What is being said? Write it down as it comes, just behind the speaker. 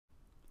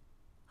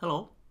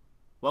Hello,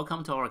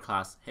 welcome to our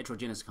class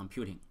Heterogeneous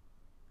Computing.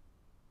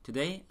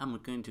 Today I'm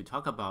going to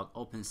talk about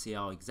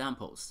OpenCL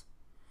Examples.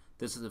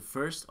 This is the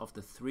first of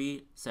the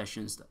 3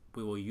 sessions that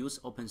we will use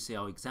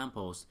OpenCL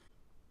Examples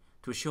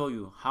to show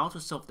you how to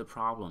solve the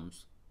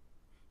problems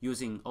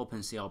using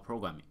OpenCL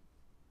programming.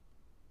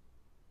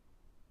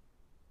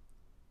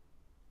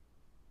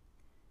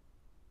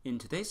 In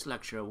today's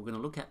lecture, we're going to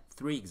look at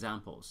 3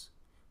 examples: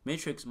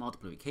 matrix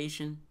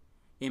multiplication,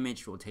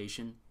 image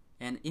rotation,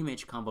 and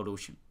image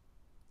convolution.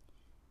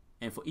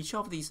 And for each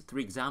of these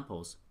 3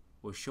 examples,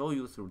 we'll show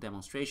you through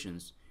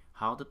demonstrations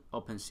how the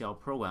OpenCL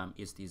program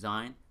is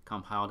designed,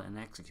 compiled, and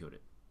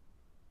executed.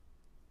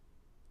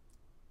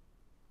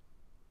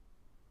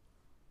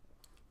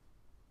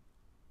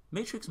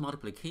 Matrix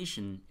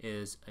multiplication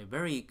is a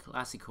very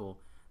classical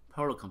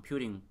parallel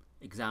computing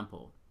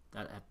example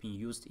that have been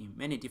used in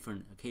many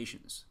different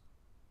occasions.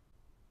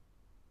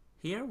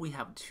 Here we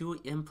have 2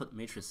 input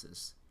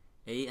matrices,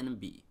 A and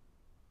B.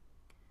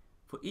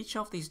 For each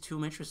of these 2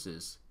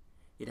 matrices,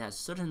 it has a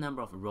certain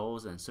number of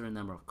rows and a certain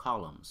number of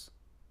columns.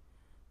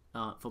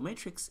 For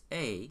matrix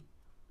A,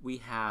 we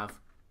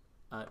have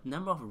a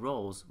number of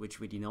rows which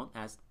we denote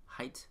as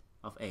height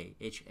of A,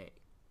 HA.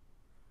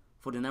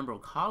 For the number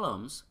of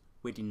columns,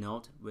 we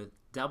denote with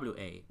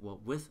WA, or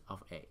width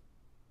of A.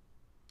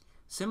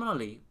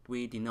 Similarly,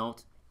 we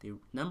denote the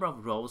number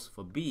of rows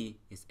for B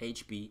is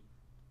HB,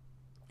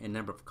 and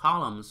number of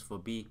columns for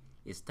B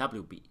is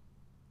WB,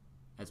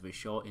 as we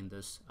show in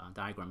this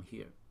diagram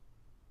here.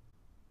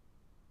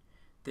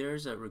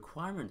 There's a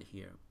requirement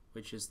here,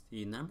 which is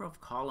the number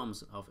of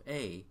columns of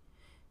A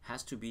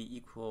has to be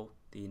equal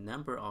the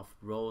number of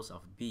rows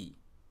of B.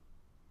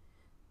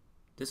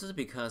 This is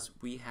because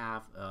we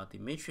have the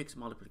matrix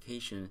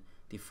multiplication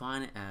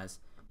defined as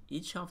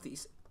each of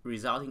these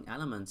resulting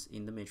elements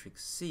in the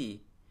matrix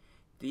C.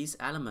 This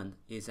element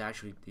is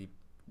actually the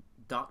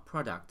dot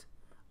product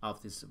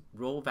of this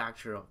row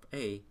vector of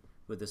A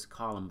with this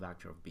column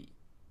vector of B.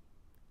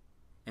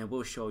 And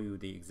we'll show you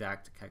the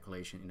exact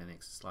calculation in the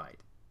next slide.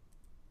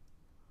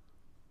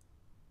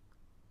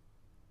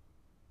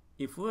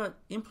 If we're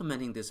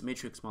implementing this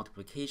matrix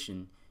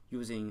multiplication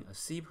using a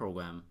C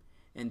program,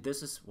 and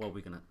this is what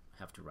we're going to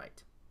have to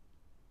write.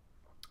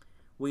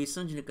 We're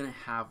essentially going to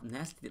have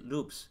nested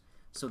loops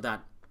so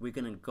that we're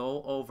going to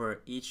go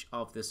over each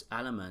of these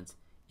elements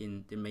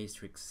in the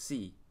matrix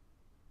C.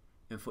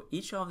 And for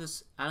each of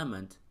this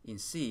element in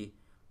C,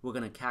 we're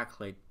going to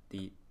calculate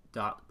the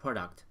dot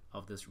product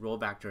of this row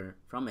vector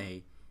from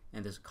A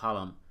and this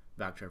column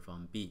vector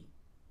from B.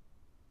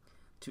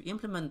 To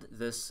implement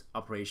this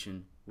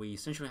operation, we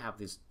essentially have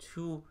these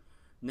 2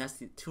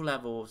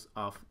 levels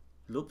of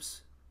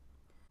loops.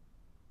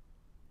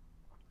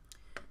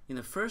 In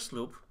the first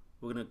loop,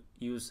 we're going to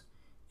use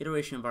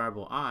iteration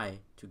variable I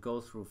to go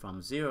through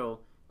from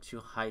 0 to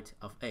height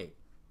of A.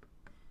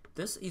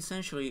 This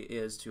essentially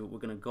is we're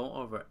going to go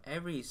over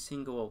every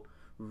single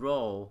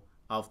row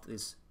of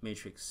this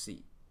matrix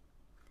C.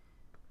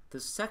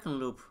 The second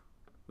loop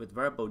with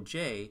variable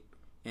J,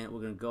 and we're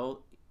going to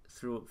go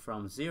through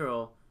from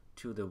 0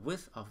 to the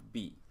width of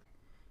B.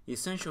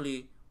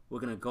 Essentially, we're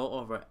going to go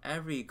over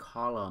every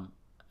column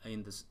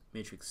in this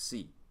matrix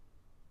C.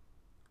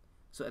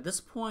 So at this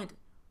point,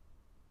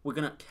 we're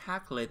going to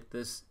calculate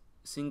this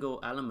single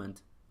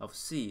element of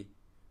C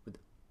with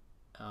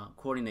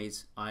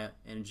coordinates I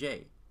and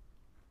J.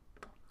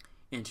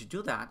 And to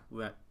do that,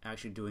 we're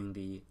actually doing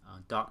the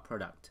dot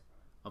product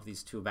of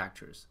these 2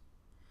 vectors.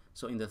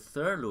 So in the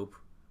third loop,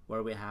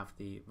 where we have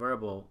the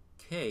variable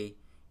K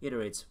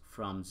iterates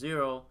from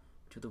 0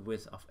 to the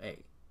width of A.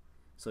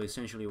 So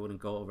essentially, we're going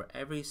to go over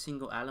every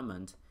single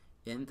element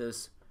in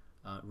this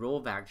row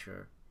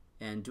vector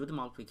and do the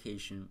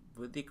multiplication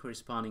with the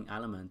corresponding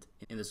element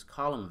in this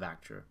column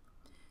vector,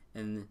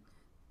 and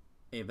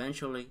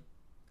eventually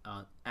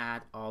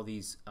add all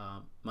these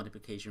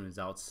multiplication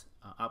results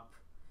up,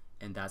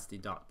 and that's the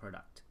dot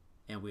product.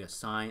 And we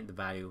assign the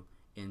value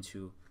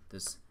into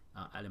this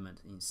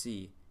element in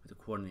C with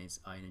the coordinates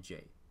I and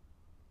J.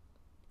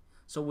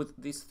 So with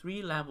these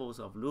 3 levels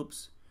of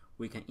loops,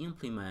 we can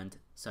implement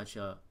such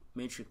a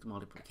matrix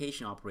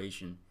multiplication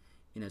operation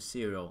in a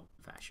serial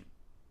fashion.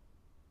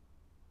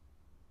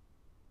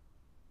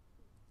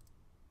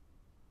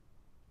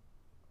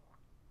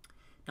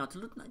 Now, to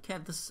look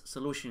at this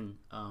solution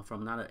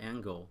from another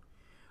angle,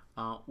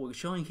 we're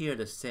showing here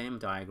the same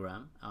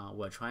diagram.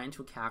 We're trying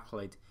to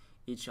calculate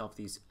each of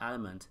these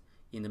elements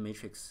in the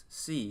matrix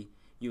C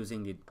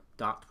using the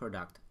dot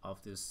product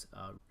of this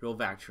row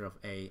vector of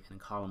A and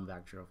column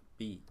vector of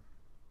B.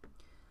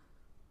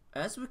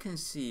 As we can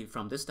see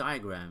from this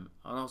diagram,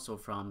 and also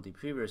from the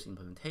previous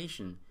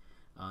implementation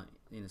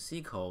in the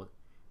C code,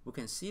 we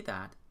can see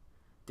that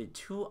the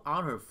 2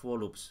 outer for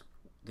loops,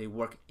 they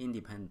work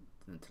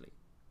independently.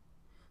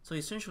 So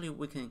essentially,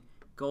 we can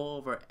go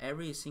over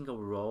every single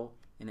row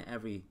and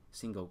every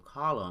single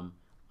column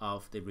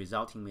of the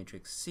resulting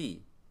matrix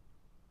C.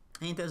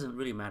 And it doesn't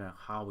really matter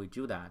how we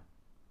do that.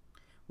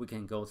 We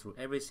can go through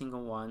every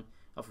single one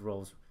of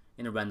rows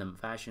in a random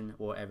fashion,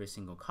 or every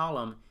single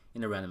column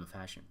in a random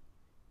fashion.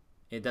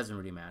 It doesn't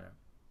really matter.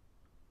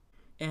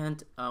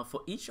 And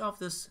for each of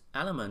this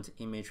element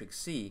in matrix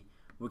C,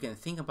 we can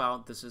think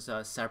about this as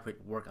a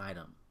separate work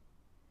item.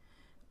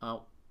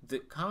 The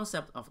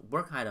concept of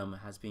work item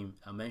has been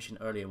mentioned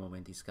earlier when we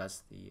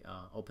discussed the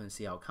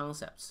OpenCL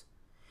concepts.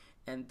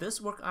 And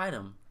this work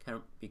item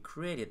can be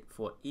created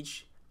for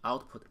each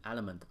output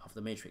element of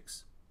the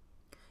matrix.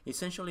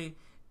 Essentially,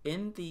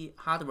 in the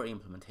hardware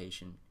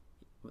implementation,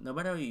 no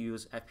matter you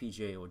use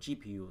FPGA or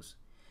GPUs,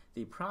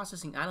 the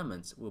processing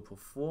elements will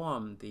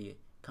perform the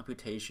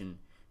computation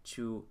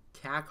to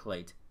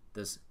calculate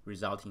this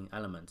resulting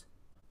element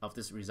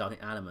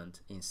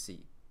in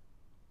C.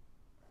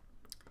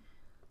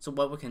 So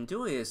what we can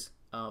do is,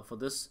 for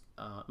this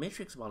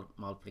matrix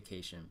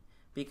multiplication,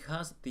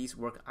 because these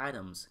work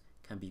items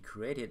can be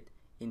created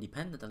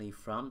independently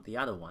from the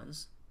other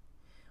ones,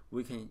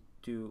 we can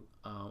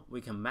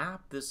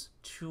map these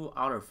two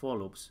outer for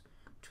loops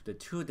to the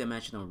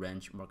two-dimensional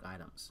range work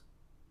items.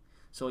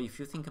 So if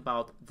you think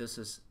about this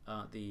is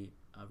the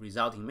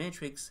resulting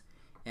matrix,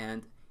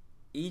 and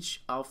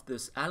each of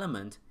this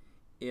element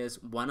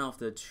is one of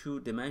the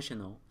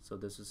two-dimensional, so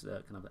this is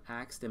kind of the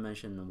x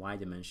dimension and y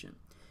dimension.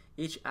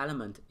 Each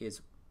element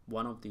is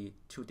one of the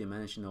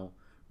two-dimensional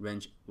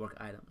range work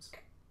items.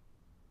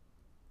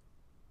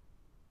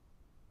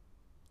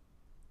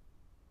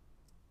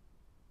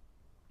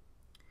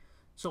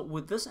 So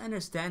with this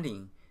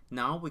understanding,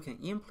 now we can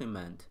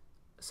implement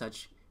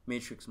such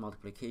matrix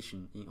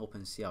multiplication in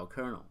OpenCL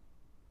kernel.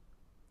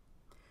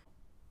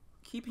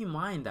 Keep in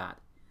mind that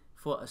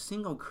for a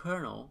single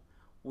kernel,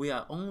 we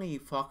are only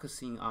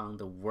focusing on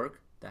the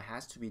work that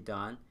has to be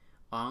done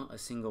on a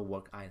single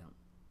work item.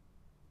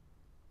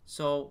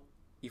 So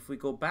if we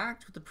go back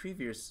to the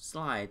previous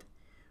slide,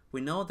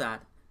 we know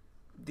that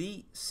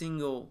the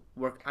single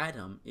work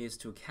item is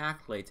to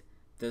calculate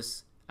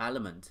this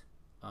element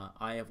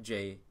I of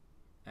j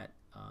at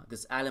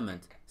this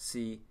element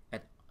C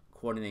at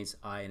coordinates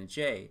I and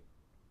j,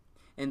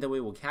 and the way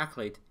we'll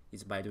calculate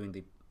is by doing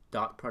the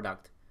dot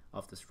product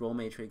of this row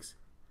matrix.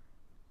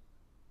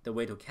 The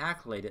way to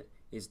calculate it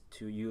is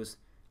to use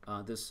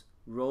this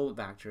row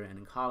vector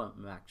and column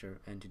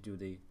vector and to do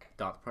the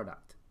dot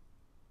product.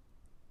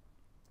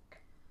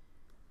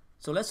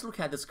 So let's look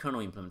at this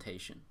kernel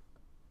implementation.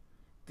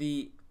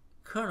 The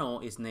kernel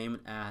is named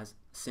as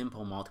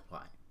simple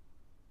multiply.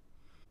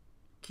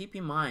 Keep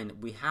in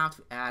mind we have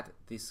to add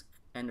this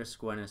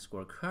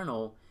underscore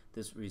kernel,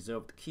 this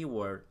reserved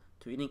keyword,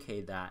 to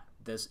indicate that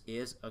this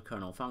is a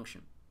kernel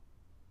function.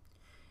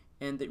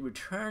 And the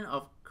return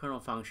of kernel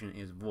function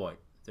is void.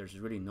 There's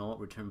really no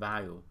return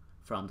value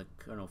from the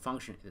kernel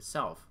function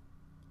itself.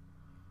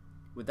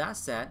 With that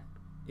said,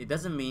 it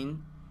doesn't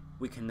mean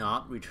we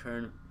cannot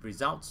return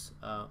results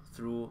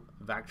through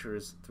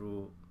vectors,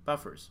 through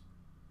buffers.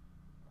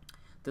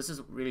 This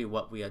is really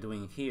what we are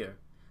doing here.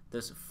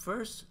 This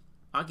first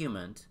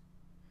argument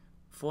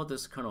for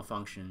this kernel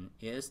function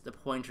is the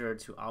pointer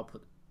to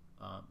output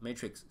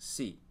matrix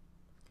C.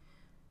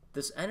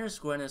 This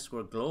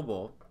underscore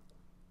global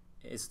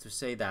is to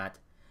say that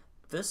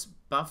this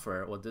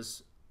buffer or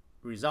this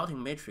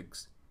resulting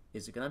matrix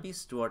is going to be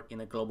stored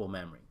in a global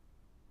memory.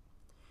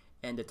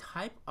 And the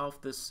type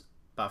of this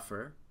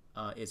buffer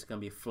is going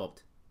to be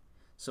float.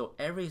 So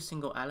every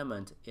single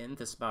element in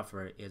this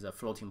buffer is a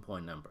floating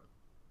point number.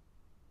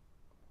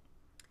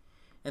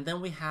 And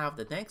then we have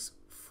the next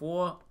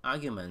four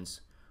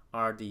arguments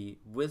are the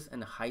width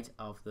and height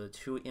of the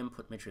two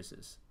input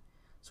matrices.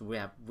 So we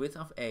have width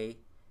of A,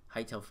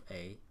 height of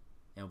A,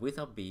 and width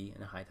of B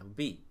and height of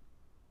B.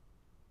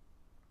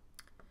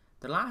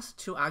 The last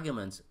two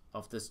arguments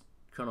of this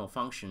kernel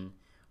function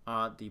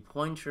are the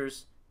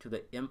pointers to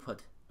the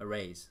input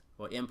arrays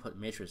or input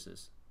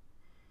matrices.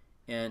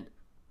 And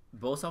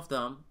both of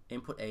them,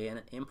 input A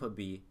and input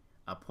B,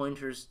 are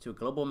pointers to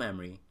global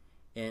memory,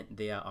 and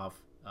they are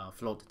of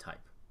float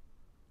type.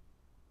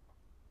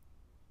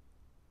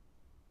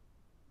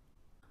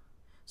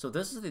 So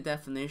this is the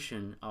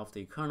definition of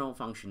the kernel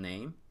function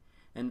name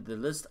and the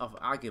list of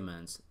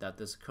arguments that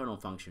this kernel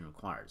function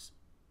requires.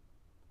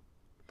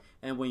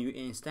 And when you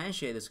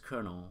instantiate this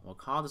kernel or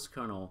call this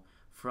kernel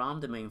from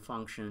the main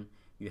function,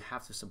 you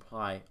have to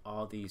supply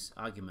all these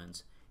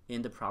arguments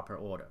in the proper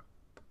order.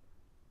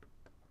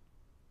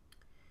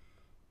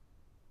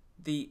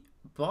 The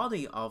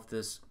body of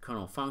this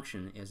kernel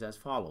function is as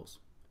follows.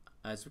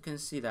 As you can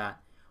see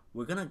that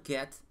we're going to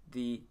get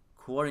the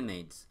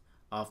coordinates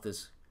of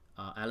this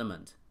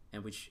element,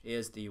 and which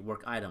is the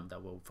work item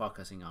that we're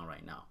focusing on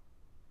right now.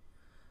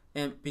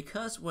 And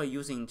because we're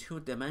using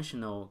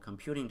two-dimensional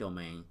computing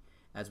domain,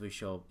 as we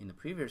showed in the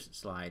previous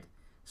slide,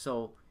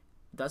 so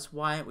that's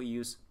why we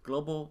use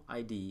global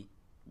ID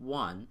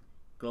 1,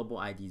 global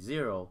ID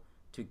 0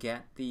 to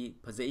get the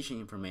position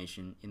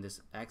information in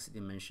this x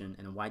dimension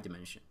and y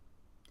dimension.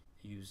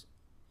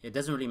 It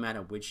doesn't really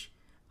matter which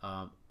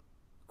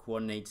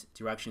coordinate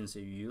directions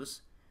you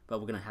use, but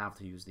we're going to have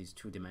to use these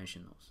two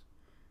dimensionals.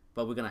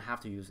 But we're going to have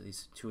to use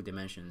these two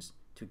dimensions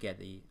to get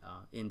the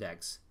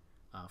index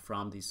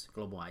from these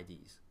global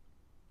IDs.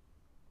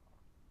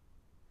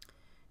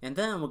 And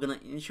then we're going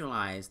to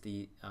initialize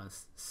the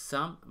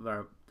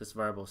this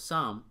variable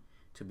sum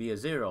to be a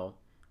 0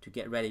 to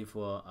get ready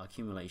for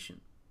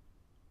accumulation.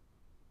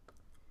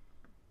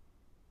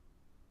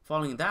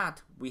 Following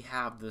that, we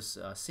have this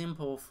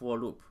simple for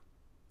loop,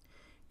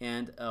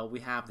 and we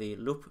have the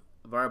loop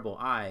variable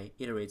I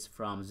iterates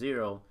from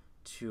 0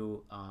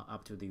 to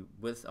up to the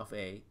width of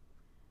A,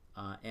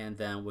 and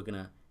then we're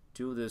gonna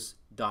do this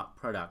dot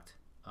product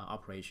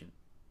operation,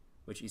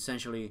 which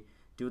essentially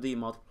do the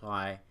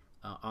multiply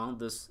on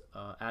this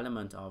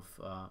element of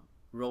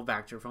row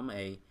vector from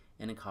A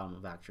and a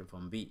column vector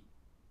from B.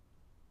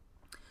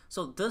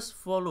 So this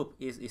for loop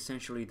is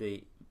essentially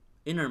the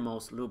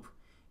innermost loop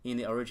in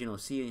the original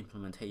C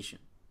implementation.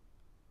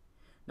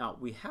 Now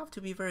we have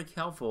to be very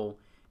careful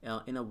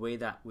in a way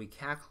that we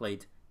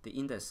calculate the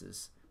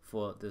indices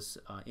for this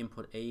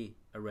input A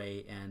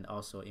array and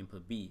also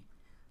input B.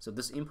 So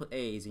this input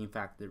A is in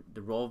fact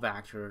the row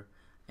vector,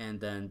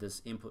 and then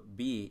this input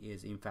B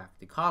is in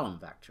fact the column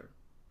vector.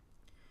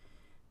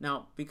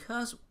 Now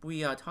because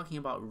we are talking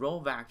about row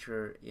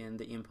vector in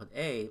the input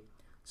A,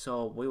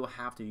 so we will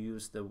have to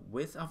use the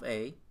width of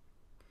A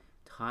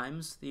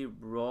times the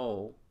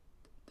row,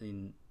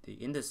 the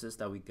indices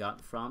that we got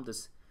from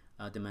this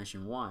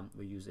dimension 1.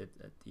 We use it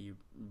at the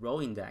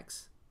row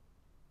index,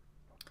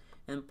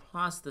 and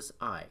plus this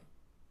I.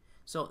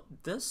 So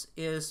this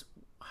is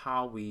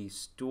how we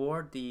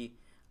store the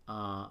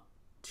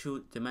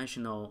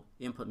two-dimensional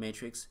input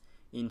matrix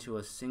into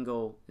a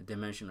single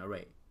dimension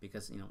array,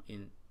 because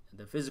in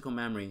the physical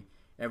memory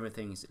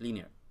everything is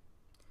linear.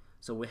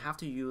 So we have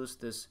to use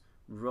this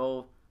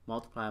row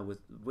multiplied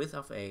with width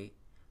of A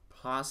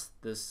plus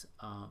this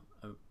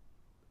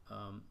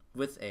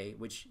width A,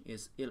 which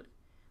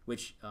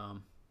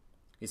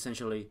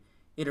essentially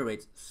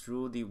iterates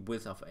through the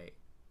width of A.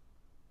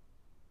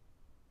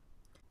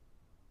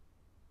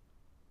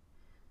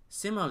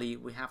 Similarly,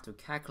 we have to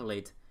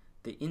calculate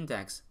the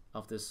index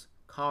of this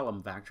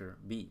column vector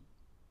B.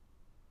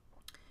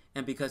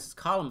 And because it's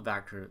column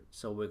vector,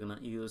 so we're going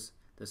to use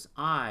this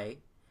I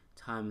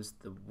times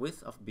the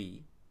width of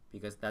B,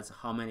 because that's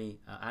how many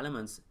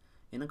elements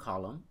in a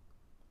column.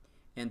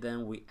 And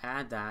then we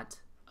add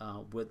that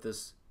with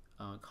this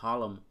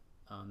column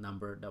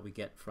number that we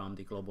get from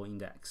the global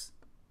index.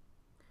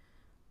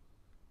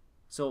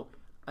 So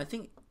I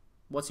think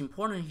what's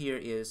important here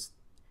is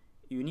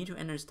you need to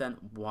understand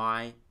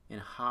why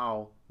and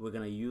how we're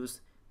going to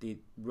use the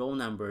row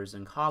numbers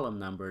and column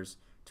numbers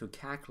to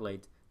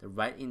calculate the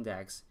right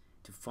index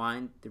to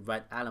find the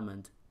right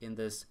element in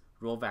this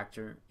row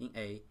vector in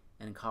A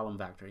and column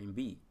vector in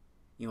B,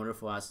 in order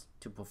for us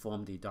to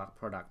perform the dot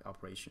product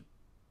operation.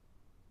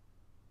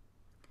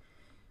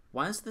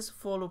 Once this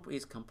for loop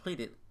is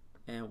completed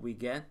and we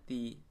get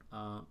the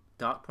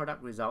dot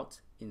product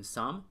result in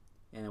sum,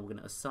 and we're going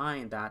to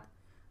assign that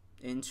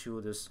into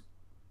this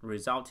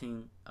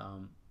resulting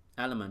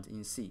element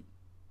in C.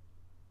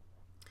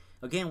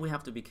 Again, we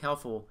have to be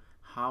careful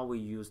how we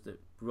use the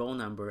row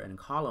number and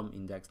column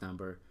index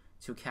number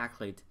to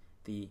calculate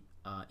the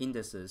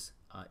indices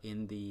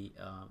in the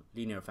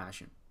linear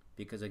fashion,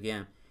 because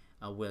again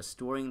we're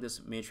storing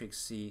this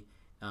matrix C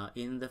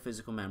in the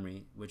physical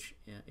memory, which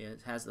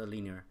it has a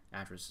linear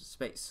address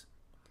space,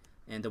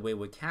 and the way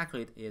we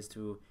calculate is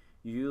to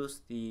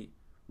use the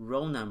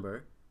row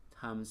number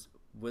times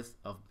width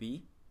of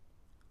B,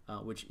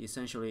 which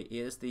essentially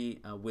is the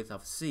width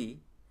of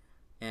C,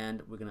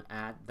 and we're going to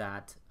add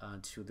that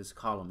to this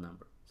column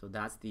number. So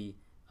that's the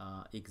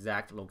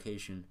exact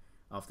location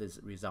of this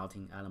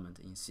resulting element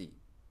in C.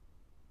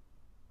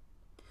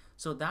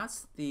 So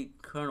that's the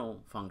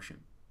kernel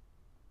function.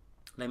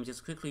 Let me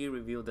just quickly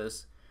review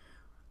this.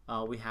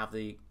 We have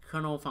the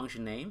kernel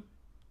function name,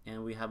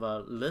 and we have a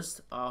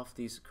list of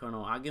these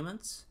kernel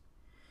arguments,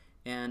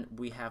 and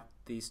we have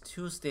these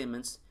two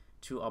statements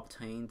to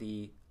obtain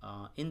the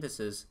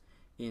indices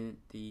in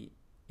the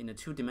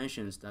two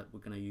dimensions that we're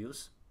going to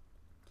use.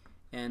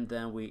 And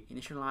then we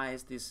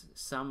initialize this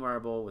sum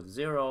variable with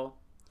 0,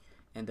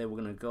 and then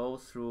we're going to go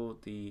through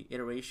the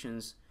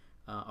iterations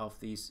of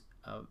these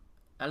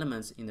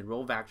elements in the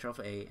row vector of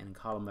A and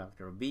column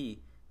vector of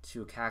B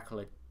to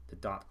calculate the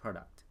dot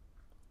product,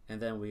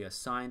 and then we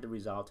assign the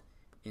result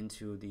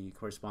into the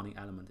corresponding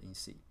element in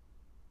C.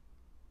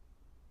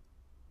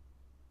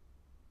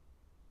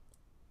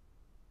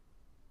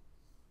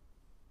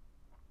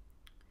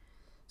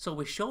 So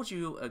we showed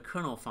you a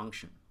kernel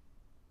function.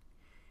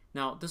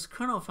 Now this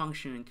kernel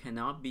function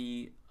cannot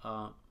be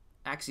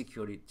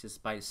executed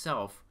just by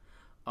itself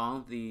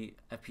on the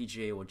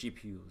FPGA or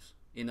GPUs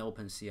in the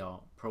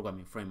OpenCL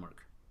programming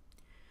framework.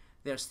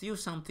 There's still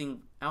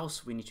something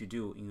else we need to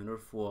do in order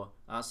for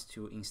us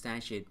to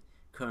instantiate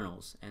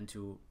kernels and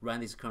to run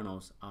these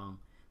kernels on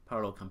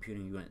parallel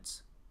computing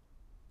units.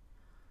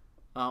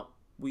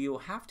 We will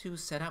have to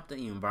set up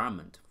the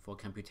environment for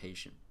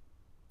computation.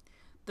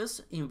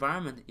 This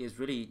environment is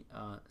really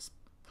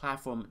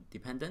platform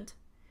dependent.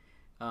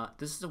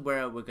 This is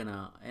where we're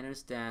gonna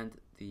understand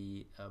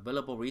the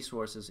available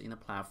resources in the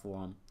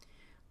platform,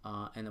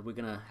 and we're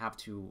gonna have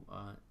to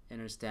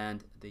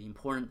understand the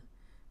important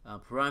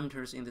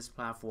parameters in this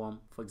platform,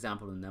 for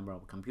example, the number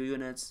of compute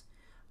units,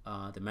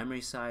 the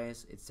memory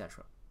size,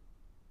 etc.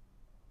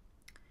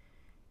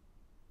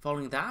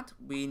 Following that,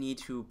 we need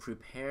to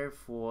prepare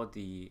for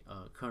the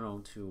kernel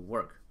to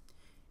work.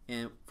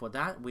 And for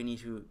that, we need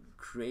to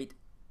create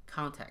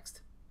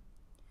context.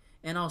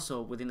 And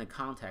also within the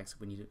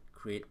context, we need to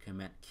create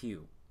command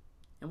queue.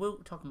 And we'll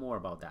talk more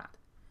about that.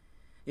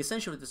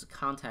 Essentially, this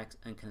context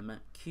and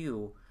command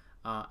queue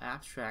are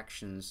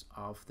abstractions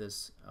of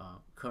this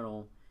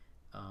kernel,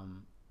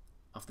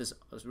 of this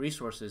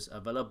resources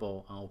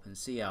available on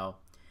OpenCL.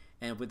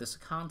 And with this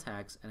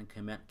context and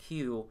command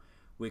queue,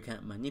 we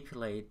can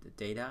manipulate the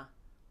data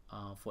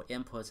for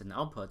inputs and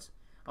outputs.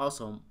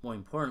 Also, more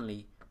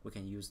importantly, we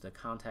can use the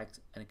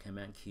context and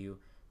command queue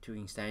to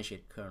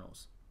instantiate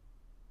kernels.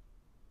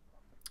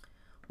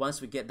 Once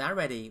we get that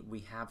ready, we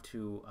have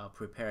to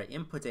prepare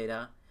input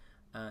data.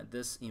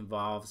 This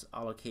involves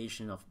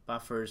allocation of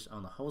buffers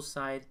on the host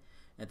side,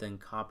 and then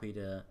copy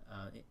the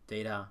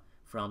data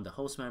from the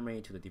host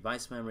memory to the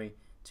device memory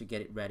to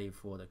get it ready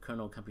for the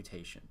kernel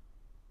computation.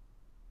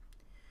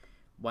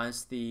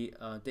 Once the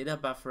data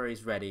buffer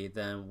is ready,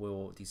 then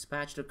we'll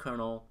dispatch the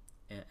kernel.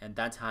 And at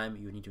that time,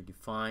 you need to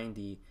define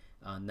the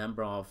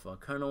number of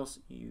kernels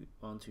you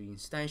want to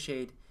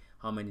instantiate,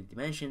 how many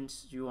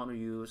dimensions you want to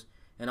use,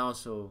 and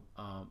also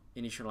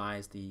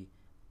initialize the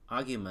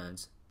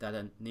arguments that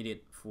are needed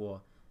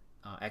for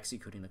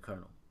executing the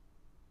kernel.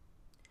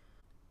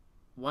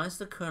 Once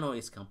the kernel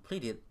is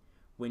completed,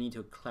 we need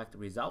to collect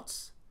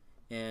results.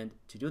 And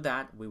to do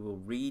that, we will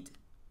read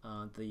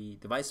the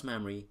device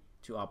memory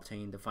to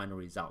obtain the final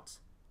results.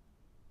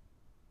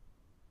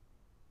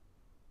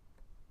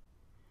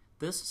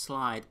 This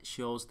slide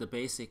shows the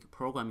basic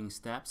programming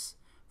steps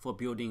for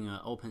building an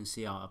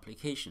OpenCL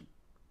application.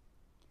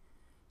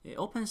 An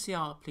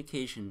OpenCL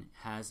application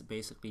has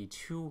basically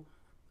two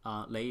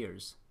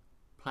layers,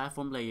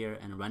 platform layer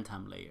and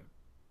runtime layer.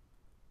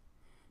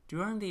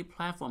 During the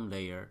platform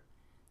layer,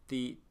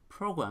 the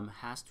program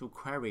has to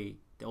query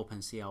the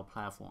OpenCL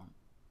platform.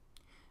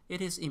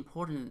 It is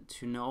important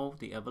to know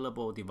the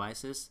available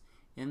devices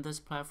in this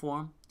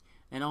platform,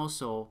 and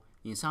also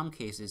in some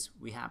cases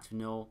we have to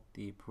know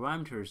the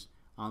parameters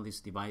on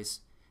this device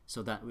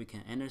so that we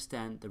can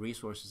understand the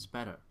resources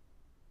better.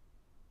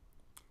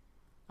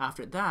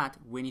 After that,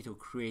 we need to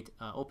create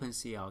an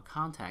OpenCL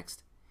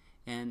context,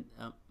 and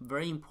a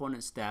very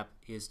important step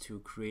is to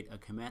create a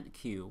command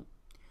queue,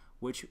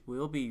 which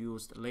will be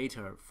used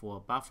later for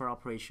buffer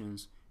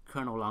operations,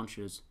 kernel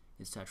launches,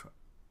 etc.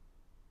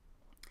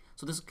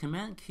 So this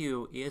command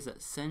queue is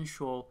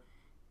essential.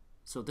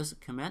 So this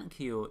command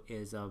queue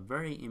is a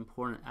very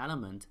important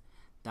element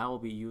that will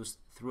be used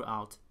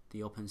throughout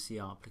the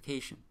OpenCL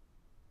application.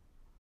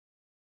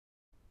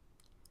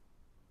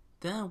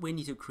 Then we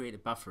need to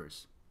create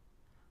buffers.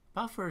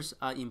 Buffers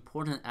are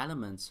important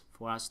elements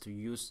for us to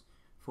use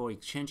for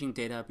exchanging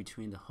data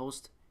between the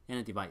host and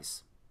the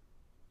device.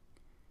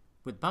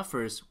 With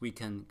buffers, we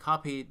can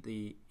copy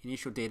the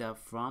initial data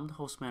from the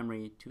host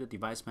memory to the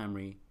device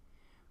memory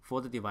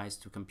for the device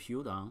to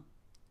compute on.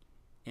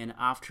 And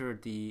after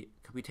the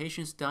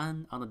computation is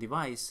done on the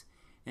device,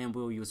 and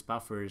we'll use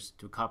buffers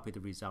to copy the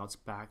results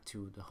back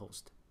to the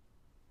host.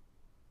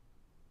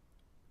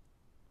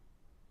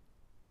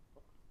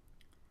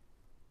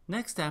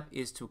 Next step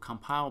is to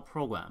compile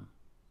program.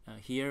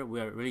 Here we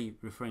are really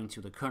referring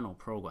to the kernel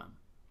program.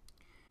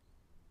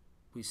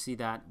 We see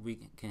that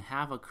we can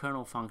have a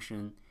kernel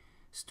function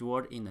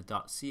stored in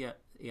the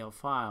 .cl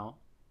file,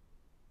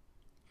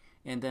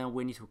 and then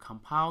we need to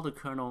compile the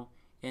kernel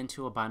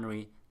into a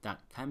binary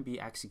that can be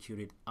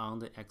executed on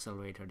the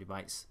accelerator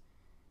device,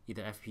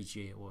 either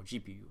FPGA or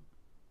GPU.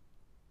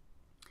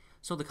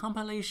 So the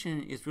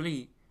compilation is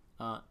really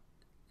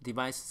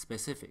device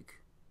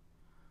specific.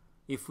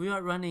 If we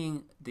are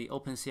running the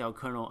OpenCL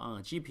kernel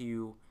on a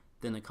GPU,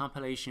 then the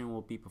compilation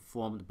will be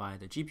performed by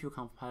the GPU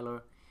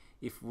compiler.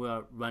 If we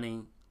are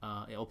running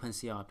an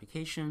OpenCL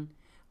application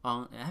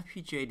on an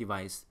FPGA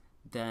device,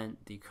 then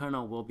the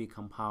kernel will be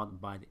compiled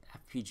by the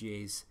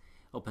FPGA's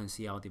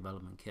OpenCL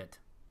development kit.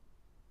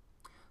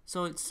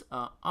 So it's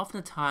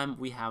often the time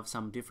we have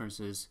some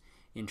differences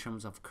in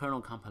terms of kernel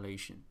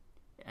compilation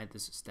at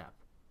this step.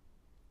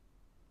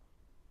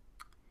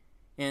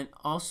 And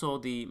also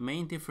the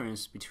main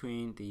difference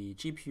between the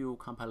GPU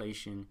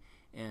compilation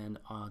and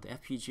the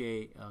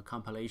FPGA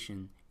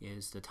compilation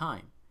is the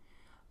time.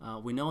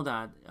 We know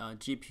that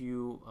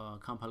GPU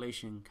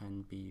compilation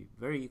can be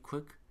very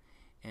quick,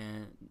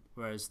 and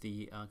whereas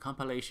the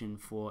compilation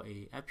for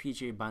a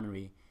FPGA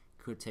binary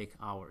could take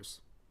hours.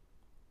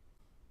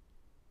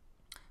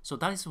 So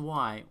that is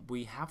why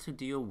we have to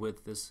deal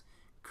with this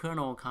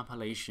kernel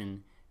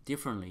compilation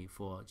differently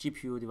for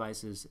GPU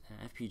devices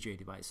and FPGA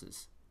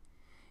devices.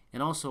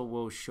 And also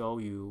we'll show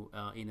you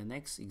in the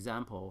next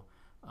example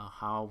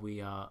how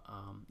we are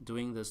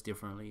doing this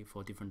differently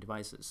for different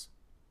devices.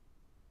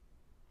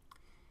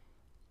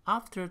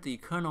 After the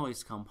kernel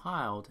is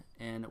compiled,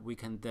 and we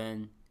can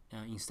then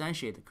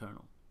instantiate the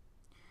kernel.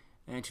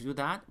 And to do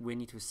that, we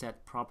need to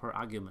set proper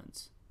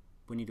arguments.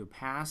 We need to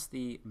pass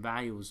the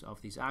values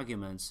of these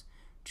arguments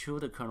to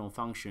the kernel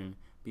function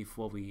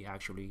before we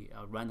actually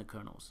run the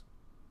kernels.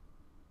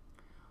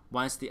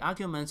 Once the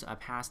arguments are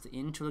passed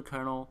into the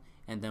kernel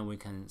and then we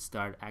can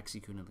start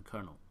executing the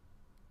kernel.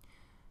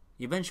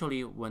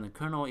 Eventually, when the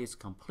kernel is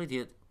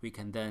completed, we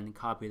can then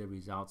copy the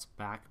results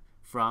back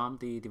from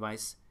the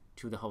device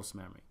to the host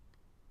memory.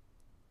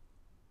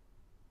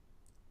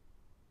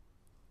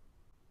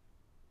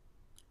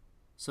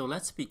 So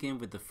let's begin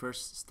with the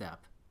first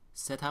step,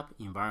 setup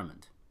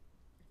environment.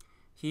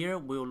 Here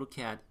we'll look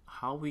at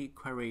how we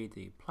query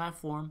the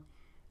platform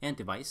and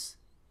device,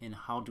 and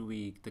how do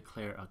we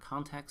declare a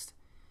context,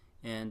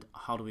 and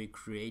how do we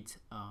create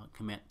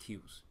command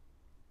queues.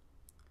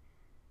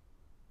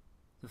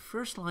 The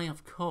first line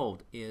of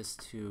code is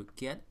to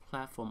get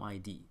platform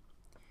ID.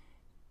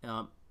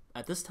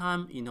 At this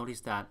time, you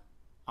notice that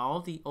all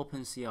the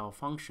OpenCL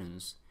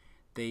functions,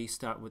 they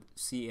start with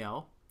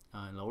CL,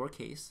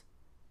 lowercase,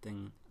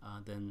 then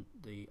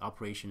the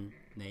operation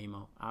name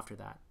after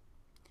that.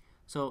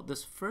 So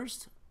this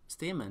first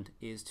statement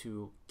is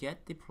to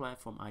get the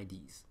platform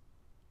IDs.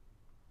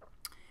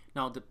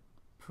 Now the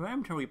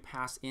parameter we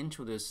pass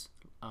into this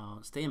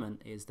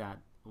statement is that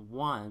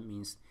 1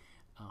 means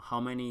how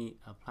many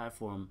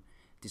platform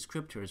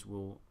descriptors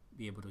we'll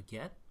be able to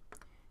get,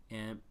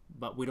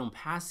 but we don't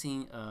pass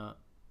in a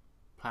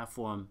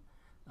platform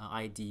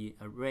ID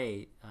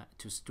array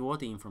to store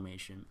the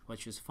information,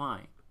 which is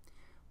fine.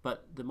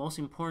 But the most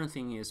important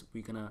thing is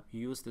we're gonna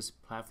use this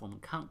platform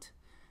count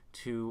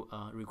to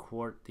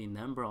record the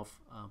number of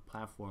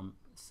platforms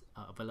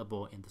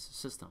available in the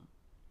system.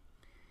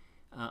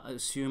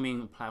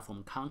 Assuming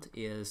platform count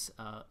is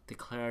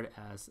declared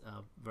as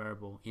a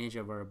variable,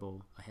 integer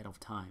variable ahead of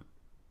time.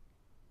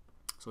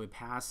 So we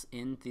pass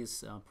in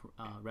this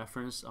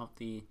reference of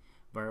the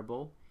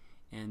variable,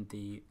 and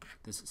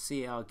this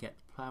CL get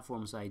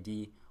platforms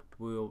ID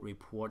will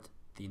report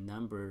the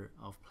number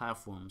of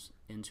platforms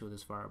into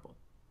this variable.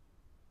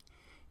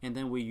 And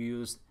then we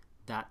use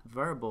that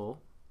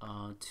variable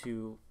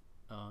to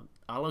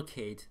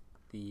allocate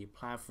the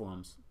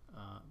platforms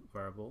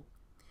variable.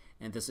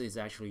 And this is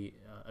actually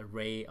an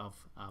array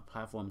of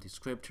platform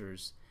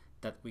descriptors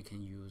that we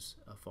can use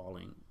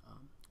following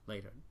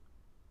later.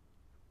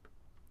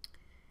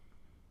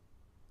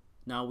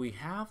 Now we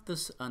have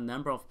this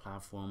number of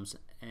platforms,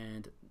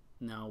 and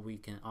now we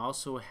can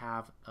also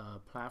have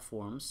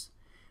platforms,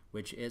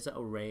 which is an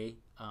array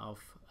of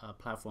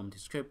platform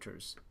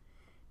descriptors.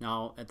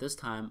 Now at this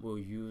time we'll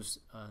use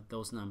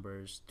those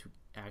numbers to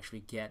actually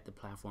get the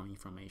platform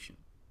information.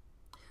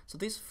 So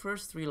these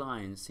first 3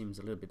 lines seems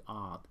a little bit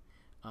odd.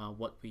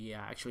 What we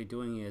are actually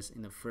doing is,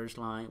 in the first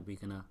line we're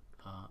gonna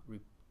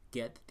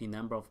get the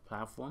number of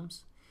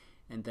platforms,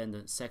 and then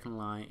the second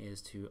line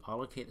is to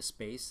allocate the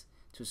space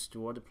to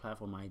store the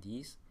platform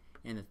IDs,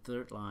 and the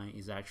third line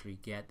is actually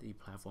get the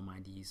platform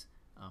IDs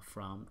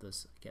from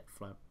this get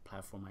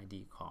platform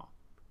ID call.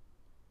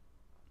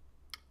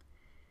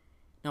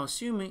 Now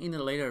assuming in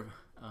the later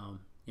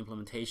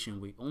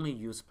implementation we only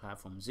use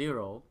platform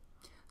 0,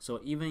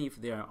 so even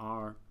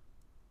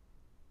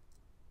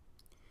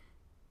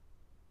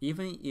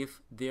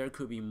if there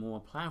could be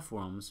more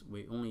platforms,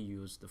 we only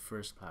use the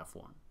first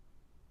platform.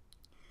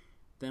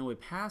 Then we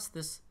pass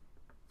this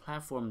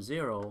platform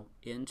 0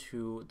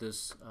 into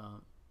this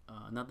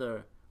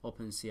another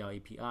OpenCL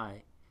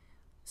API,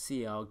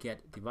 CL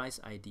get device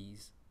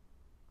IDs.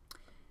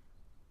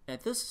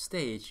 At this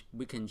stage,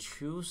 we can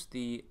choose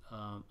the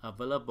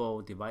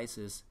available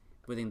devices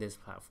within this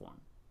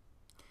platform.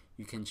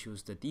 You can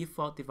choose the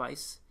default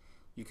device.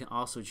 You can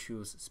also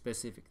choose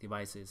specific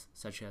devices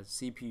such as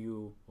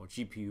CPU or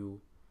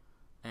GPU,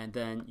 and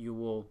then you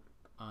will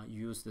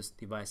use this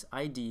device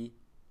ID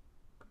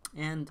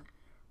and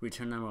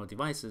return number of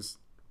devices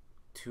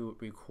to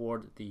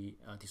record the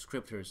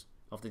descriptors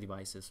of the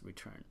devices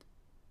returned.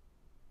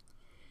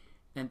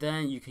 And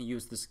then you can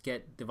use this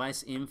get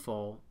device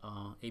info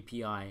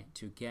API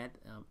to get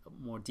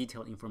more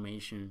detailed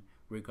information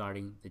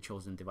regarding the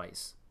chosen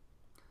device.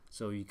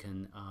 So you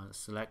can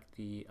select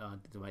the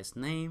device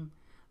name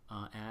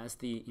as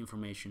the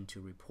information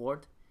to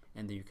report,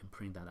 and then you can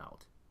print that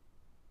out.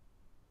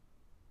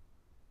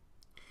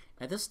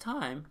 At this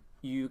time,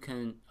 you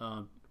can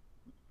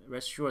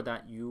rest assured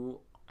that you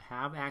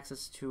have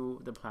access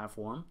to the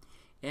platform,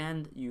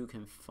 and you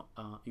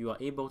are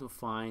able to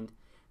find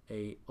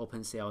a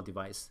OpenCL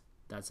device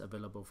that's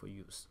available for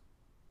use.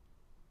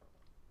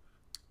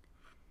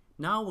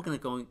 Now we're going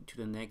to go to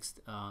the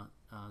next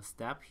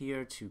step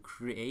here to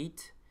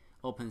create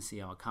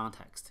OpenCL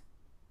context.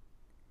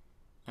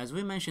 As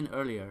we mentioned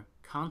earlier,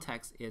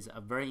 context is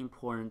a very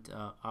important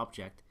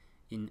object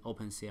in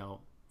OpenCL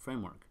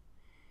framework.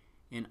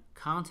 And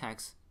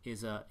context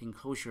is an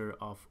enclosure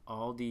of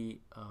all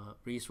the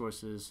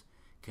resources,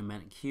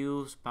 command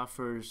queues,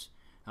 buffers,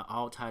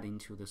 all tied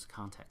into this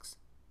context.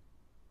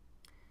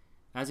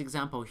 As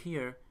example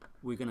here,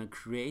 we're going to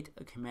create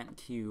a command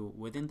queue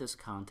within this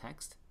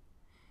context,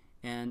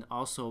 and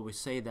also we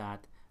say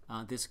that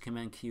this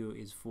command queue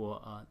is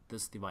for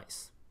this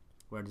device,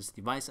 where this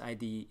device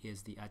ID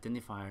is the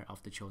identifier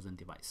of the chosen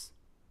device.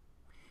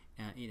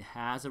 And it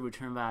has a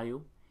return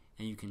value,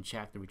 and you can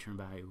check the return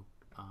value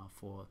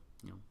for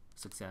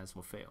success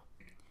or fail.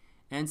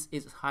 And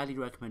it's highly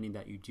recommended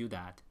that you do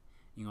that,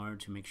 in order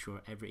to make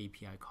sure every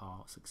API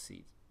call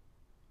succeeds.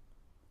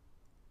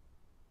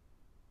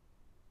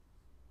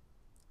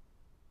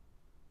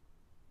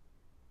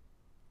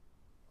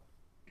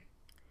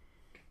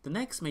 The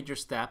next major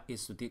step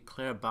is to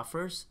declare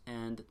buffers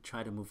and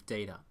try to move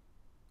data.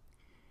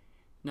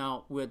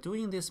 Now, we're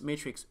doing this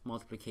matrix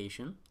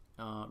multiplication.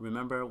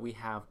 Remember, we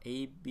have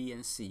A, B,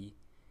 and C.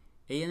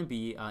 A and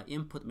B are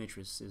input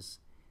matrices,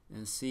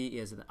 and C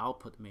is an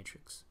output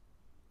matrix.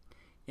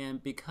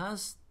 And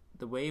because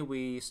the way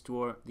we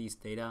store these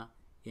data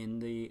in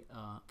the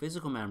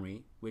physical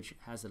memory, which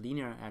has a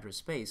linear address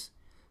space,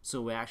 so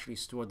we actually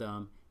store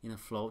them in a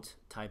float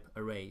type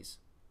arrays.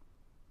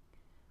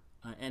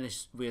 And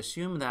we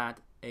assume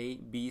that A,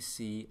 B,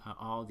 C are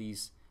all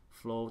these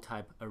float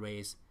type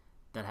arrays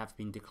that have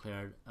been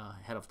declared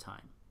ahead of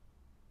time.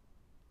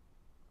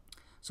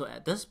 So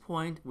at this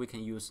point, we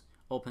can use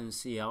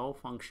OpenCL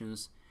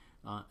functions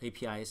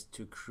APIs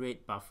to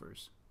create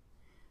buffers.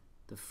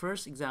 The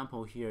first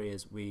example here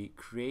is we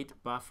create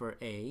buffer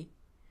A,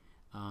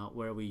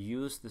 where we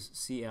use this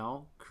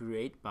CL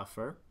create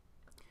buffer.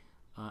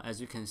 As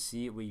you can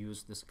see, we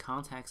use this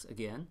context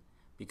again,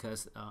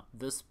 because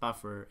this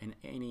buffer and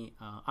any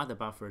other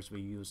buffers we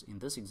use in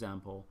this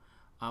example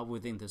are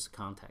within this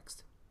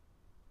context.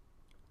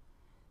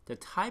 The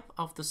type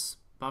of this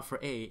buffer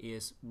A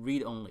is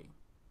read-only,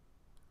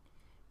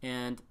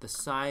 and the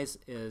size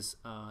is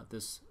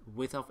this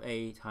width of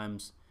A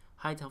times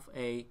height of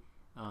A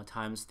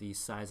times the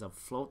size of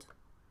float.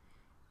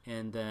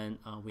 And then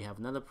we have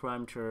another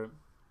parameter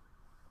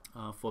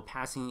for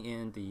passing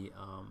in the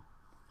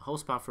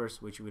host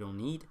buffers, which we don't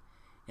need,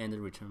 and the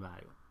return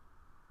value.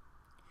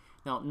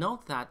 Now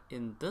note that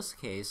in this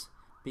case,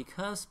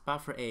 because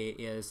buffer A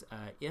is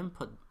an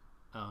input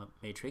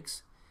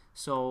matrix,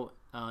 so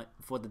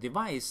for the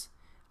device,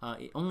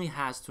 it only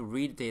has to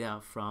read data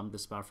from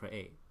this buffer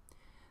A.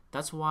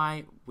 That's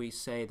why we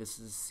say this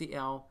is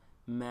CL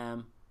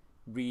mem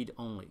read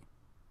only.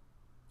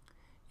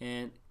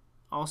 And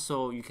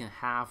also you can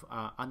have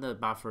another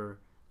buffer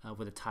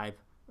with the type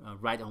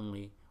write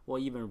only, or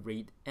even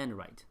read and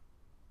write.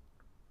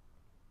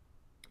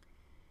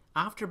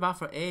 After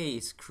buffer A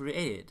is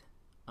created,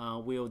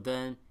 we'll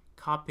then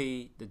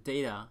copy the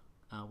data,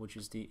 which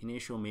is the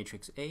initial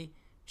matrix A,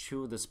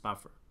 to this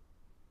buffer.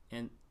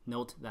 And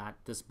note that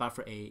this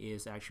buffer A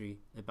is actually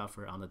a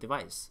buffer on the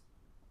device.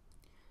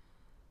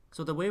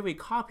 So the way we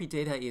copy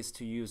data is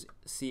to use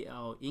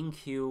CL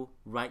in-queue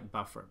write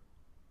buffer.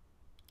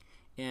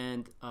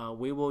 And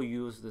we will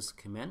use this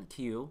command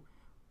queue,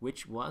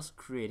 which was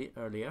created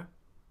earlier.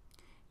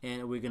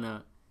 And we're going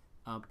to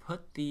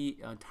put the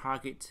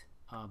target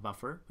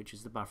buffer, which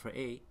is the buffer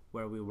A,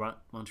 where we want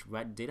to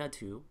write data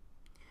to.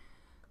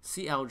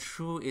 CL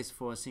true is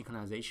for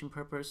synchronization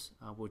purpose.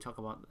 We'll talk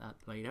about that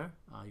later.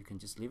 You can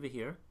just leave it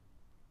here.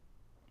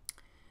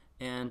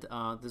 And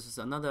this is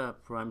another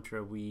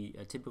parameter. We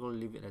typically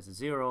leave it as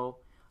 0,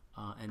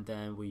 and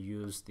then we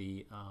use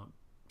the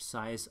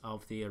size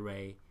of the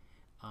array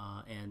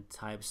and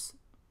times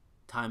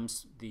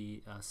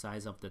the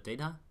size of the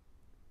data.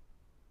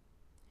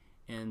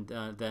 And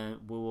then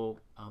we will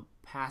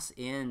pass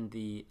in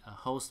the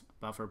host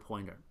buffer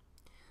pointer.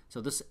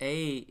 So this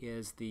A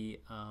is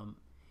the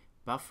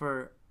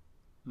buffer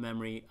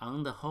memory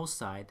on the host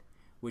side,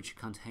 which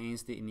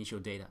contains the initial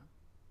data.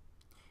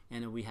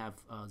 And we have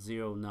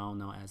 0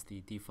 now as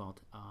the default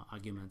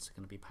arguments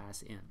going to be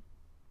passed in.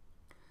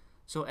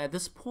 So at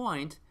this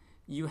point,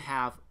 you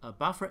have a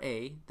buffer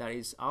A that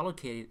is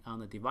allocated on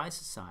the device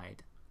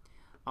side.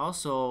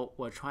 Also,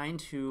 we're trying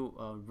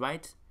to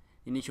write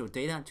initial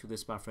data to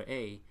this buffer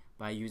A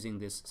by using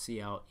this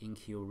CL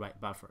in-queue write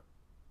buffer.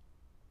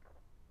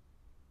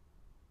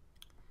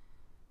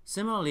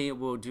 Similarly,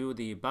 we'll do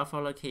the buffer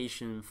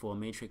allocation for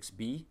matrix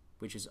B,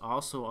 which is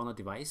also on the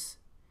device.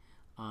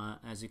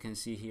 As you can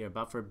see here,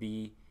 buffer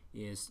B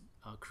is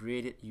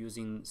created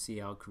using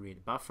CL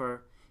create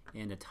buffer,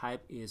 and the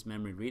type is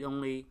memory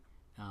read-only,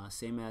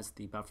 same as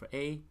the buffer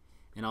A,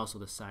 and also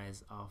the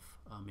size of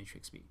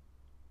matrix B.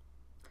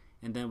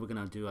 And then we're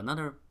going to do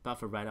another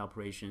buffer write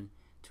operation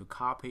to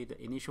copy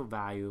the initial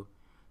value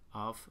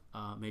of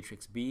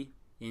matrix B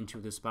into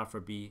this buffer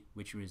B,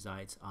 which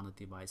resides on the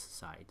device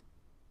side.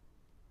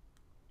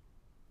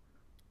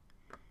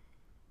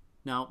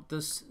 Now,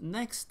 this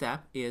next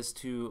step is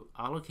to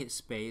allocate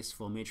space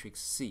for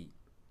matrix C.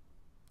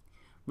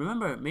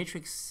 Remember,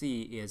 matrix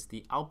C is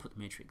the output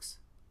matrix.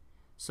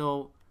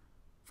 So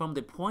from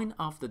the point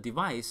of the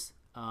device,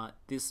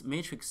 this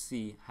matrix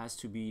C has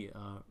to be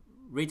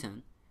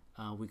written.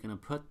 We're going to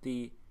put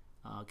the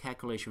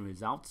calculation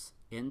results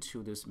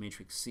into this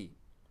matrix C.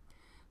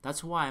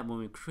 That's why when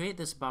we create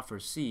this buffer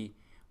C,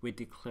 we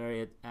declare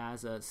it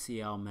as a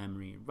CL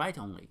memory write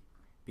only,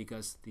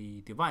 because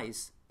the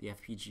device, the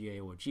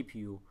FPGA or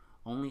GPU,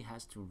 only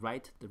has to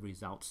write the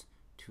results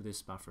to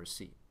this buffer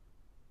C.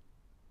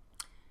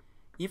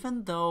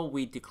 Even though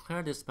we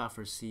declare this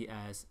buffer C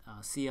as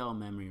CL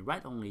memory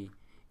write only,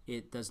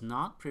 it does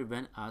not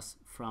prevent us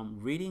from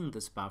reading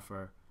this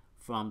buffer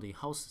from the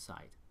host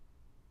side.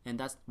 And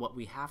that's what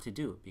we have to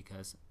do,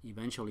 because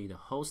eventually the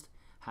host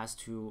has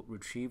to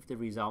retrieve the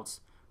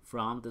results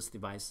from this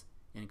device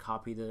and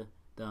copy the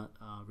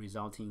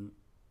resulting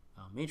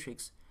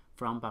matrix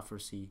from buffer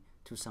C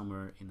to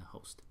somewhere in the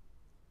host.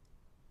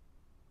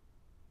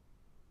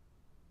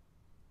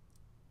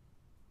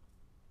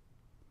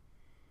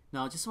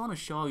 Now I just want to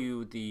show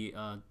you the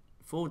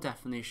full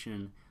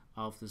definition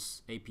of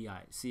this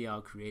API,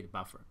 CL create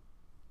buffer.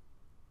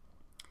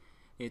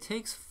 It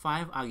takes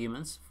 5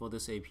 arguments for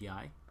this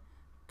API.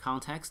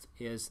 Context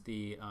is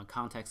the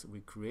context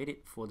we created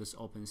for this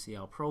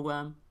OpenCL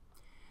program.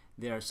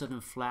 There are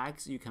certain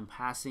flags you can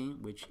pass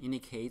in which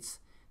indicates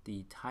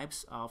the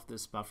types of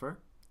this buffer.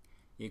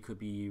 It could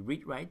be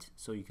read-write,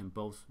 so you can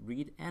both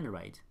read and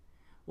write,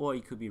 or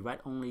it could be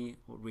write-only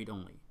or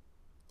read-only.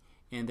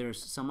 And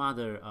there's some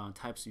other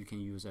types you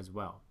can use as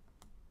well.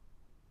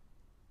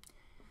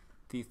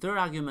 The third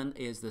argument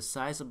is the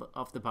size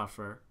of the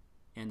buffer,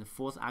 and the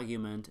fourth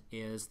argument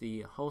is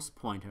the host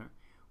pointer,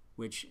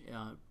 which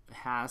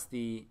has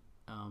the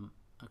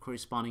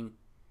corresponding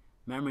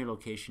memory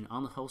location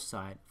on the host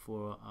side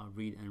for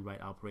read and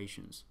write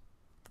operations.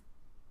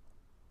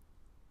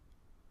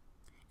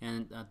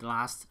 And the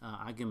last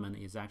argument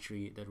is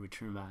actually the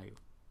return value.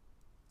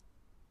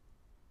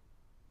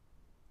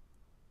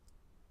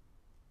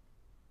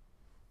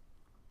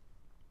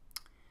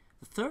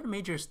 The third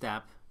major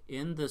step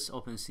in this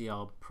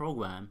OpenCL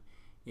program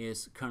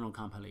is kernel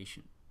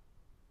compilation.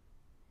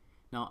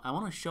 Now I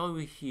want to show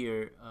you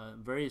here a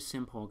very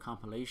simple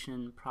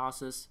compilation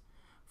process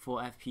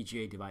for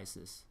FPGA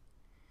devices.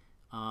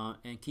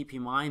 And keep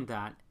in mind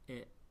that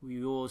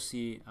we will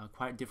see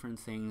quite different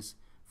things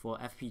for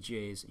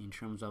FPGAs in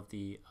terms of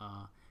the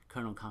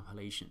kernel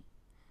compilation.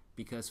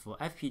 Because for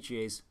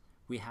FPGAs,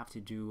 we have to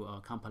do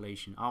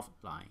compilation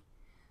offline.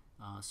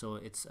 So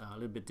it's a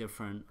little bit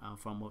different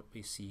from what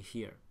we see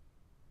here.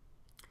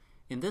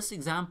 In this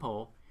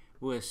example,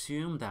 we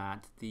assume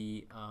that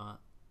the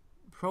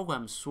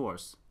program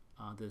source,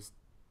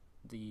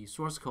 the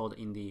source code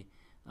in the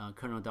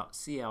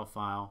kernel.cl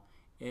file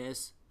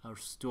is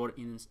stored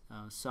in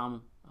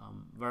some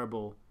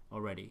variable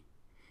already.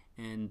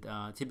 And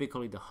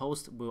typically the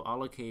host will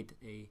allocate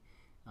a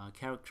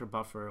character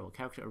buffer or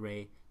character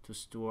array to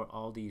store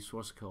all the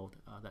source code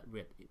that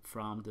read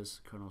from this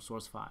kernel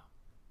source file.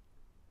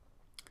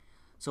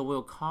 So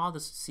we'll call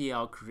this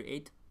CL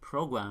create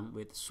program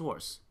with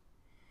source.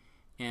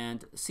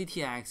 And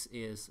CTX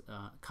is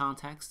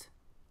context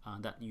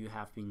that you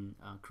have been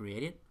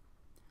created.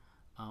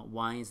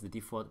 One is the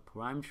default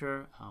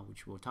parameter,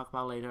 which we'll talk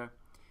about later.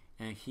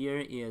 And here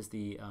is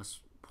the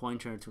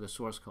pointer to the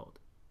source code.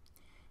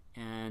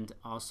 And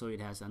also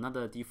it has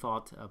another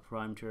default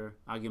parameter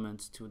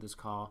argument to this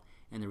call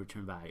and the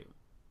return value.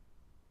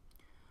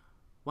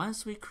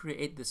 Once we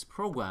create this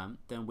program,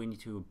 then we need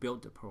to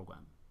build the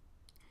program.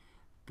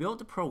 Build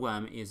the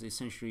program is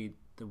essentially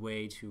the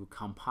way to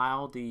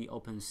compile the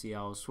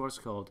OpenCL source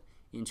code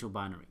into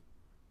binary.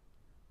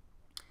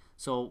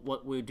 So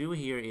what we do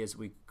here is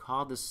we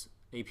call this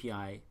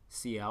API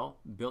CL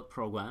build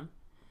program.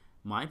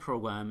 My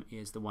program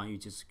is the one you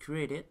just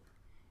created,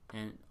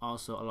 and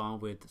also along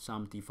with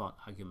some default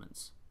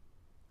arguments.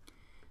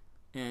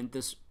 And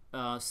this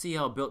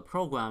CL build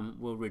program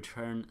will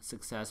return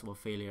success or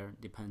failure,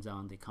 depends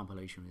on the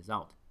compilation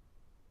result.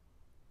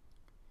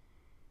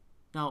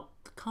 Now,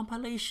 the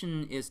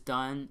compilation is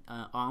done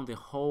on the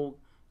whole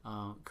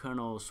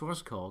kernel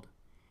source code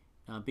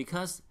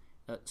because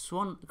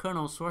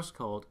kernel source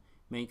code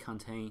may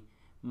contain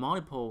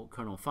multiple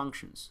kernel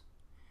functions.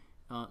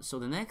 So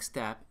the next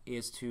step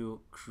is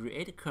to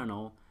create a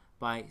kernel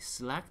by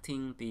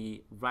selecting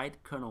the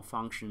right kernel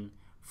function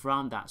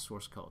from that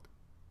source code.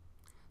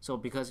 So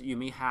because you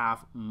may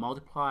have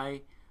multiply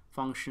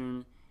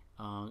function,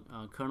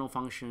 kernel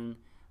function,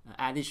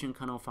 addition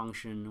kernel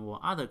function, or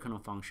other kernel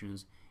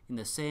functions in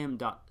the same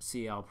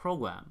 .cl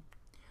program,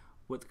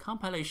 with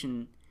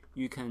compilation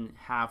you can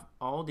have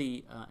all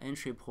the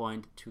entry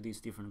point to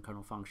these different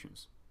kernel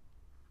functions.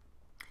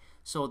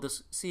 So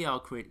this CL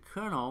create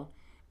kernel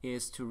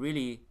is to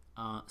really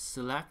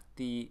select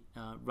the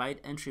right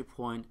entry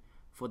point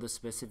for the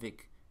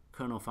specific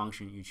kernel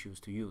function you choose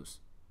to use.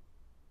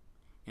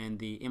 And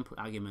the input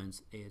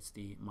argument is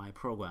the my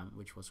program,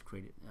 which was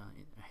created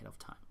ahead of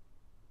time.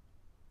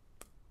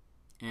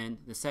 And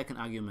the second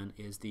argument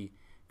is the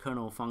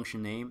kernel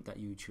function name that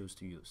you choose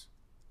to use.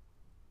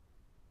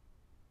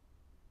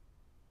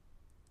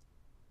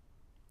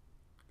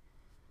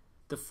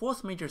 The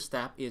fourth major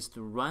step is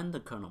to run the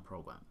kernel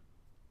program.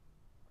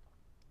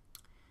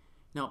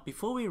 Now,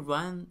 before we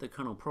run the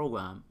kernel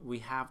program, we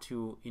have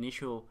to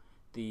initial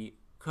the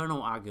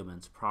kernel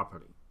arguments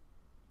properly.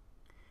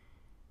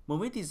 When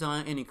we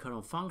design any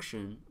kernel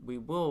function, we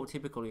will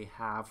typically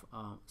have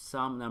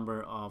some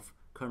number of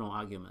kernel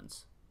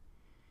arguments.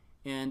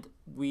 And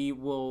we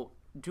will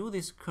do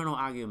this kernel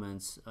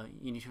arguments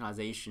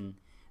initialization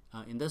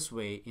in this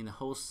way in the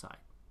host side.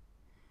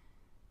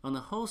 On the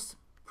host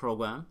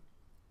program,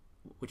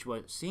 which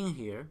we're seeing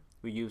here,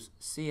 we use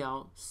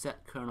CL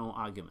set kernel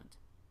argument.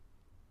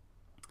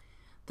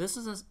 This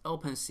is an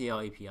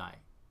OpenCL API.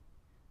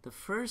 The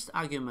first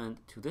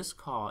argument to this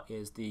call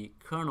is the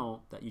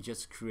kernel that you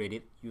just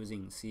created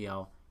using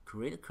CL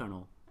create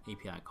kernel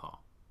API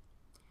call.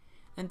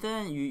 And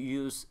then you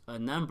use a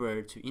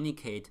number to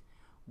indicate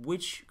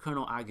which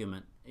kernel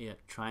argument you're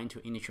trying to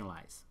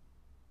initialize.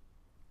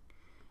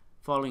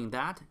 Following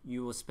that,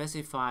 you will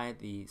specify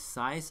the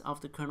size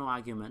of the kernel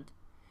argument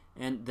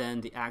and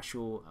then the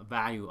actual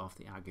value of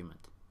the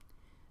argument.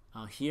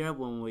 Here,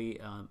 when we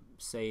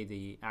say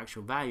the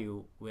actual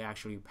value, we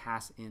actually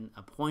pass in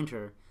a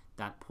pointer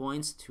that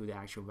points to the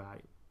actual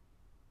value.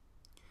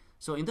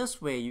 So in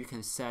this way, you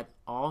can set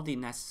all the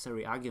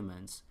necessary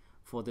arguments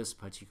for this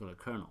particular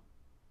kernel.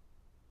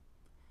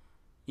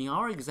 In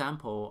our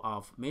example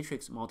of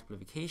matrix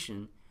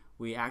multiplication,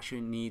 we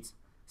actually need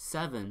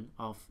 7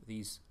 of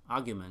these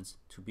arguments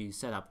to be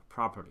set up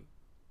properly.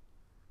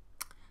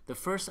 The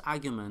first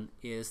argument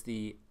is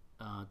the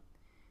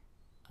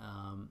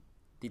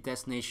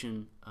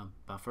destination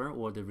buffer,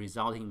 or the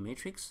resulting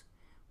matrix,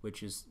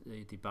 which is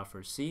the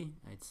buffer C.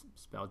 It's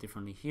spelled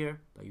differently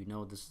here, but you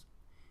know this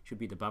should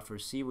be the buffer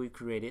C we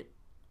created.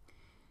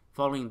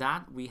 Following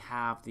that, we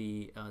have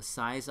the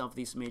size of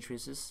these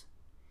matrices,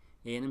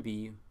 A and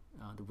B,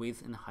 the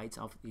width and height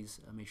of these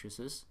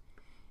matrices,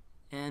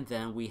 and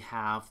then we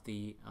have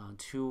the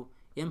 2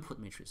 input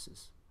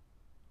matrices.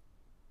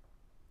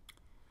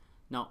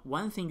 Now,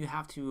 one thing you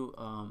have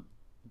to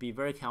be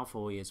very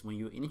careful is when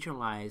you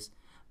initialize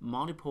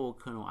multiple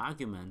kernel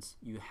arguments,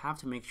 you have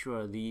to make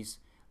sure these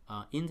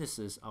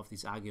indices of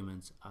these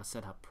arguments are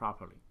set up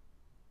properly.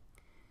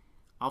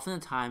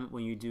 Oftentimes,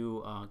 when you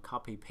do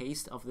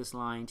copy-paste of this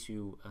line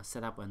to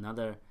set up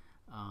another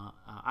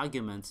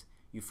argument,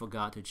 you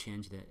forgot to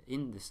change the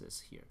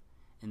indices here,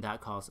 and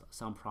that causes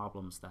some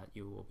problems that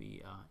you will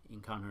be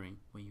encountering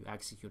when you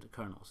execute the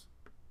kernels.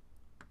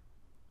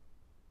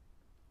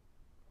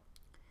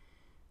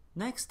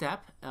 Next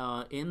step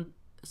in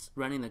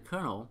running the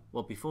kernel,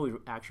 well, before we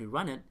actually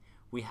run it,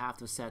 we have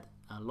to set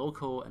a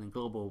local and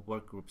global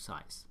workgroup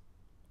size.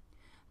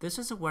 This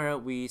is where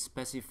we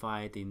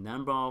specify the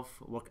number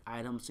of work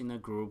items in a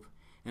group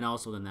and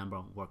also the number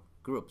of work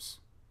groups.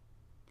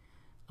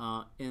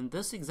 In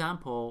this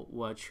example,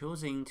 we're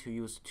choosing to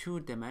use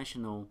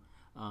 2-dimensional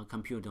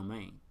compute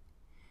domain.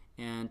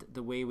 And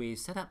the way we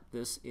set up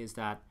this is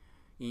that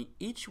in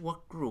each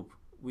work group,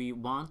 we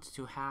want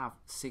to have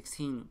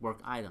 16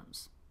 work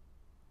items.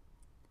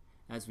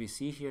 As we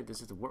see here, this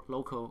is the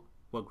local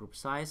workgroup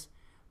size.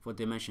 For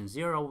dimension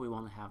 0, we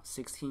want to have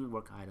 16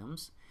 work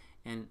items.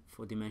 And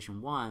for dimension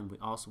 1, we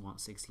also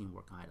want 16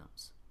 work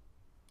items.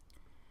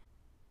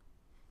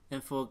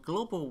 And for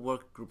global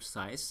workgroup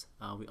size,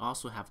 we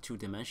also have 2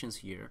 dimensions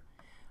here.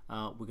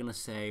 We're going to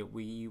say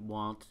we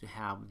want to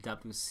have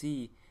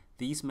WC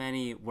these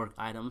many work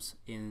items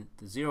in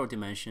the 0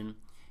 dimension.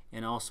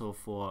 And also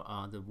for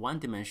the 1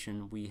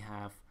 dimension, we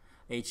have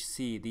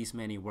HC these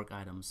many work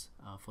items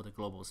for the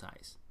global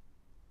size.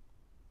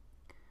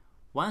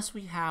 Once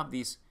we have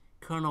these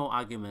kernel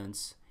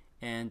arguments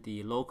and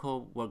the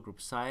local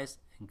workgroup size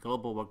and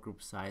global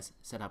workgroup size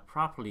set up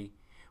properly,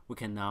 we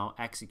can now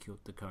execute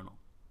the kernel.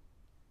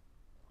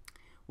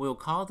 We'll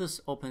call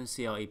this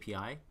OpenCL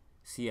API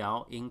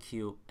CL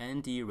enqueue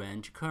ND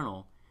range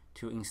kernel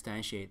to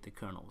instantiate the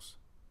kernels.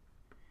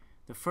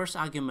 The first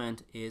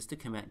argument is the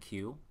command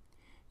queue,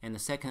 and the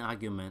second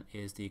argument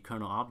is the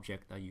kernel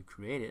object that you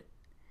created.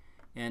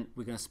 And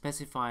we're going to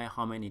specify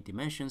how many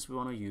dimensions we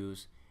want to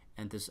use.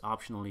 And this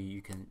optionally,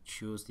 you can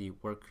choose the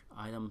work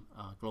item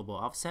global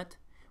offset,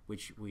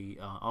 which we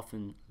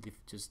often leave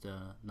just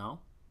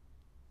now.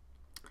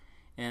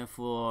 And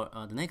for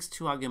the next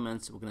 2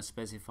 arguments, we're going to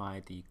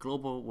specify the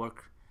global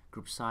work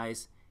group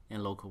size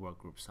and local work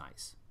group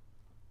size.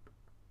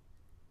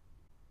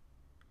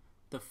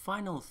 The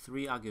final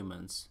 3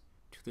 arguments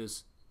to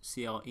this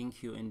CL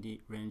enqueue ND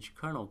range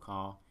kernel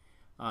call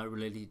are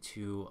related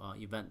to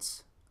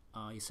events.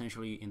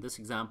 Essentially, in this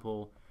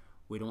example,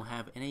 we don't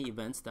have any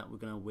events that we're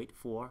going to wait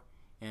for,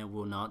 and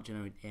will not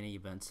generate any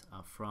events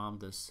from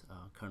this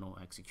kernel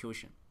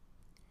execution.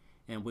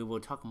 And we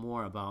will talk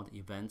more about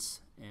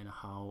events and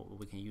how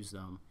we can use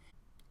them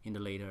in the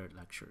later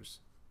lectures.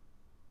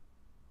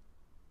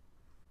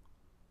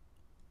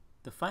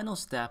 The final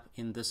step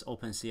in this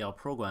OpenCL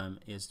program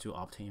is to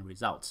obtain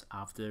results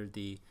after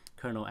the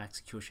kernel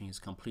execution is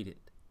completed.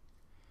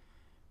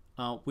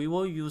 We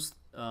will use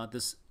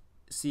this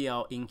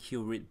CL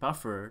enqueue read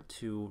buffer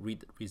to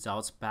read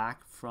results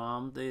back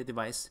from the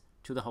device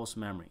to the host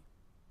memory.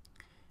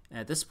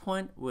 At this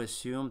point, we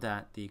assume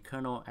that the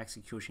kernel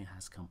execution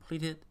has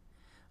completed.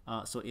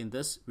 So in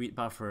this read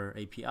buffer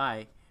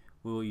API,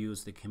 we will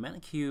use the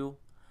command queue,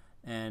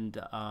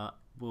 and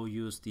we'll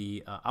use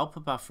the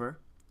output buffer,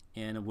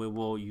 and we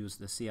will use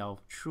the CL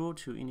true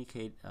to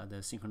indicate the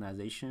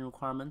synchronization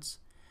requirements,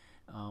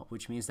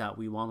 which means that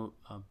we want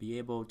to be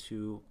able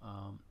to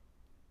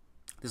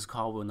this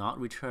call will not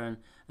return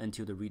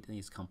until the read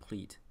is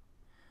complete.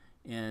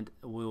 And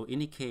we'll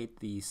indicate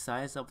the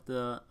size of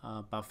the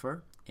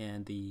buffer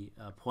and the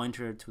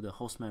pointer to the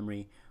host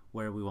memory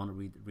where we want to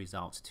read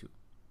results to.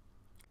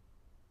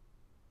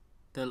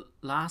 The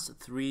last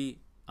 3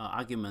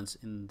 arguments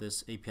in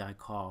this API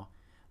call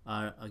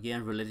are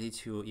again related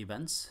to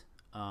events.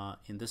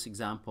 In this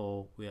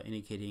example, we are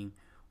indicating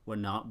we're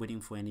not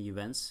waiting for any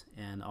events,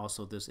 and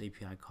also this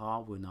API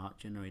call will not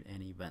generate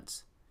any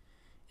events.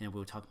 And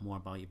we'll talk more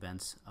about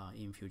events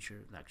in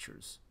future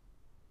lectures.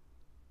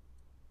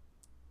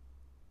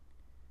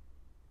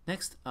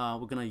 Next,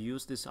 we're going to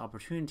use this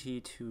opportunity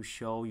to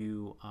show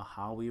you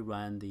how we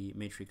run the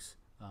matrix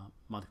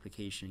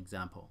multiplication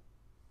example.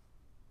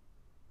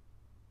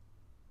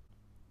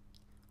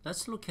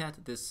 Let's look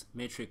at this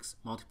matrix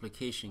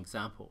multiplication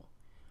example.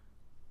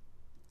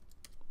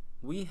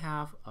 We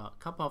have a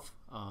couple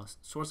of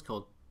source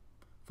code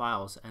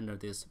files under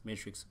this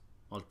matrix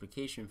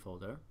multiplication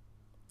folder.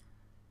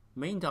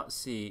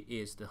 Main.c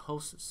is the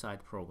host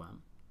side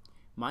program.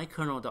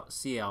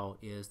 mykernel.cl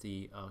is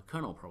the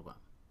kernel program.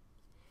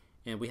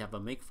 And we have a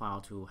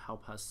makefile to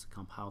help us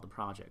compile the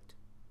project.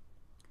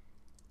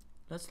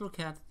 Let's look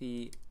at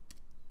the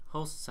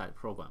host side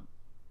program.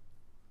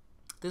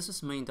 This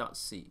is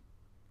main.c.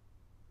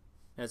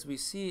 As we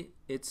see,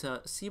 it's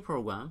a C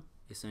program,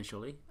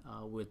 essentially,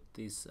 with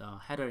these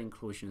header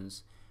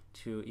inclusions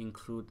to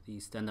include the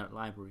standard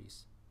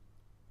libraries.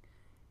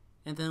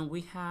 And then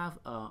we have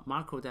a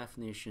macro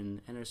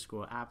definition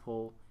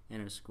 _apple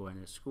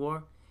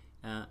 __,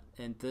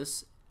 and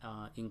this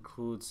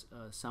includes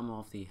some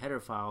of the header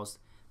files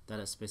that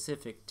are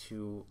specific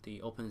to the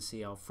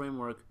OpenCL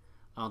framework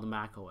on the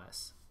Mac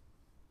OS.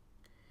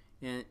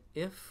 And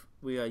if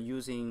we are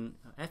using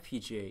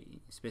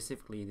FPGA,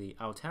 specifically the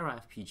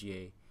Altera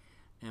FPGA,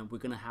 and we're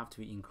going to have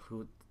to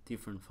include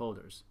different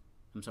folders,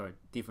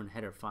 different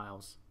header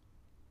files.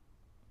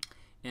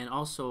 And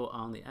also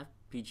on the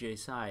FPGA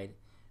side,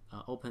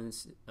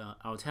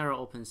 Altera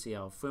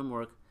OpenCL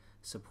framework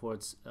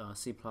supports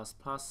C++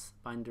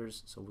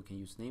 binders, so we can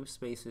use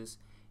namespaces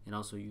and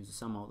also use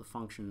some of the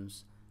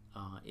functions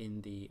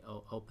in the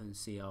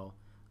OpenCL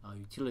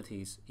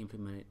utilities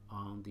implemented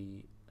on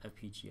the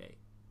FPGA.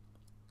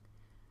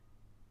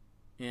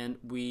 And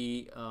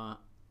we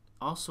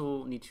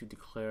also need to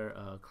declare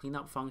a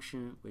cleanup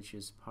function, which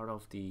is part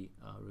of the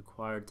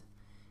required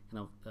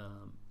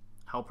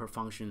helper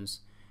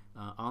functions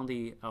on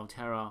the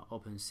Altera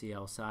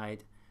OpenCL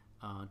side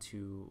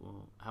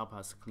to help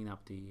us clean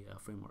up the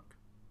framework.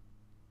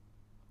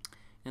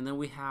 And then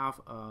we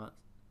have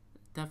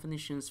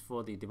definitions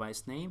for the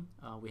device name.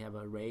 We have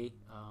an array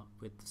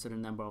with a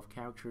certain number of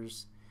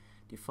characters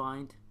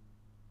defined.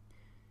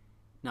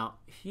 Now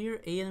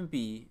here A and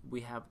B,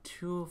 we have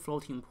two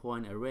floating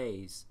point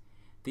arrays.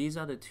 These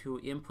are the two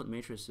input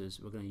matrices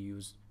we're going to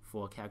use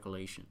for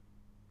calculation.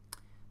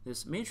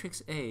 This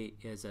matrix A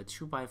is a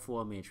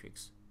 2x4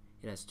 matrix.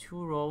 It has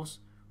 2 rows,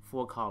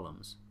 4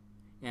 columns.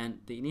 And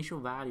the initial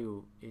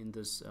value in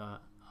this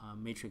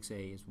matrix A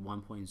is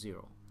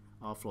 1.0,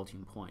 or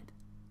floating point.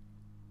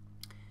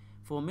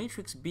 For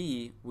matrix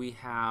B, we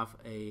have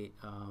a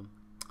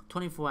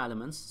 24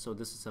 elements, so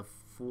this is a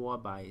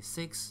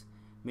 4x6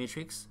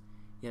 matrix.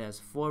 It has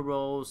 4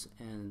 rows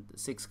and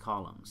 6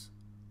 columns.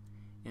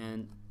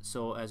 And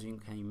so as you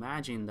can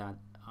imagine that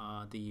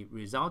the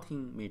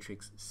resulting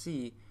matrix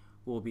C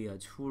will be a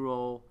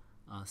 2-row,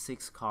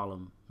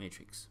 6-column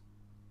matrix.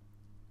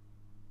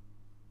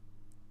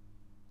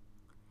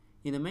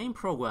 In the main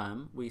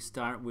program, we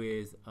start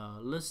with a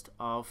list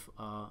of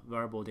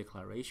variable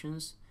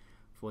declarations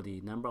for the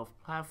number of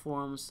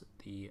platforms,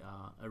 the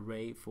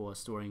array for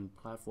storing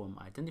platform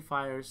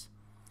identifiers,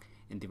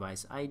 and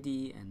device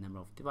ID and number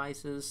of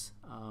devices,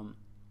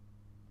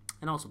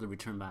 and also the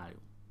return value.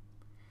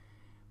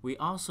 We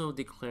also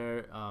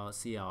declare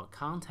CL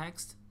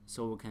context,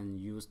 so we can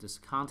use this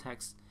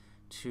context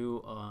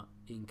to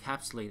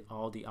encapsulate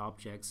all the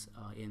objects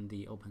in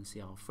the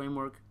OpenCL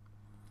framework.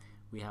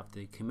 We have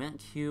the command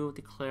queue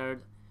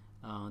declared,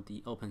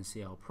 the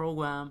OpenCL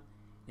program,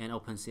 and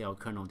OpenCL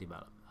kernel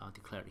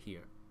declared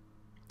here.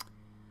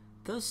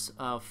 This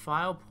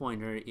file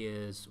pointer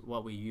is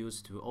what we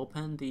use to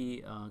open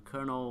the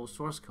kernel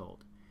source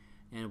code,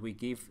 and we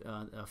give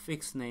a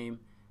fixed name,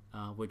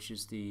 which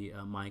is the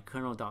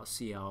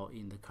mykernel.cl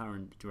in the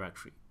current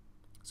directory.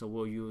 So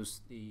we'll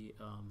use the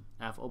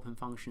fopen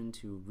function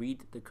to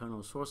read the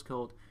kernel source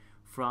code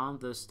from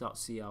this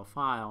 .cl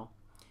file,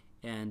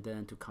 and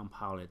then to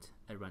compile it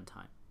at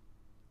runtime.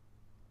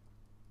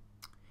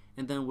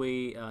 And then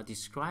we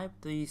describe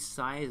the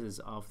sizes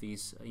of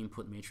these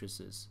input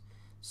matrices.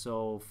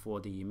 So for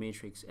the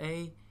matrix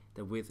A,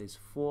 the width is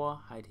 4,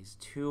 height is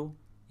 2.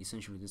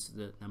 Essentially, this is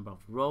the number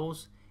of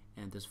rows,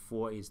 and this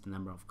 4 is the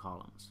number of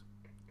columns.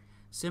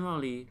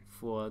 Similarly,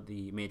 for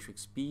the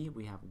matrix B,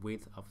 we have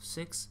width of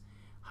 6,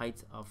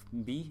 height of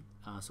B,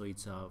 so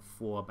it's a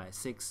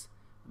 4x6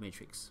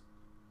 matrix.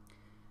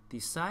 The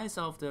size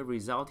of the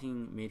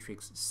resulting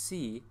matrix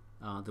C,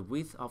 the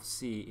width of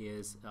C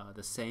is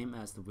the same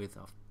as the width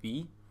of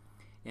B,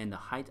 and the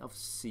height of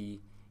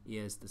C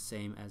is the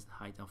same as the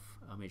height of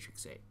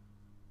matrix A.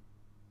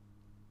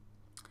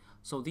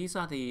 So these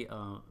are the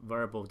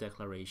variable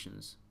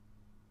declarations.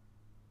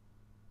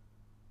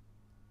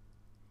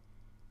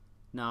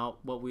 Now,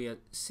 what we are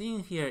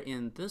seeing here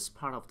in this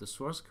part of the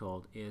source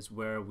code is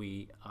where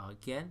we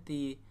get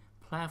the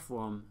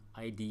platform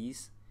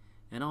IDs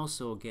and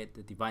also get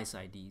the device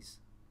IDs.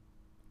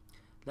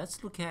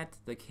 Let's look at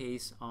the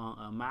case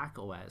on Mac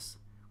OS,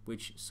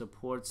 which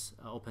supports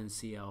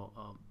OpenCL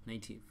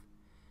native.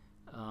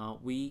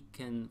 We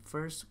can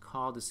first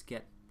call this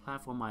get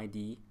platform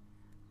ID,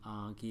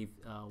 give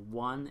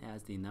 1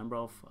 as the number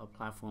of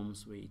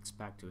platforms we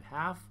expect to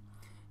have,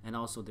 and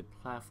also the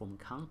platform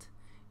count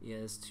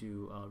is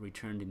to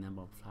return the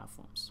number of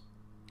platforms.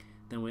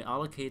 Then we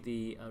allocate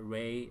the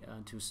array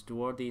to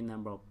store the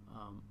number of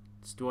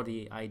store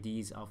the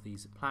IDs of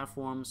these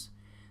platforms.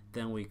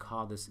 Then we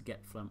call this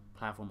get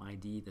platform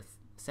ID the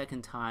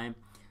second time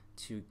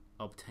to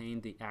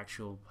obtain the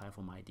actual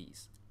platform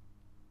IDs.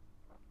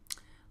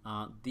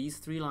 These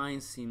 3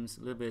 lines seems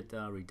a little bit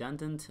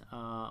redundant,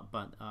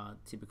 but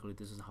typically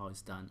this is how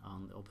it's done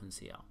on the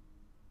OpenCL.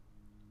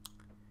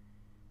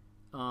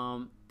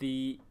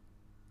 The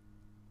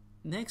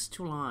next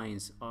 2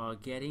 lines are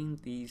getting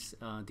these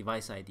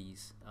device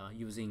IDs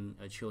using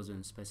a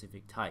chosen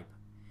specific type.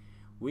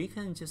 We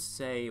can just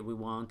say we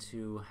want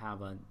to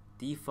have a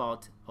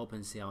default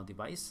OpenCL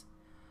device.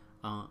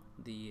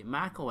 The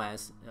Mac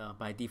OS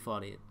by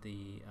default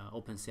the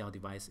OpenCL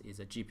device is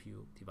a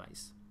GPU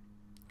device,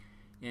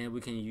 and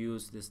we can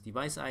use this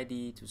device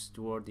ID to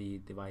store the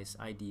device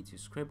ID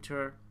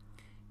descriptor,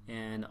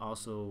 and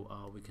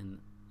also we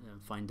can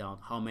find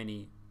out how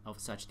many of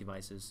such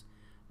devices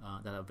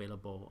that are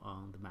available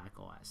on the Mac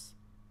OS,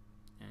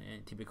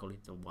 and typically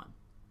it's 1.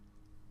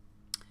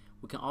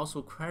 We can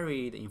also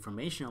query the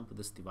information of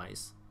this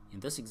device.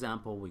 In this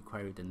example, we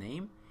query the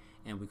name,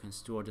 and we can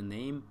store the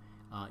name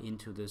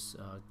into this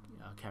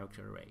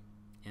character array,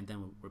 and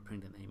then we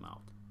print the name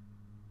out.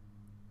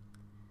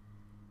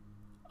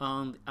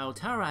 On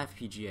Altera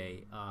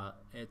FPGA,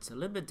 it's a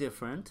little bit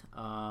different.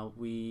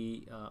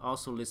 We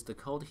also list the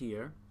code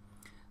here.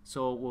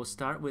 So we'll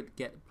start with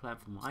get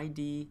platform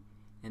ID,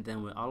 and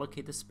then we'll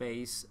allocate the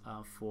space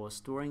for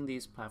storing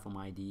these platform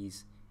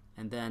IDs,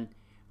 and then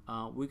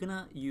we're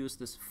gonna use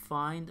this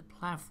find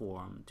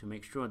platform to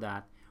make sure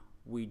that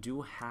we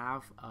do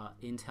have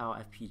Intel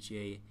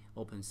FPGA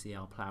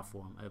OpenCL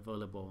platform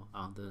available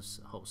on this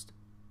host.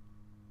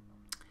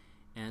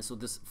 And so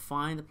this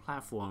find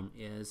platform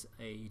is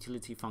a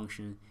utility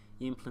function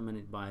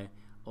implemented by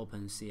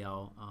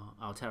OpenCL,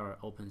 Altera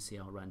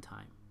OpenCL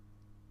runtime.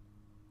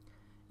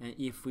 And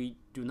if we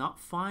do not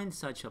find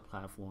such a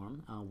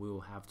platform, we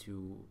will have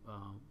to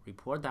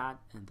report that,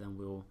 and then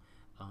we'll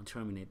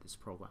terminate this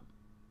program.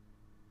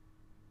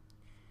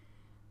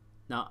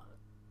 Now,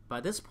 by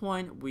this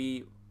point,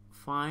 we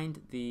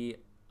find the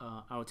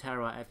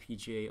Altera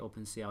FPGA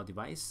OpenCL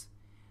device.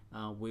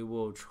 We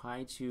will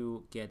try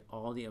to get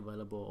all the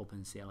available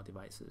OpenCL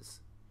devices.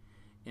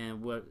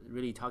 And we're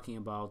really talking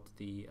about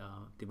the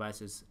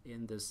devices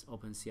in this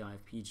OpenCL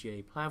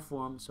FPGA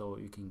platform, so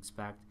you can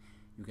expect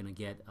you're going to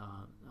get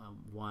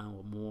 1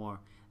 or more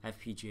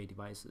FPGA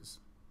devices.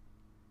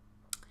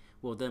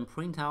 We'll then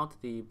print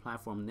out the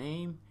platform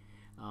name.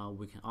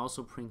 We can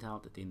also print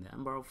out the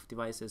number of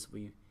devices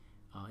we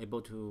are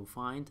able to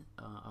find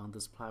on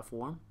this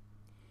platform.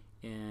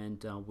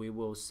 And we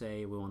will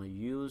say we want to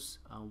use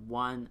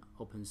 1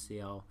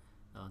 OpenCL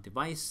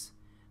device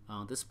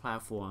on this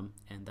platform,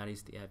 and that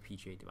is the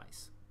FPGA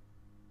device.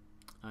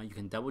 You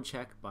can double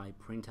check by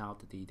print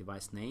out the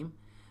device name,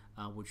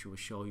 which will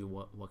show you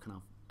what kind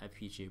of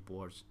FPGA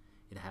boards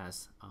it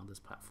has on this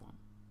platform.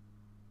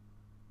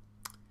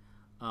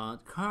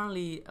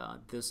 Currently,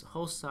 this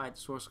host side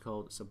source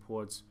code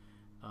supports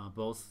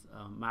both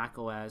Mac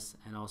OS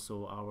and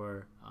also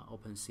our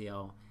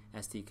OpenCL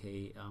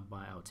SDK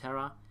by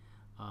Altera.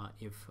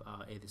 If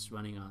it is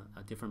running on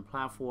a different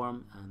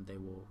platform, and they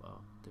will,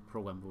 the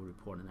program will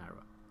report an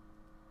error.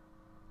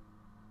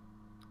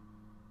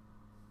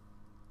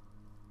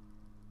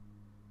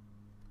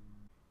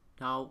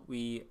 Now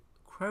we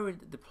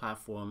queried the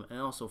platform and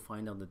also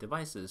find out the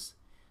devices.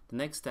 The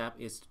next step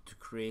is to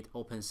create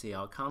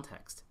OpenCL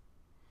context.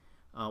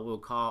 We'll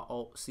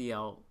call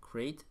OCL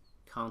create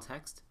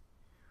context.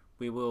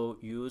 We will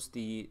use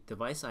the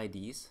device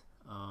IDs.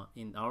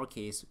 In our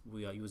case,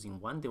 we are using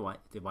 1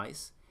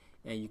 device,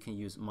 and you can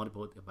use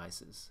multiple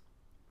devices.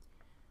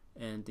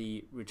 And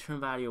the return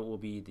value will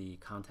be the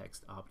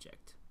context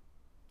object.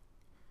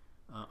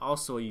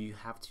 Also, you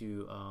have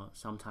to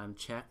sometimes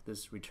check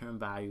this return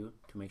value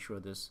to make sure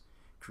this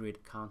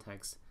create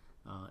context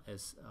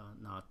is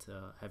not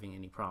having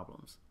any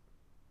problems.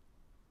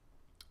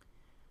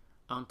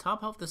 On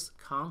top of this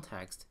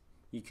context,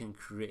 you can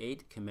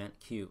create command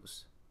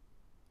queues.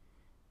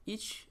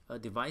 Each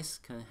device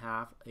can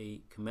have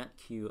a command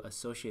queue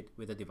associated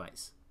with a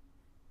device.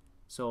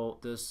 So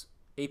this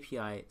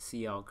API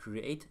CL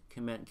create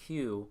command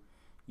queue,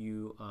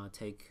 you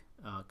take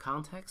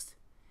context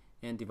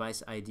and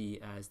device ID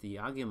as the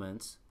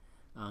arguments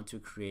to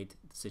create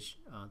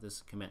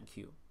this command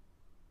queue.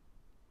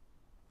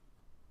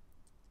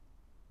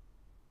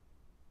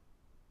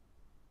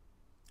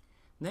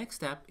 Next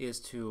step is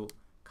to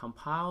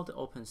compile the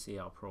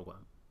OpenCL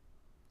program.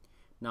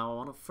 Now I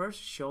want to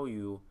first show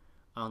you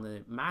on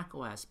the Mac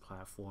OS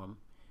platform,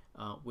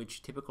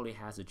 which typically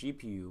has a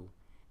GPU,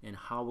 and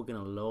how we're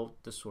going to load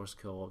the source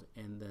code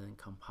and then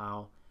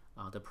compile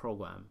the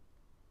program.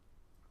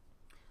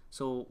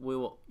 So we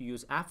will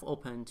use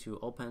fopen to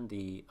open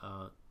the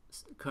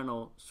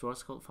kernel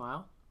source code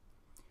file.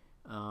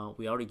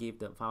 We already gave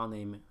the file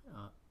name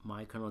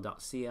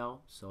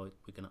mykernel.cl, so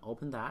we're going to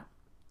open that,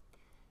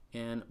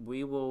 and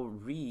we will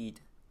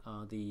read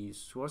the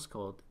source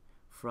code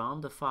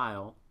from the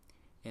file,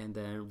 and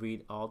then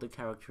read all the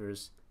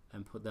characters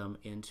and put them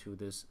into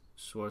this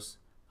source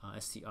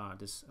str,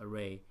 this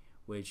array,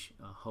 which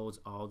holds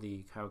all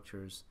the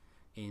characters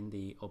in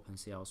the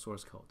OpenCL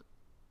source code.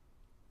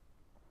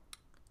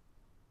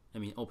 I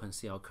mean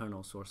OpenCL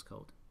kernel source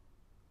code.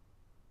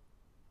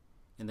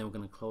 And then we're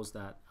going to close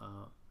that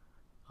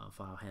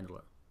file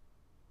handler.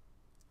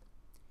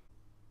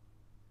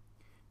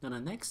 Now the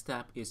next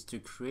step is to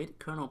create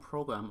kernel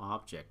program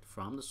object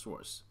from the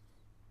source.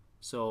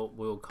 So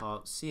we'll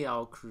call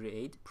CL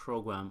create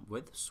program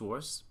with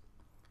source.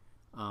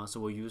 So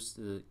we'll use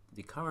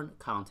the current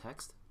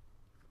context.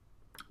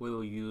 We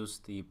will use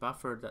the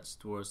buffer that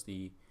stores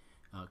the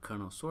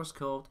kernel source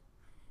code,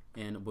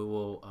 and we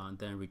will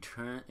then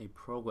return a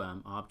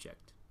program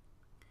object.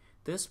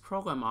 This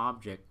program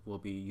object will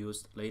be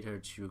used later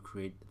to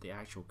create the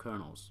actual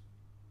kernels.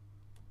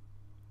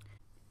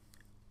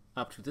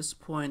 Up to this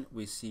point,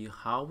 we see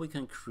how we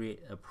can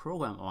create a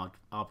program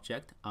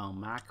object on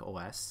Mac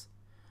OS,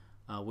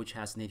 which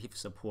has native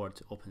support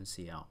to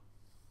OpenCL.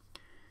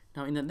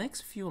 Now in the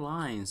next few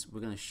lines, we're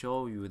going to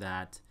show you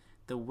that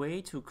the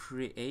way to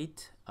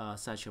create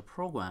such a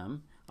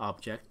program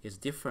object is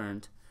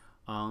different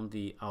on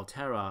the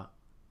Altera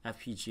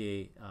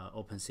FPGA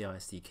OpenCL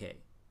SDK.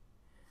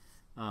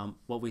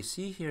 What we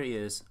see here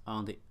is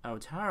on the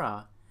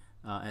Altera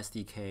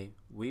SDK,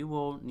 we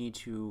will need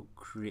to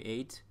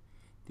create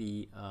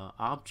the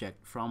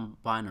object from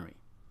binary.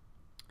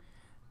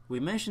 We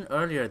mentioned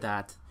earlier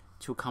that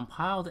to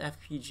compile the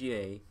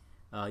FPGA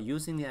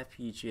using the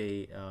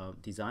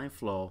FPGA design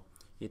flow,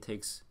 it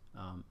takes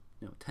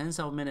tens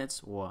of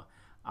minutes or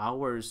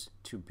hours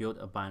to build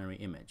a binary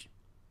image.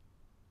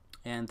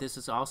 And this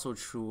is also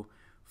true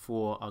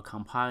for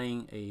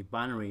compiling a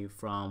binary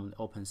from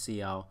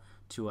OpenCL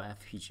to a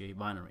FPGA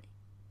binary.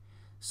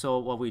 So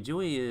what we do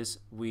is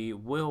we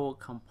will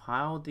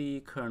compile the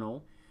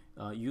kernel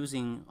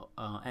using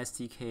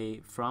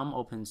SDK from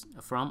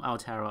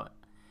Altera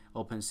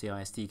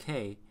OpenCL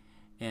SDK,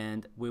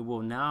 and we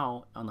will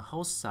now, on the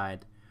host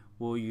side,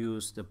 we'll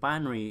use the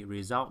binary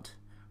result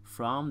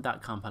from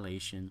that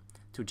compilation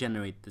to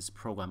generate this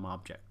program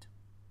object.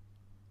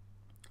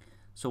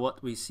 So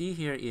what we see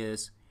here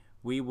is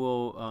we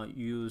will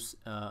use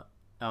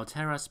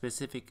Altera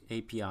specific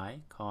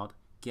API called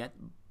get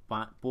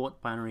board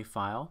binary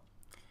file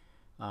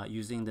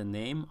using the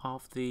name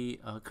of the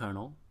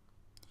kernel,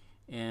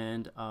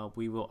 and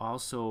we will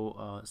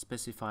also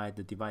specify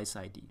the device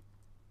ID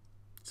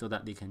so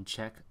that they can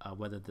check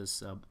whether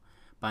this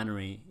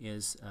binary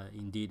is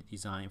indeed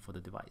designed for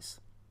the device.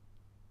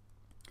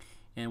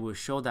 And we'll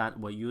show that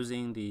we're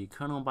using the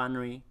kernel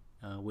binary,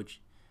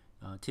 which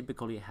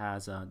typically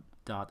has a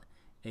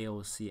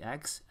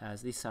 .aocx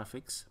as the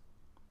suffix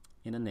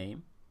in the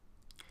name.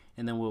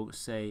 And then we'll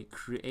say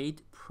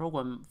create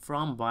program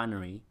from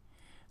binary,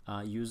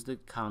 use the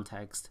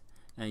context,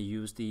 and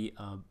use the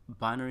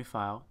binary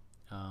file,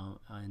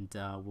 and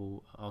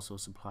we'll also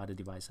supply the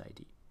device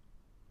ID.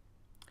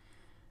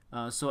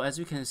 So as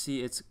you can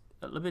see, it's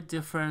a little bit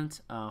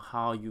different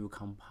how you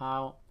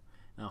compile,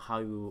 how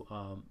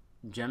you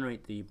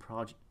generate the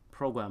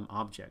program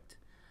object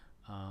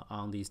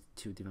on these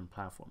two different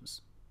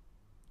platforms.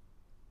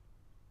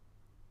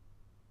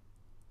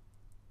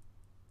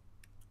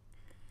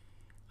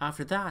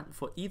 After that,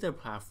 for either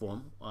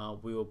platform,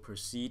 we will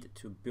proceed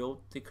to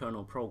build the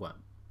kernel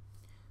program.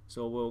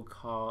 So we'll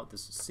call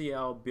this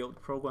CL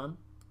build program,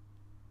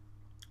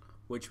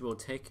 which will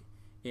take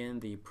in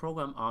the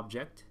program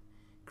object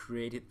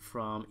created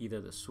from either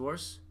the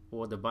source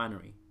or the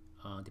binary,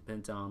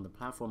 depends on the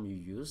platform you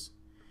use.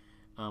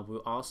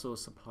 We'll also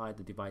supply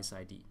the device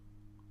ID.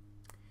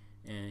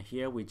 And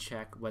here we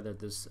check whether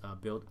this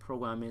build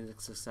program is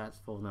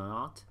successful or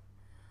not.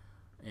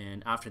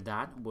 And after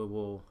that, we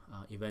will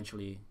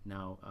eventually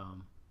now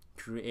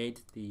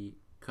create the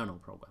kernel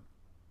program.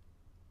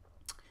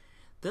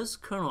 This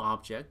kernel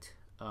object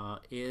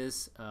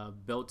is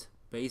built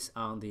based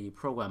on the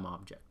program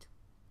object.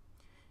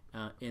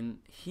 In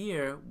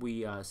here,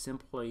 we are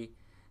simply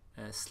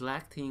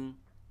selecting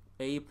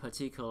a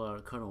particular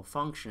kernel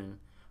function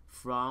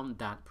from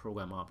that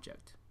program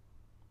object.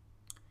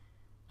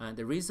 And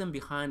the reason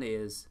behind it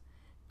is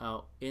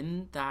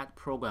in that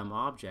program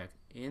object,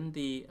 in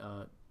the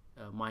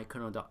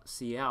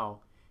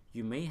mykernel.cl,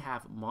 you may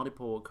have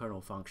multiple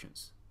kernel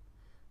functions.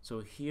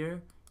 So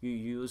here you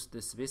use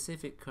the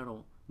specific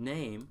kernel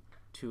name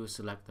to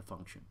select the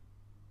function.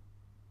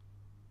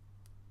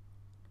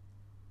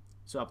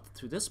 So up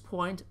to this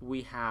point,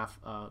 we have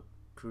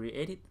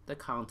created the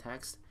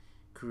context,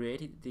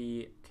 created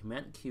the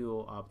command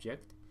queue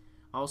object,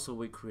 Also,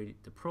 we created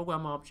the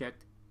program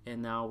object,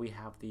 and now we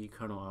have the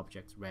kernel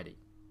object ready.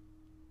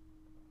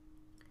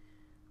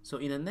 So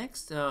in the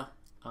next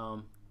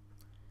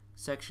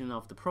section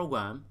of the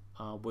program,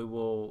 we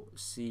will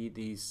see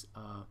these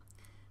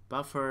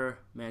buffer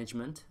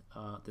management.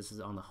 This is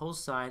on the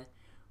host side.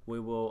 We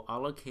will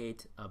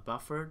allocate a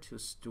buffer to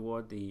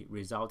store the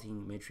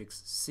resulting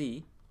matrix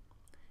C,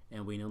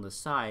 and we know the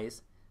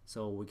size,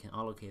 so we can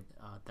allocate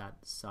that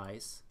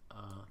size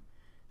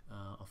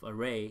of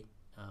array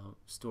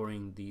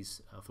storing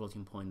these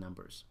floating point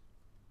numbers.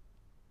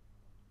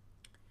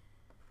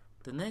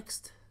 The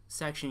next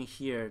section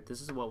here,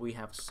 this is what we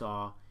have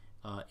saw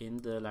in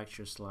the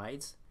lecture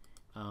slides.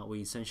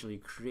 We essentially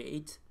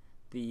create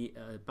the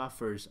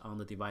buffers on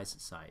the device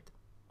side.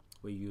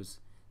 We use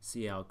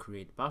CL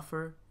create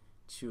buffer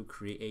to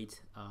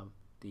create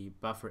the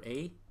buffer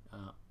A,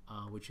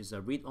 which is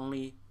a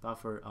read-only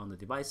buffer on the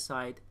device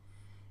side,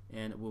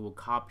 and we will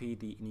copy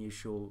the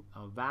initial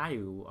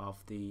value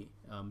of the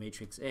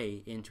matrix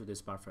A into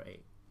this buffer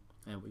A,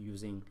 and we're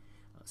using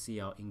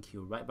CL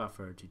enqueue write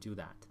buffer to do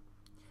that.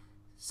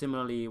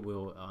 Similarly,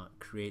 we'll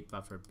create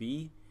buffer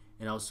B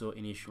and also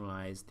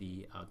initialize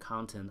the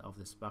content of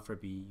this buffer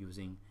B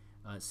using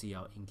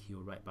CL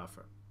enqueue write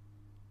buffer.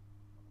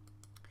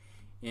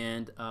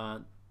 And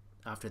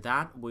after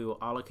that, we will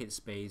allocate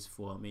space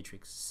for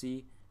matrix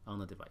C on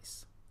the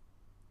device.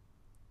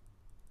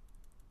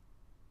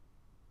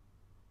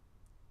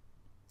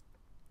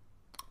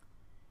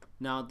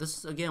 Now, this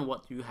is again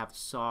what you have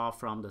saw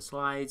from the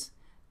slides.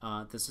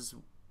 This is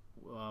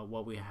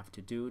what we have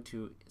to do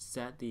to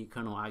set the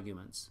kernel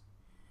arguments.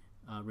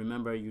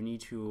 Remember, you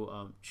need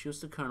to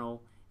choose the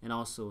kernel and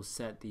also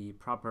set the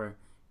proper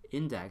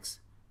index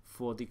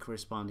for the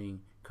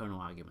corresponding kernel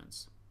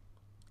arguments.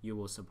 You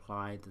will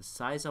supply the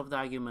size of the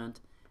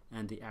argument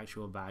and the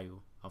actual value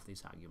of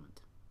this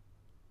argument.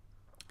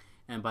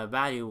 And by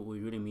value, we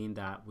really mean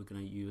that we're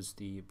going to use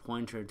the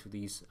pointer to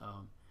these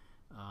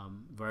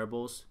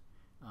variables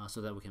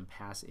so that we can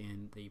pass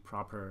in the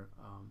proper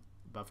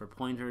buffer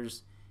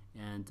pointers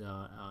and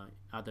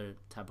other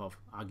type of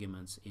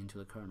arguments into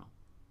the kernel.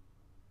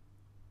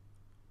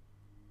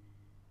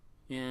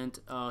 And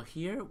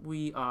here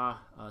we are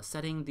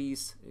setting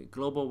these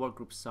global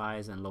workgroup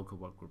size and local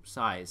workgroup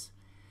size.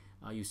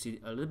 You see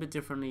a little bit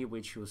differently.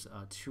 We choose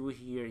 2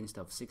 here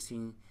instead of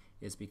 16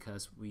 is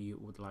because we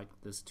would like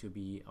this to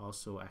be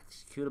also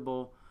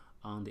executable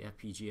on the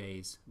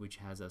FPGAs, which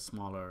has a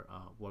smaller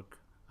work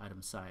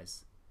item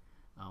size,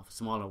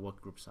 smaller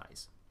workgroup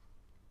size.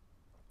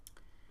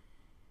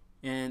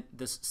 And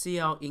this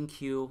CL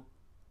enqueue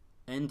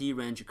ND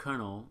range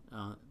kernel,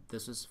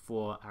 this is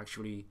for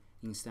actually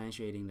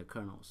instantiating the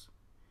kernels.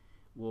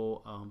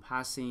 We'll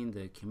pass in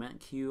the command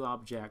queue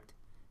object,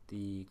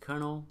 the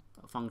kernel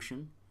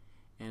function,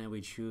 and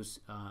we choose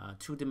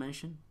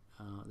 2-dimension.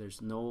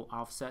 There's no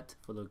offset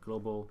for the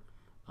global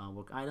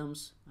work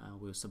items.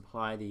 We'll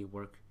supply the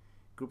work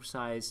group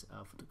size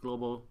for the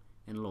global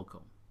and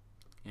local,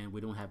 and we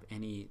don't have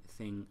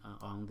anything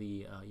on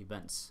the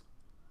events.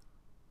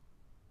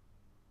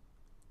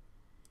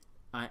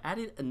 I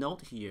added a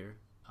note here.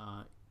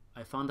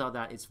 I found out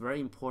that it's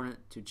very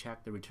important to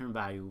check the return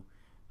value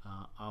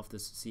of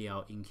this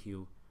CL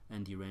enqueue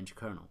ND range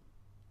kernel.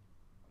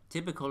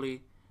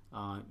 Typically,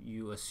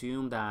 you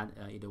assume that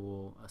it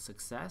will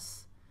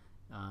success.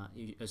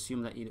 You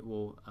assume that it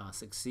will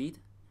succeed.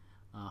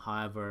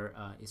 However,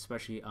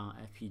 especially on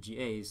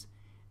FPGAs,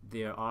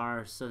 there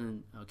are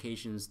certain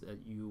occasions that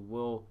you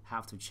will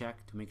have to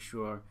check to make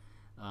sure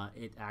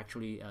it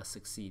actually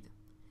succeeds.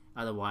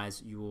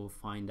 Otherwise, you will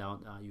find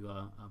out you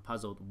are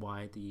puzzled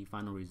why the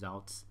final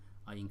results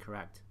are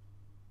incorrect.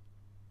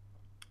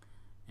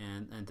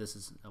 And this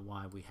is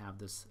why we have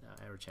this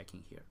error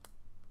checking here.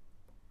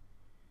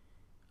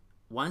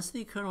 Once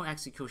the kernel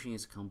execution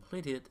is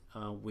completed,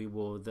 we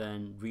will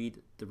then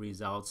read the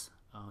results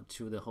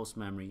to the host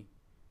memory.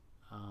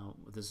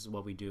 This is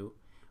what we do.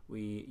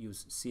 We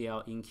use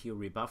CL enqueue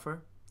rebuffer.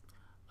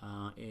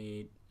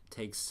 It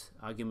takes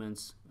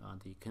arguments,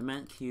 the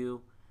command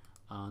queue,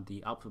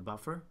 the output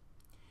buffer,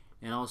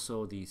 and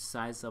also the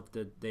size of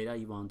the data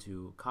you want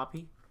to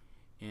copy,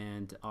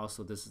 and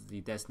also this is the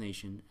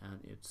destination, and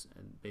it's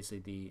basically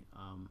the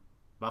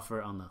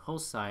buffer on the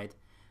host side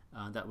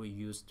that we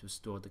use to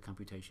store the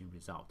computation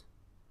result.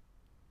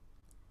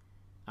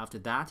 After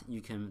that,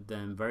 you can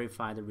then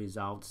verify the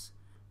results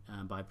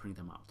by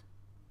printing them out.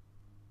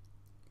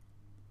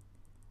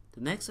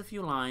 The next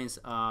few lines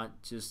are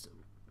just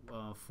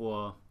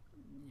for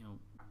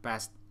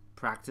best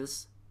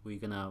practice. We're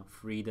gonna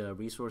free the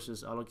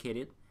resources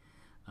allocated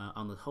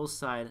on the host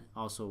side.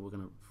 Also, we're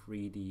gonna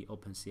free the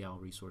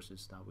OpenCL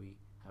resources that we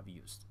have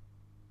used.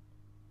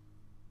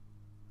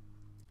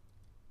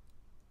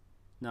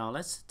 Now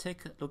let's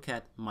take a look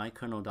at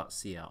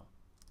mykernel.cl.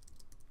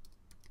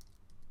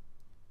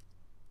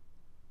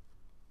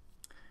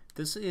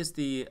 This is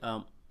the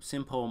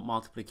simple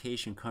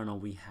multiplication kernel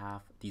we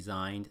have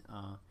designed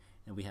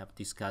and we have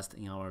discussed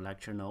in our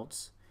lecture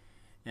notes.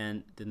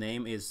 And the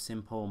name is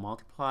simple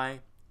multiply.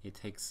 It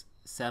takes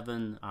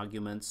 7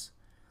 arguments,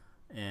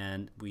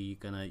 and we're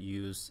gonna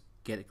use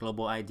get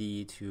global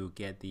ID to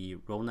get the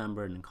row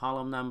number and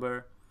column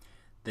number.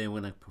 Then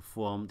we're gonna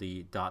perform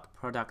the dot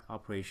product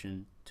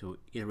operation to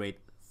iterate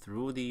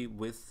through the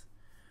width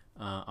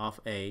of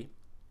A,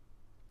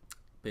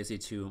 basically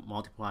to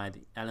multiply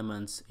the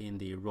elements in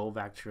the row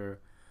vector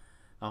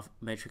of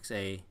matrix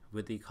A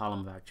with the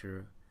column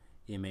vector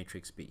in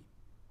matrix B.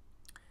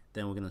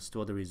 Then we're going to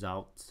store the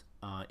results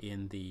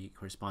in the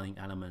corresponding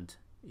element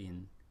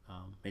in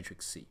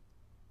matrix C.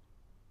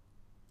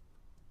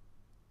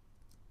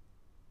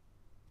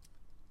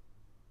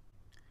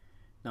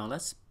 Now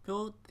let's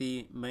build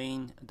the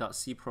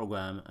main.c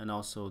program and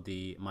also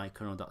the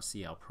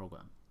mykernel.cl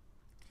program.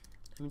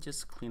 Let me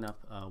just clean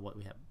up what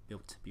we have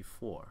built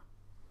before.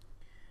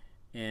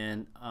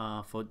 And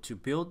to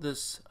build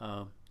this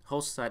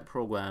host side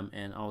program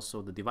and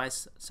also the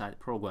device side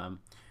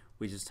program,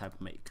 we just type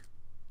make.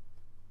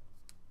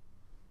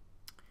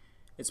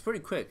 It's pretty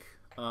quick.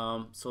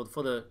 So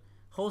for the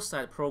host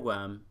side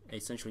program,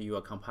 essentially you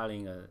are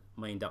compiling a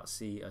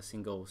main.c, a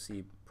single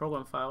C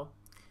program file.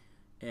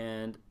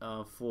 And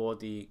for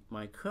the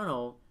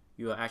mykernel,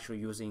 you are actually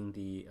using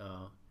the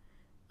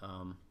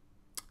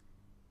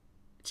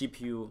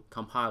GPU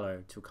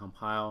compiler to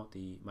compile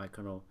the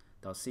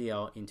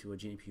mykernel.cl into a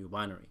GPU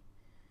binary.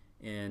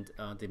 And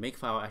the make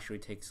file actually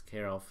takes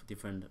care of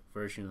different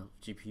versions of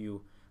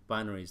GPU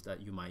binaries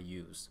that you might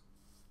use.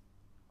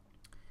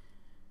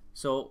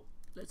 So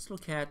let's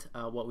look at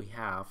what we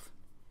have.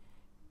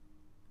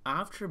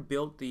 After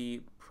build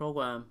the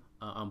program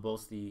on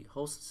both the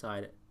host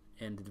side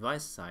and the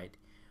device side,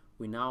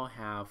 we now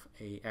have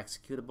a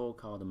executable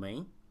called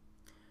main.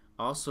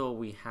 Also,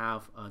 we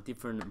have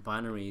different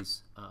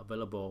binaries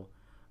available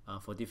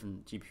for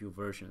different GPU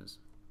versions.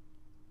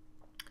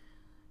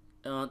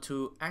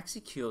 To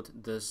execute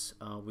this,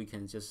 we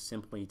can just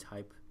simply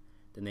type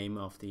the name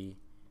of the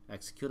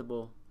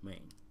executable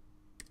main.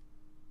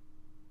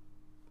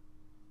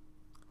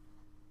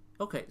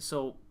 Okay,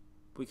 so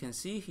we can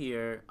see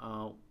here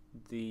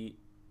the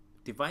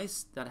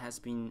device that has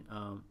been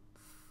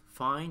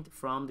find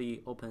from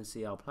the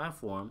OpenCL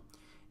platform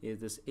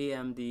is this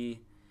AMD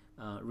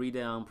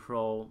Radeon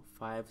Pro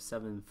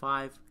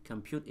 575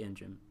 compute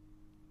engine.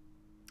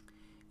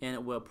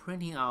 And we're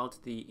printing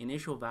out the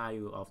initial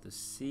value of the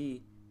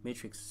C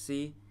matrix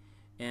C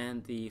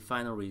and the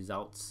final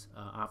results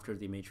after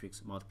the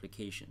matrix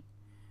multiplication,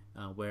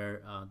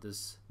 where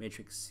this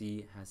matrix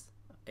C has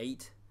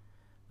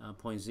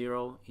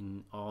 8.0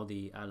 in all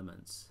the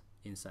elements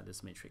inside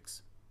this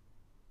matrix.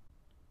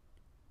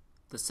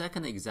 The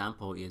second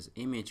example is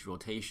image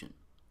rotation.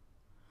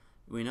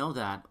 We know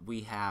that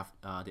we have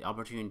the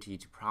opportunity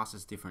to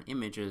process different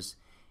images,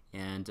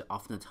 and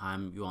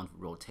oftentimes you want to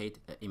rotate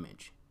an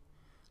image.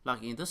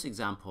 Like in this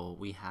example,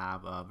 we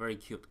have a very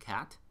cute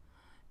cat,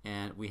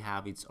 and we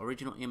have its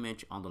original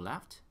image on the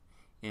left,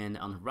 and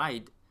on the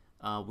right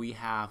we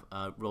have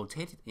a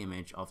rotated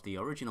image of the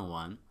original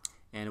one,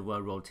 and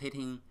we're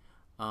rotating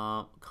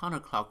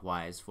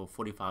counterclockwise for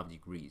 45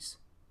 degrees.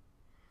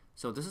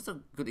 So this is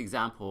a good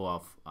example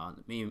of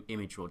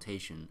image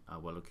rotation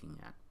we're looking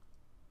at.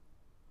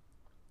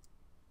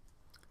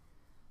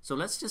 So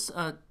let's just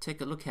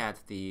take a look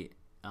at the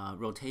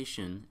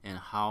rotation and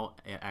how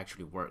it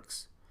actually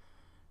works.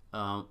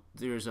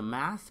 There's a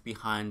math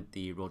behind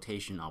the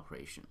rotation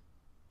operation.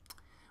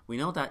 We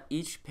know that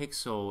each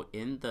pixel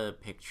in the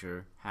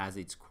picture has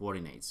its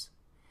coordinates,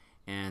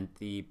 and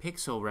the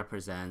pixel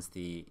represents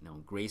the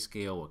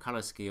grayscale or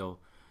color scale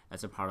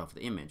as a part of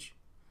the image.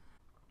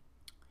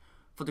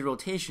 For the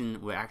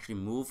rotation, we actually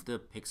move the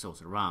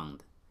pixels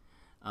around.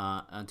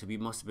 And to be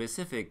more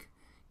specific,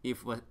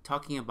 if we're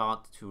talking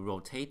about to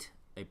rotate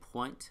a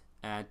point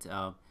at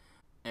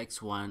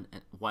x1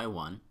 and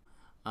y1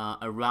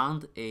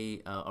 around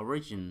a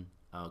origin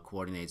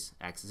coordinates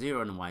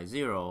x0 and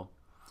y0,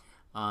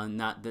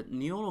 now the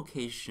new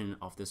location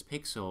of this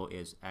pixel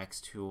is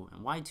x2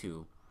 and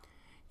y2.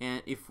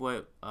 And if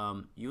we're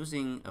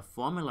using a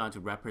formula to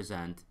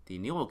represent the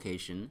new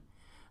location,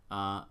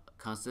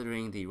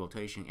 considering the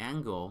rotation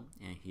angle,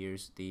 and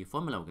here's the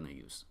formula we're going to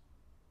use.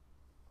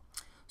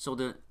 So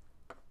the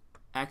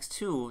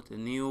x2, the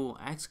new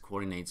x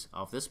coordinates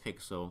of this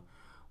pixel,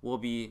 will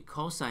be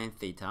cosine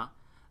theta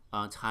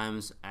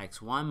times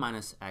x1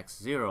 minus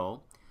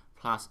x0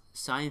 plus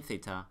sine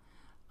theta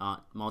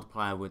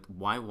multiplied with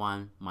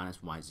y1 minus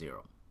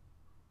y0.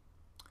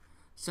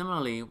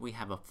 Similarly, we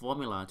have a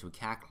formula to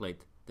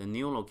calculate the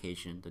new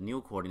location, the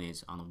new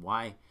coordinates on the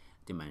y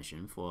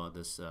dimension for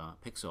this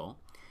pixel,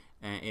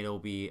 and it will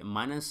be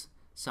minus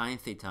sine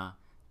theta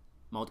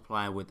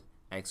multiplied with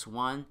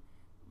x1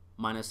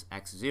 minus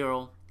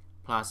x0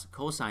 plus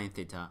cosine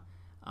theta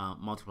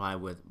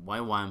multiplied with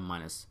y1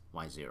 minus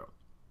y0.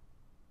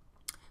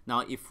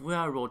 Now, if we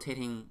are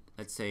rotating,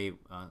 let's say,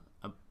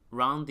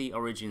 around the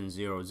origin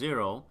 0,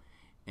 0,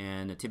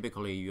 and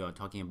typically you are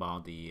talking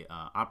about the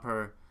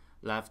upper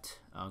left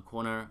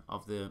corner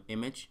of the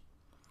image,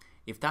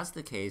 if that's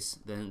the case,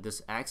 then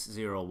this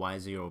x0,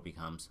 y0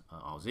 becomes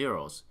all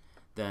zeros.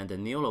 Then the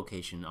new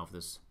location of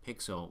this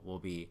pixel will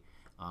be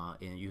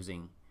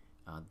using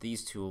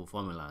these two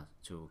formulas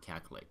to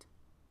calculate.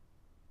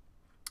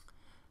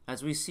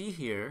 As we see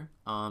here,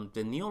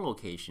 the neo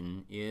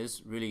location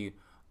is really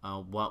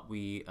what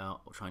we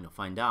are trying to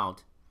find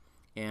out.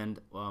 And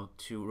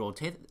to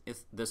rotate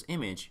this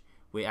image,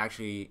 we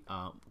actually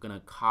going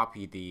to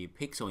copy the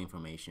pixel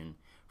information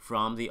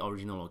from the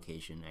original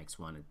location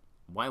x1 and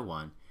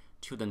y1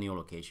 to the neo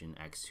location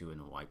x2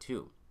 and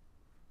y2.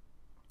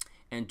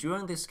 And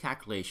during this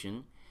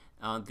calculation,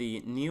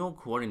 the neo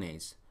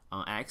coordinates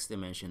on x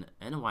dimension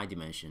and y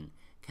dimension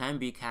can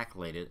be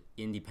calculated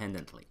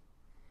independently.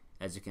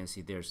 As you can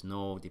see, there's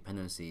no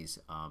dependencies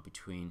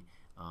between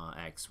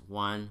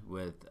x1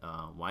 with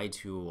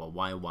y2 or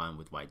y1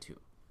 with y2.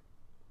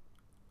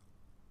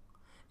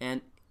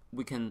 And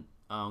we can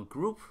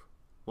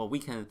we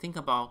can think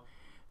about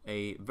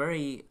a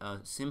very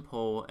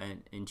simple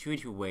and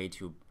intuitive way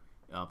to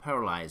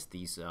parallelize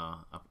these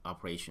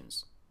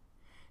operations.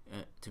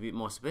 To be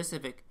more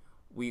specific,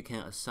 we can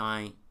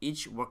assign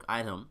each work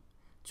item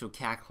to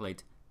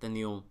calculate the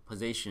new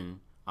position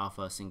of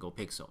a single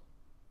pixel.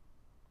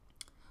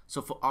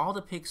 So for all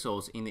the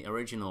pixels in the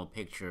original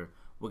picture,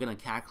 we're going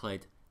to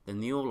calculate the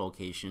new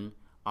location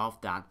of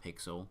that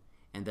pixel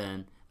and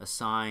then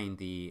assign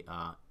the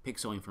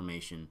pixel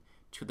information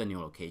to the new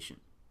location.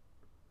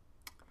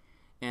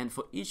 And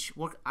for each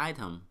work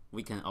item,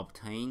 we can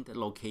obtain the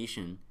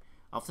location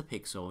of the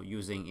pixel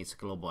using its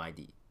global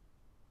ID.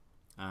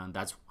 And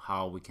that's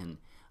how we can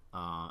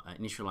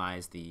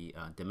initialize the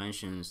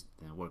dimensions,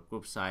 the work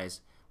group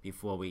size,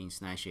 before we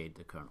instantiate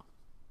the kernel.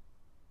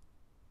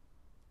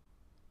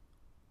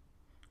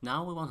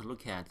 Now we want to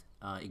look at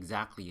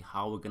exactly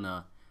how we're going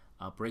to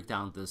break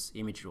down this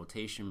image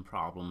rotation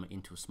problem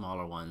into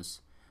smaller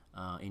ones,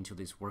 into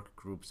these work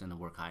groups and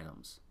work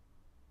items.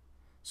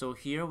 So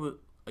here we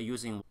are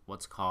using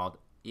what's called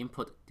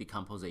input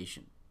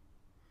decomposition.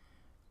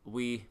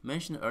 We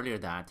mentioned earlier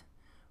that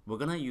we're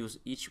going to use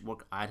each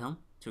work item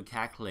to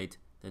calculate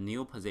the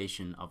new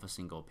position of a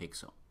single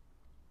pixel.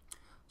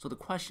 So the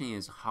question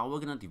is how we're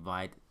going to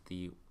divide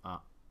the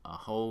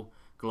whole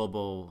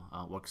global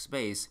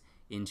workspace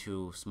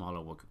into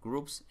smaller work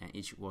groups, and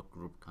each work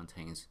group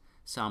contains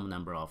some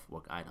number of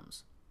work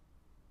items.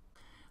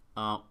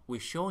 We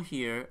show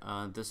here,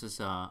 this is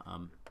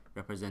a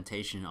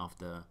representation of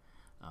the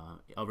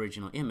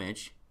original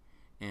image,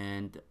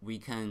 and we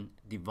can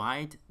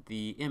divide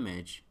the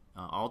image,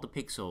 all the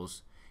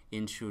pixels,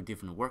 into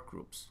different work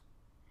groups.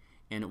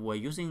 And we're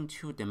using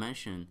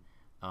two-dimension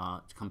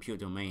compute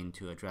domain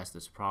to address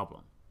this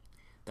problem.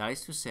 That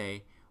is to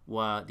say,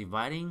 we're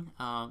dividing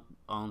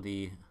on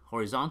the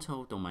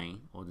horizontal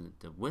domain or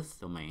the width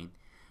domain,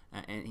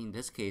 and in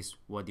this case,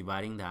 we're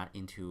dividing that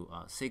into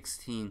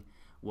 16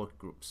 work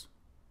groups.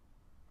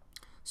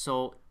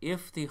 So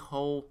if the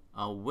whole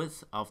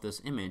width of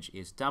this image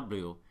is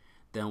W,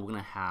 then we're going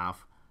to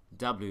have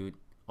W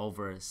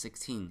over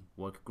 16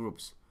 work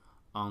groups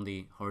on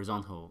the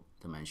horizontal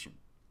dimension.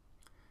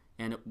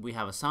 And we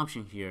have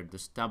assumption here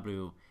this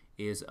W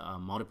is a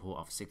multiple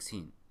of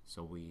 16,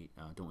 so we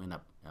don't end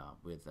up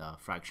with a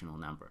fractional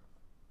number.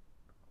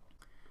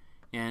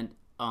 And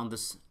on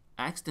this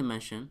X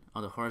dimension,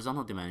 on the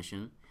horizontal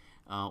dimension,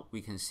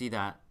 we can see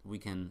that we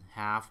can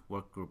have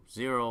work group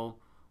 0,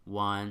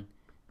 1,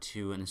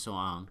 2, and so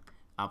on,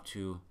 up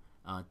to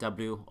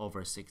W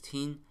over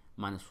 16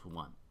 minus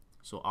 1.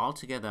 So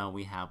altogether,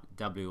 we have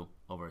W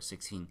over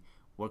 16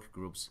 work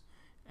groups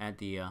at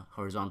the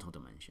horizontal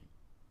dimension.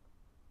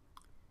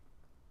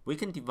 We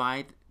can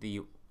divide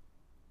the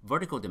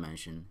vertical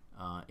dimension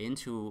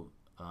into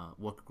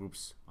work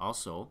groups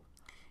also,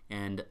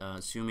 and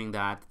assuming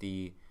that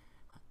the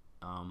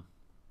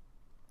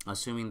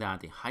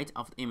height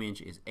of the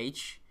image is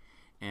h,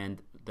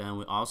 and then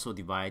we also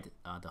divide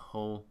the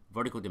whole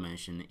vertical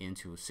dimension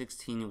into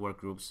 16 work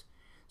groups.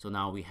 So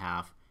now we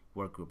have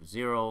work group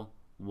 0,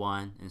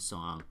 1, and so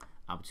on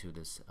up to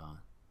this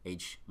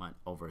h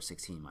over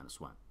 16 minus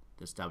 1.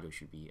 This W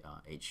should be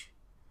h.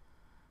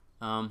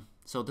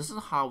 So this is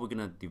how we're going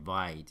to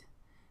divide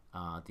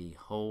the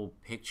whole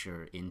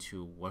picture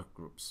into work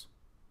groups.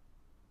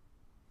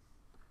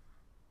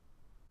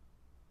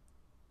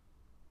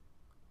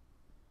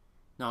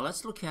 Now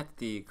let's look at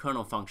the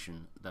kernel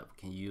function that we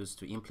can use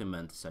to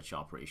implement such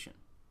operation.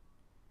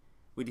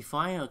 We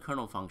define a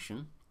kernel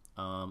function,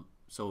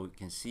 so we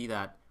can see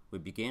that we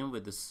begin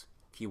with this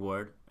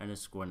keyword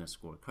underscore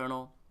underscore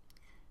kernel.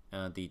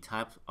 The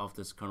type of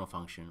this kernel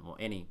function, or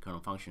any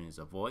kernel function, is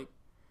a void,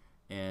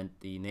 and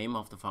the name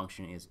of the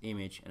function is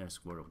image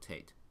underscore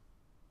rotate.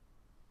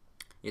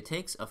 It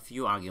takes a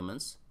few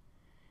arguments.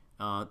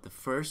 The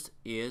first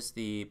is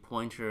the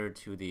pointer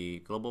to the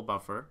global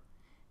buffer,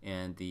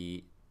 and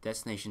the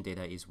destination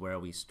data is where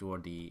we store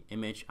the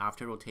image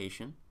after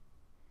rotation.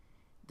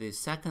 The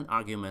second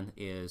argument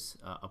is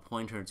a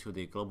pointer to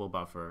the global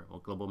buffer or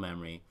global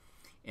memory,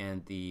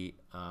 and this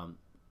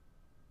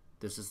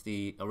is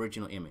the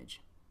original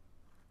image.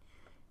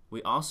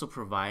 We also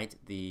provide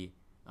the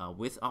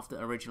width of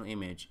the original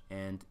image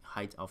and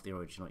height of the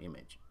original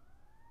image,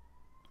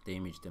 the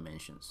image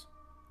dimensions.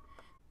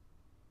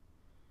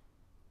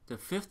 The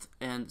fifth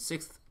and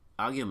sixth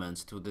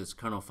arguments to this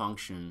kernel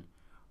function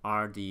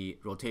are the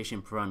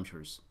rotation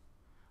parameters,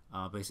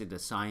 basically the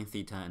sine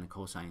theta and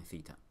cosine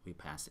theta we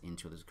pass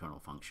into this kernel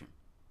function.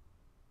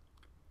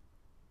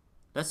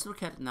 Let's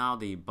look at now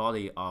the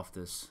body of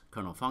this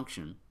kernel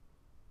function.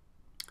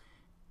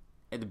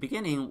 At the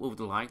beginning, we would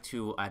like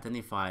to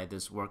identify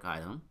this work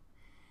item,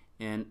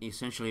 and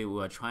essentially we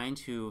are trying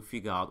to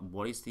figure out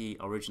what is the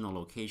original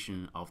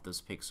location of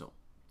this pixel.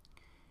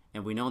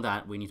 And we know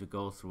that we need to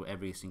go through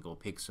every single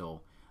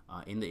pixel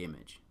in the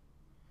image.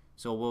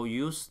 So we'll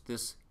use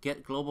this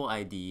get global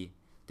ID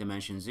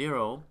dimension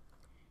 0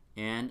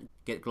 and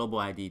get global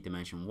ID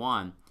dimension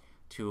 1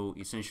 to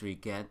essentially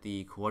get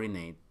the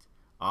coordinate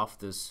of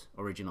this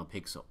original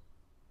pixel.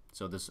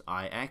 So this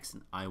Ix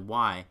and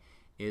Iy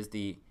is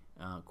the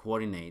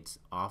coordinates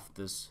of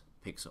this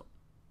pixel.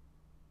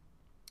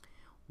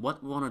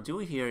 What we want to do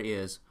here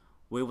is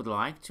we would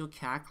like to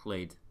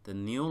calculate the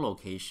new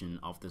location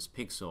of this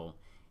pixel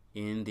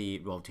in the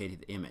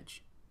rotated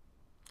image.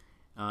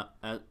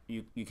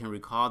 You can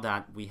recall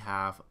that we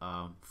have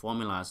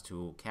formulas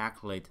to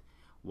calculate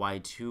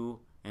y2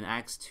 and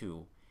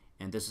x2,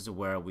 and this is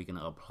where we're going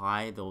to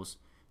apply those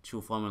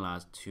two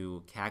formulas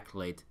to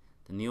calculate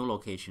the new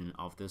location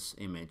of this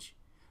image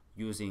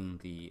using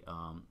the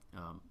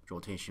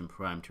rotation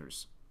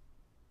parameters.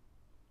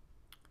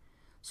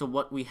 So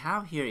what we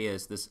have here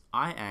is this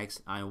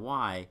Ix,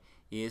 Iy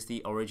is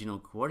the original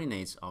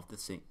coordinates of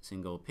the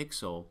single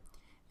pixel,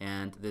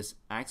 and this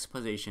x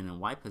position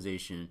and y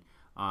position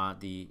are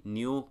the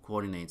new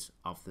coordinates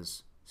of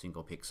this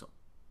single pixel.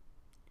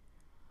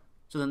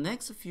 So the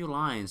next few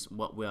lines,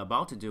 what we're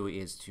about to do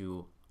is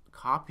to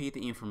copy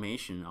the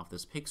information of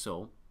this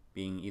pixel,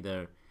 being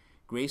either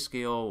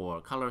grayscale or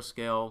color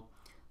scale.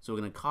 So we're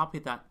going to copy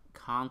that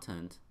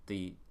content,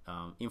 the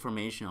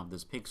information of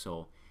this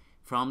pixel,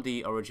 from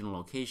the original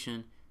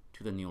location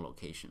to the new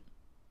location.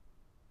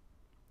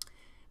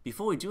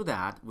 Before we do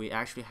that, we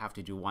actually have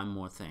to do one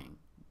more thing.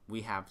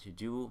 We have to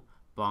do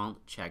bound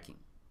checking.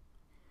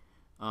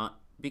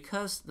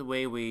 Because the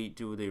way we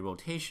do the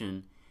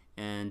rotation,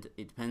 and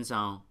it depends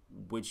on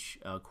which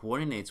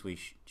coordinates we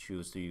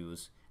choose to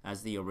use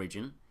as the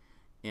origin,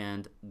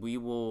 and we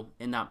will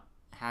end up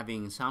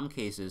having, in some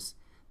cases,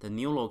 the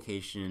new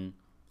location,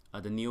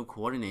 the new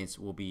coordinates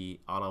will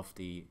be out of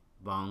the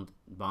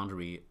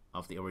boundary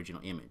of the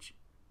original image.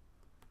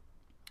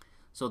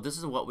 So this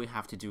is what we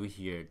have to do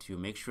here to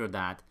make sure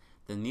that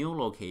the new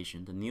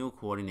location, the new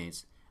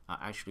coordinates,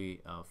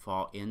 actually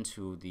fall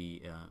into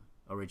the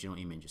original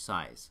image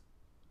size.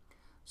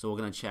 So we're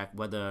going to check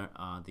whether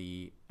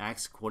the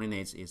x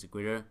coordinates is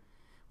greater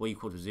or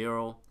equal to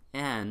 0,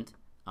 and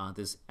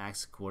this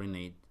x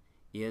coordinate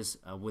is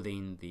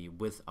within the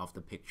width of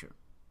the picture.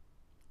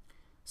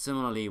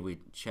 Similarly, we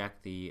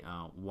check the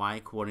y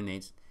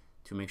coordinates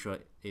to make sure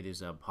it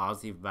is a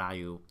positive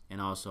value and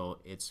also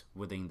it's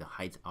within the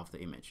height of the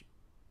image.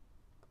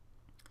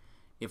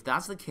 If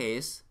that's the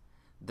case,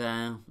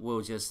 then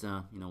we'll just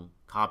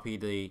copy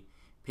the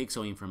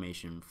pixel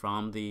information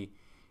from the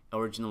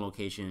original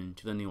location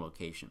to the new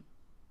location.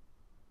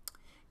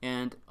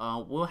 And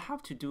we'll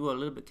have to do a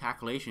little bit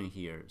calculation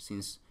here,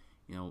 since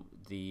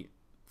the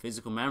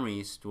physical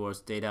memory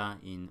stores data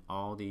in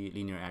all the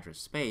linear address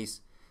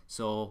space.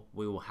 So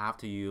we will have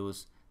to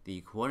use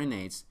the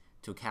coordinates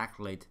to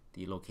calculate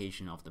the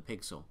location of the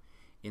pixel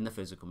in the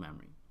physical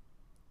memory.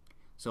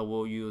 So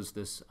we'll use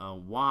this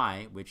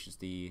y, which is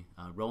the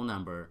row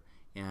number,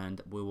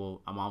 and we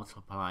will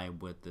multiply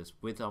with this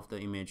width of the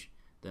image,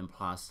 then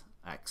plus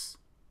x.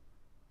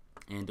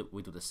 And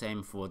we do the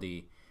same for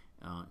the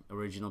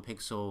original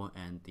pixel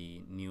and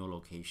the new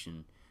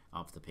location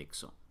of the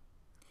pixel.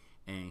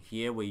 And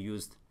here we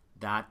used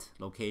that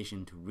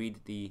location to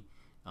read the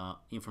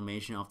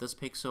information of this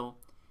pixel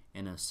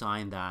and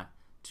assign that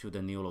to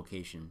the new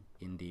location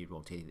in the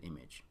rotated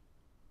image.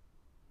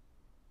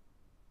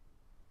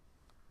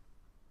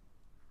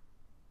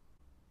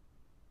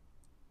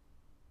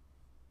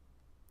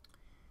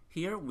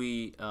 Here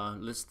we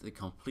list the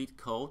complete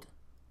code.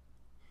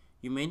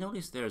 You may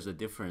notice there's a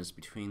difference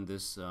between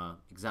this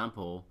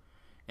example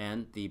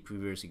and the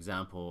previous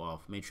example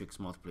of matrix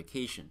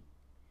multiplication.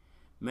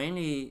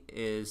 Mainly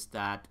is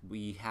that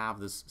we have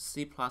this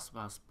C++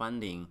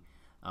 binding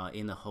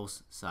in the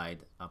host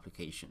side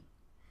application.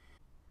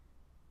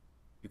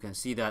 You can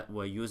see that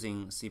we're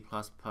using C++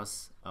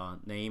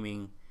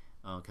 naming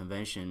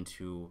convention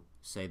to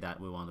say that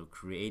we want to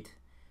create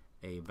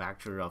a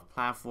vector of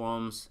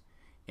platforms,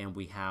 and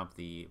we have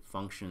the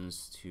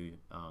functions to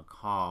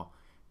call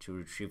to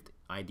retrieve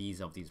the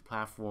IDs of these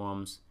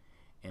platforms,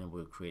 and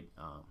we'll create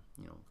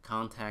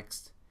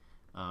context,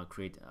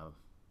 create a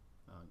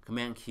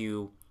command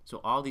queue. So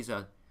all these are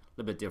a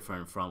little bit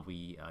different from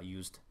we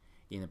used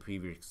in the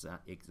previous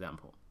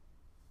example.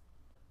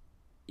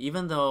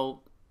 Even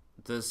though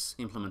this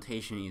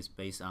implementation is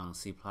based on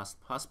C++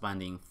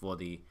 binding for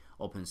the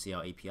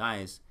OpenCL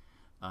APIs,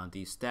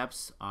 the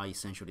steps are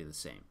essentially the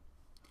same.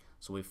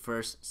 So we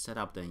first set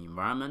up the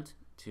environment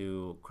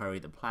to query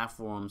the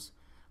platforms,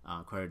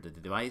 query the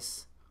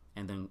device,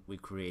 and then we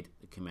create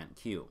the command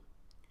queue.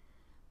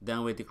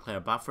 Then we declare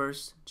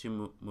buffers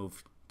to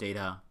move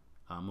data,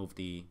 move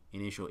the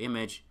initial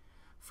image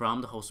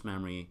from the host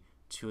memory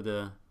to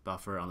the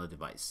buffer on the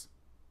device.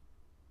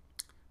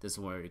 This is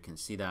where you can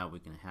see that we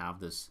can have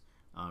this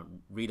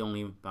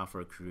read-only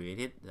buffer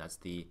created. That's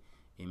the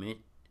image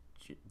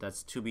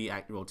that's to be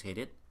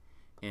rotated,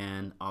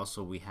 and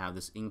also we have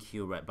this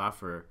in-queue write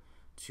buffer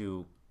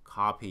to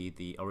copy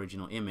the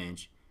original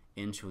image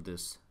into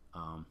this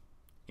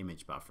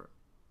image buffer.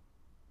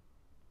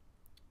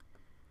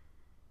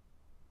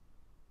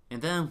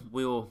 And then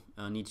we will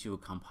need to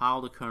compile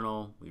the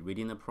kernel. We read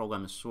in the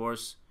program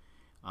source.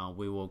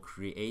 We will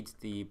create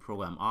the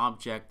program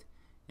object,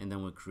 and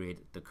then we'll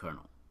create the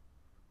kernel.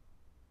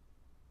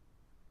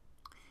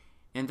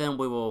 And then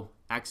we will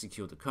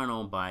execute the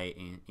kernel by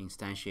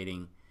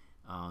instantiating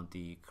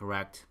the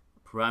correct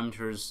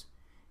parameters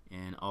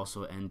and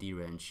also ND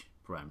range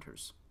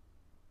parameters.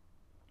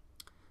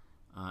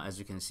 As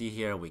you can see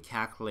here, we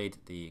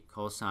calculate the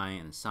cosine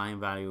and sine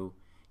value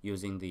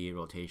using the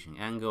rotation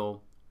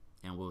angle,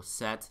 and we'll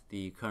set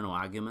the kernel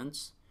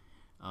arguments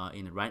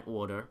in the right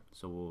order.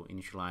 So we'll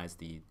initialize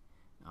the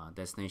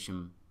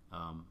destination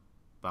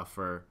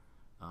buffer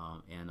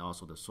and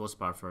also the source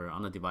buffer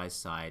on the device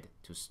side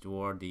to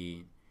store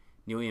the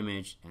new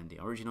image and the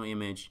original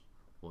image.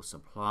 We'll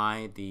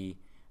supply the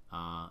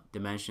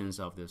dimensions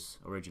of this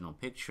original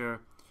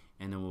picture,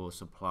 and then we'll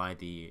supply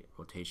the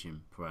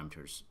rotation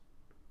parameters.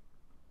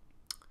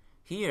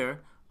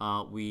 Here,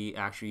 we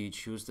actually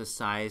choose the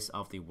size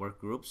of the work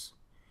groups.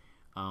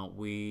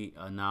 We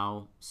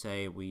now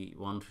say we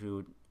want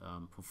to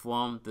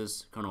perform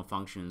this kernel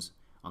functions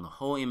on the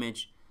whole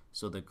image.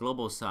 So the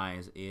global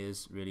size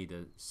is really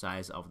the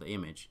size of the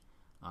image,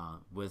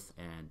 width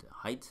and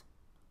height.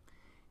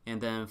 And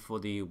then for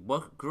the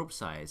work group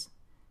size,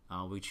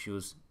 we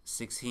choose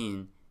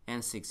 16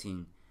 and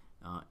 16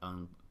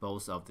 on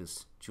both of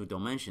these two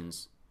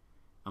dimensions.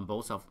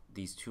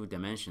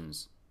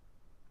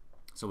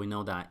 So we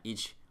know that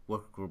each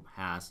work group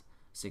has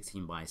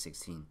 16 by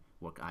 16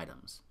 work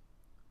items.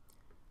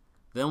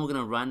 Then we're going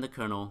to run the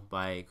kernel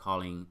by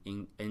calling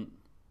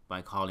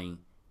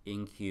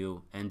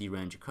in-queue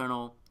ND-range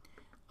kernel,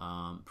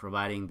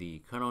 providing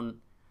the kernel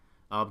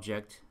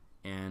object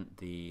and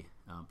the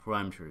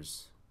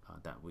parameters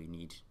that we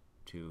need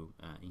to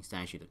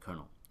instantiate the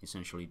kernel,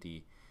 essentially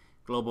the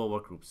global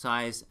workgroup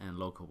size and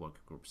local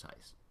workgroup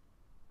size.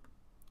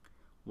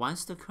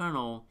 Once the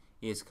kernel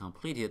is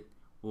completed,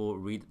 we'll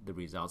read the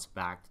results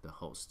back to the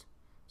host.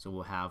 So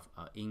we'll have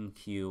an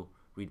in-queue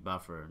read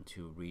buffer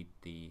to read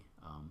the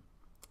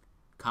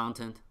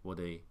content or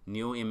the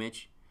new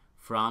image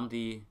from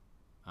the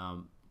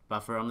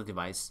buffer on the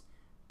device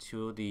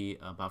to the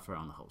buffer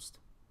on the host.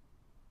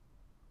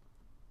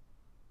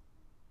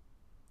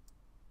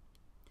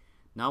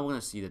 Now we're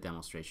going to see the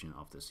demonstration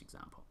of this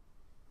example.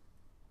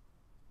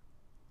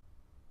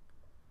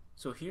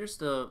 So here's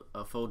the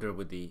folder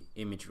with the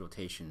image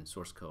rotation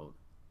source code.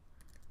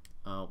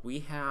 We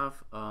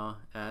have,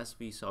 as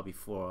we saw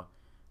before,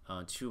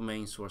 two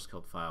main source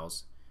code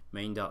files,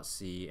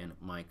 main.c and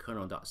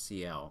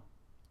mykernel.cl.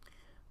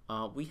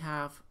 We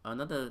have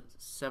another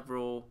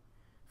several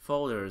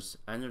folders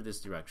under this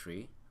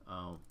directory.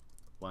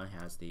 One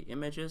has the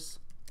images.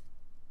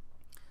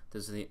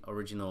 This is the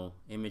original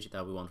image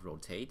that we want to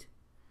rotate.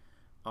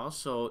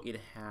 Also, it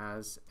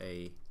has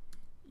a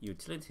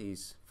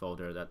utilities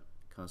folder that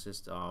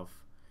consists of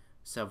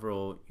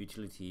several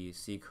utility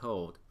C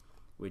code,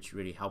 which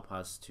really help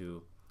us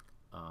to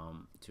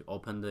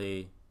open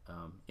the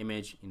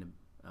image in the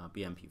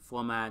BMP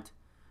format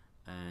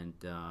and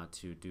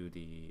to do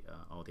the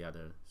all the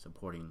other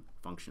supporting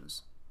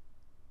functions.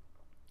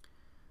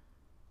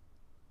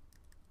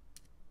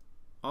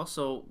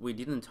 Also, we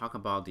didn't talk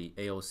about the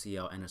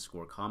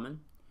AOCL_common.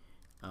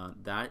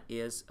 That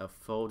is a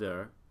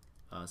folder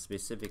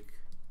specific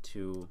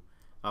to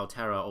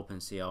Altera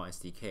OpenCL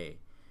SDK.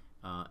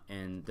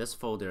 And this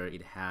folder,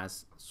 it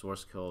has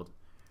source code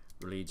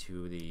related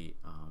to the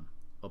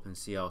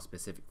OpenCL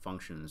specific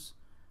functions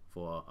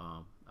for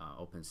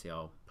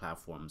OpenCL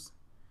platforms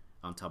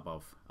on top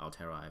of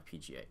Altera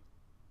FPGA.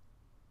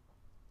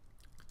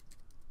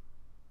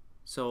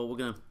 So we're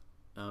going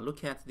to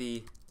look at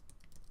the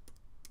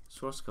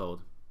source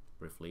code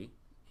briefly.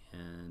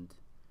 And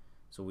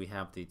so we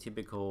have the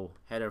typical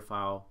header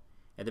file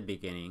at the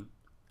beginning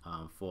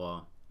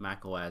for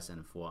macOS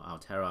and for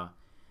Altera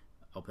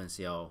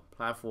OpenCL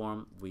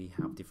platform. We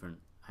have different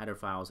header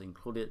files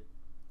included.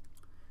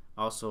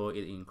 Also,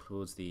 it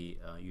includes the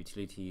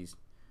utilities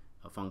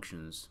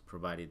functions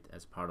provided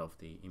as part of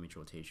the image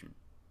rotation.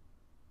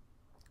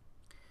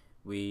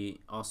 We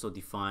also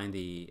define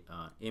the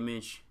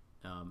image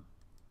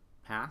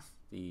path,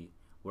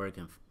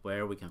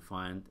 where we can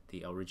find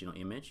the original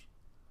image.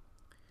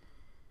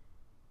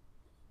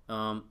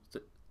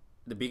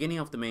 The beginning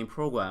of the main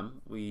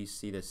program, we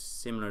see the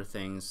similar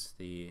things,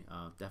 the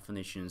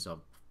definitions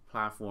of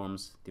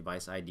platforms,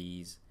 device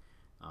IDs,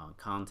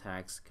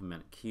 context,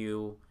 command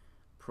queue,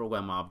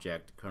 program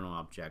object, kernel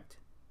object.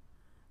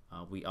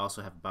 We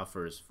also have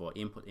buffers for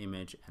input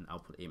image and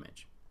output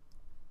image.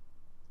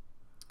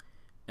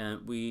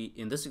 And we,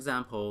 in this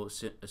example,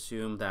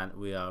 assume that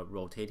we are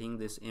rotating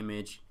this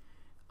image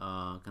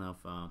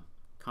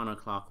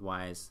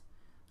counterclockwise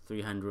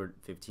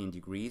 315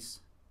 degrees,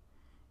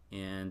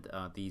 and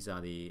these are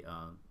the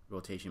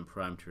rotation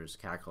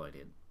parameters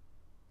calculated.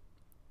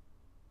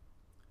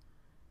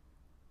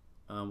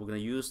 We're going to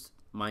use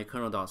my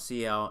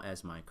kernel.cl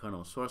as my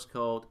kernel source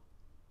code.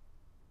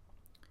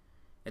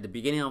 At the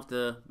beginning of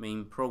the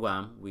main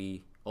program,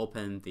 we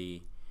open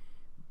the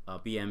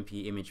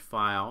BMP image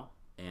file,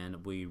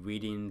 and we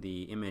read in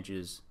the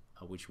images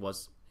which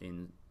was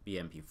in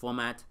BMP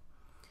format,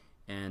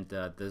 and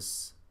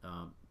this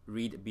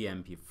read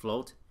BMP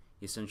float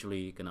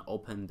essentially gonna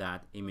open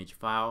that image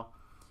file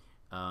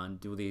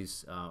and do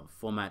this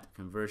format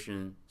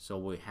conversion, so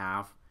we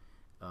have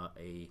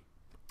a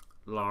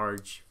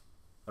large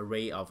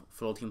array of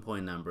floating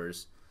point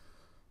numbers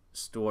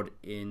stored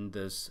in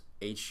this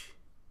H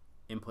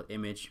input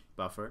image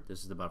buffer.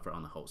 This is the buffer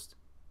on the host,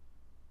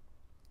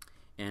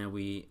 and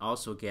we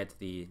also get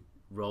the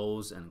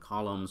rows and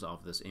columns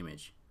of this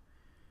image,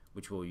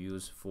 which we'll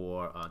use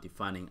for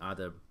defining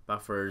other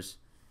buffers,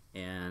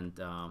 and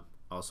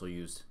also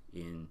used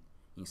in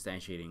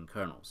instantiating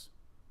kernels.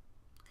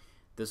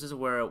 This is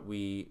where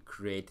we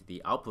create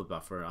the output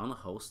buffer on the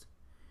host,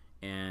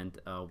 and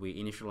we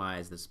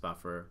initialize this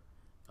buffer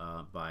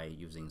by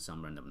using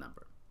some random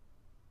number.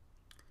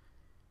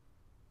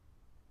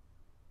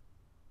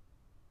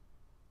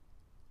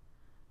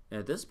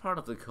 At this part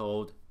of the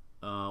code,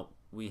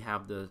 we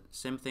have the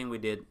same thing we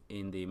did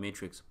in the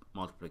matrix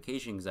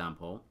multiplication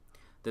example.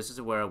 This is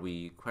where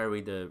we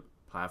query the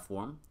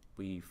platform,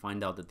 we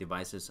find out the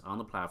devices on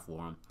the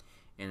platform,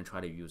 and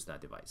try to use that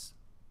device.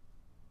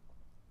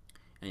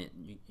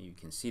 And you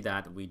can see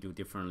that we do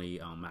differently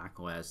on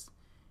macOS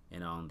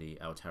and on the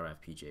Altera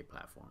FPGA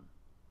platform.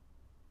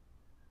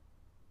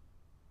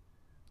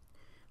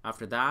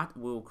 After that,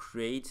 we'll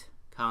create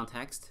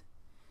context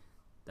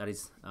that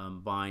is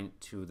bind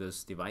to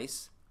this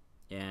device,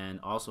 and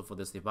also for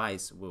this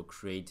device we'll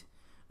create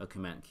a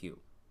command queue.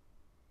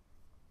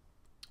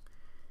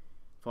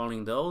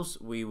 Following those,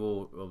 we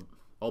will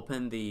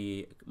open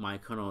the my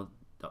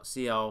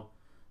kernel.cl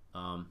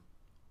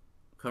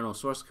kernel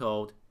source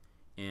code,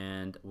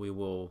 and we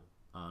will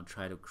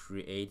try to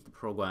create the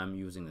program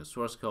using the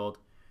source code.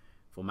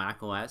 For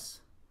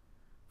macOS,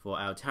 for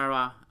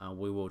Altera,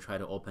 we will try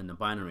to open the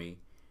binary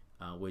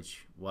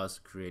which was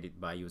created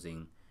by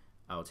using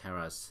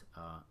Altera's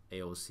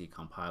AOC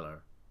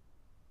compiler.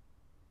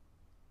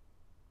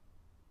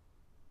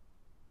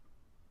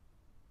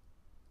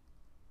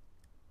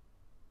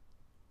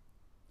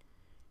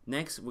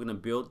 Next, we're going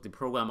to build the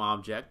program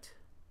object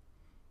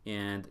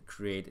and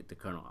create the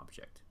kernel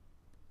object.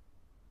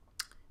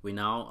 We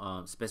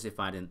now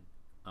specified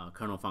a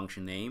kernel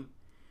function name,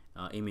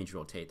 image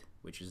rotate,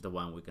 which is the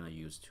one we're going to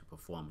use to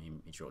perform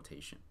image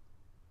rotation.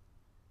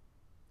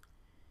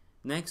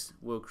 Next,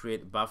 we'll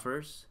create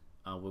buffers.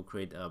 We'll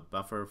create a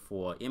buffer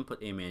for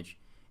input image,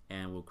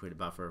 and we'll create a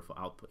buffer for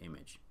output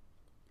image.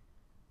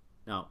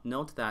 Now,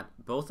 note that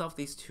both of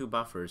these two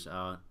buffers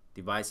are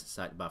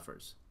device-side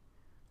buffers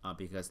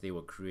because they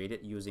were created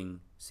using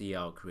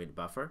CL create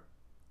buffer,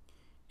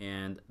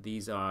 and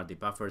these are the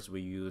buffers we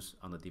use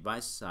on the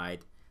device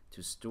side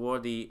to store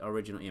the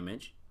original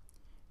image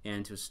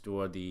and to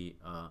store the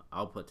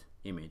output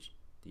image,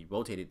 the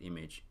rotated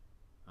image,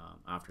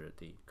 after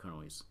the kernel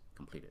is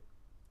completed.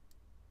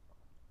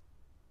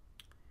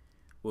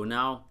 We'll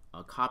now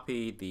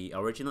copy the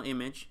original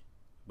image,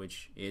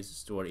 which is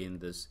stored in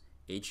this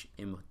H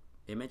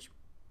image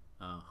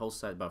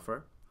host side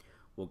buffer.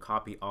 We'll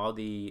copy all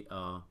the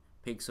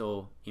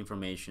pixel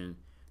information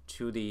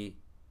to the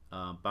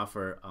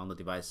buffer on the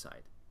device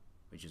side,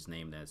 which is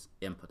named as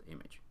input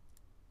image.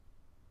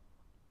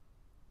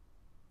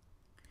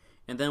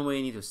 And then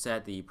we need to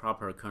set the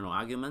proper kernel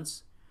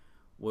arguments.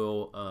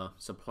 We'll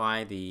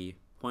supply the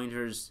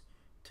pointers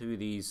to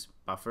these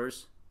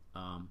buffers,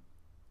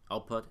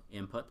 output,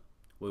 input.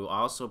 We will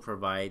also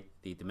provide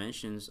the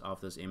dimensions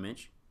of this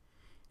image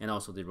and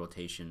also the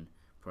rotation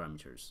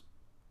parameters.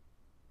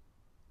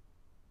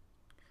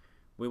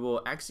 We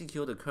will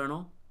execute the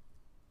kernel.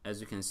 As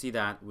you can see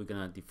that we're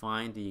going to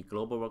define the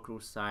global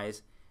workgroup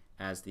size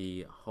as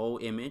the whole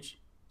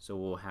image. So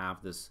we'll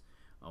have this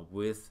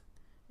width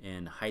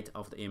and height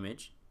of the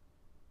image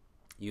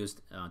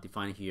used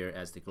defined here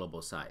as the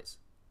global size.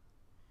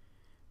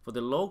 For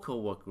the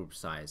local workgroup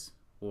size,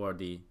 or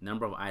the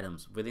number of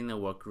items within the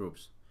work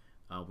groups,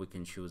 we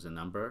can choose a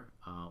number.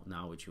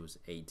 Now we choose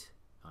 8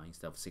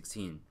 instead of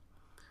 16,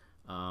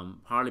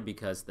 partly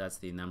because that's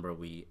the number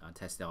we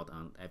tested out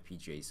on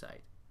FPGA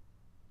side.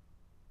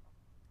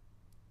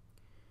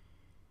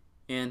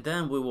 And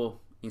then we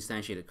will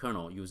instantiate the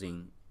kernel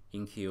using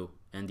enqueue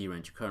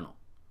ND-range kernel.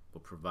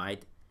 We'll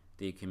provide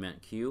the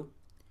command queue,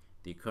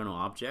 the kernel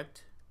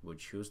object, we'll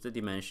choose the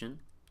dimension,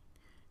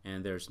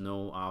 and there's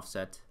no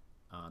offset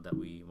that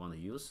we want to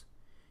use.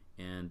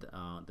 And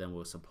then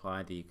we'll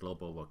supply the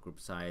global workgroup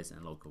size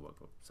and local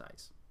workgroup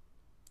size.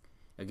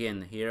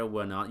 Again, here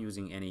we're not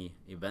using any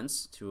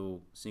events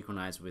to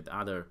synchronize with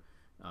other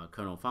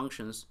kernel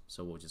functions,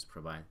 so we'll just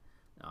provide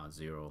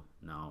 0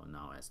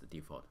 now as the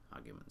default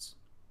arguments.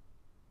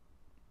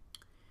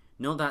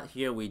 Note that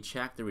here we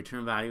check the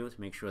return value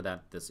to make sure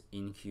that this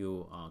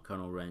in-queue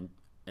kernel range,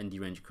 ND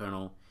range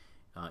kernel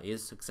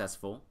is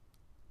successful,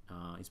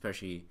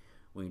 especially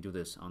when you do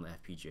this on the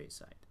FPGA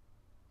side.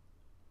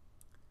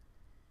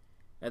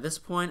 At this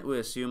point, we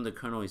assume the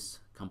kernel is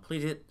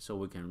completed, so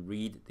we can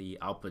read the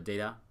output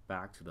data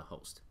back to the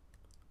host.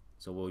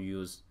 So we'll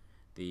use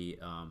the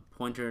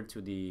pointer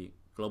to the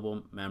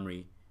global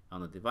memory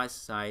on the device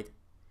side,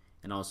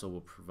 and also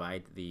we'll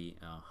provide the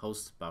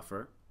host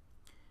buffer,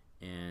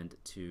 and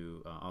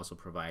to also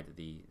provide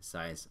the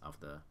size of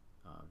the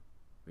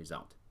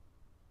result.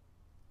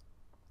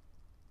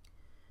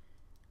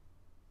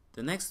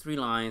 The next 3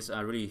 lines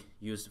are really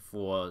used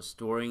for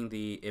storing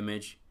the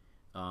image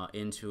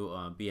into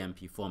a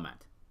BMP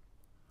format.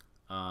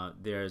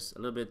 There's a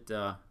little bit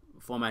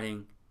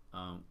formatting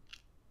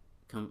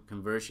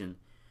conversion.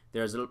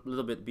 There's a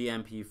little bit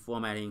BMP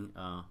formatting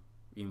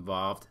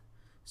involved,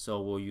 so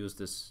we'll use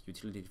this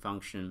utility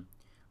function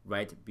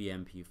write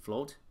BMP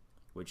float,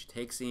 which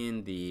takes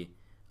in the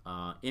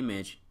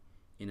image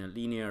in a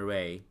linear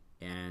array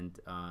and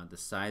the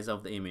size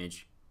of the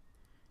image,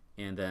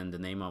 and then the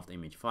name of the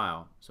image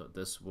file. So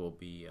this will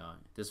be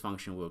this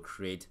function will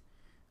create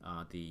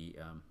the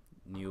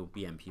new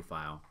BMP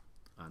file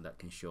that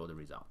can show the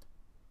result.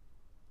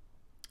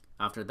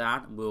 After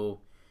that,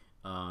 we'll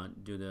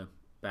do the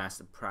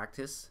best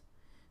practice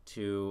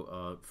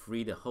to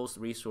free the host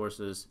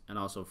resources and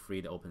also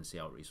free the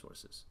OpenCL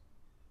resources.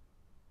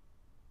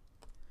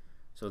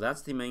 So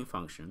that's the main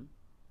function.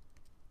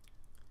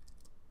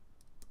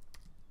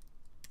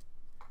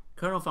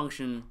 Kernel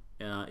function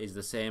is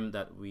the same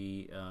that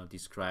we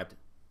described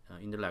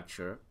in the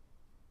lecture.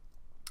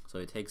 So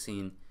it takes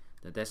in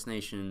the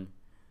destination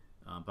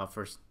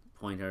buffer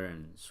pointer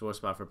and source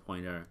buffer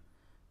pointer,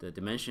 the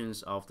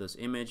dimensions of this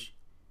image,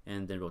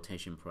 and the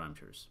rotation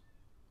parameters.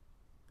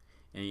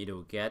 And it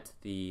will get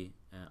the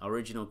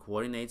original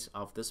coordinates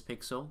of this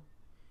pixel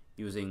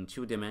using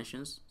 2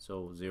 dimensions,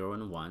 so 0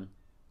 and 1.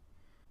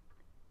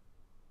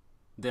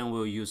 Then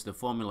we'll use the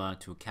formula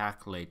to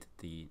calculate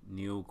the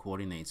new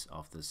coordinates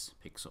of this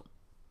pixel.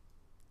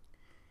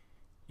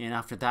 And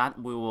after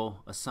that, we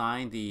will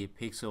assign the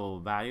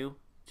pixel value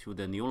to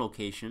the new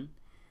location.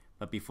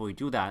 But before we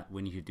do that,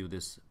 we need to do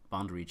this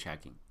boundary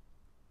checking.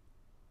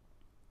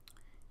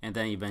 And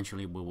then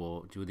eventually we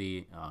will do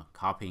the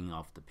copying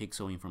of the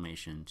pixel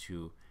information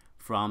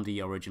from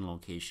the original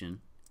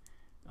location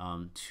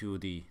to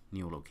the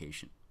new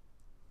location.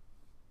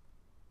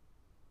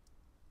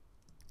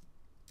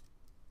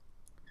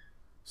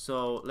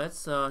 So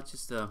let's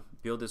just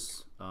build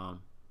this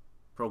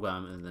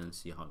program and then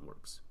see how it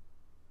works.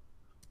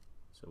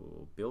 So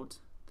we'll build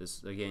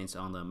this. Again, it's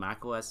on the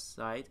macOS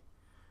side.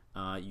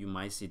 You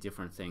might see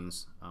different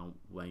things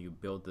when you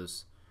build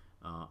this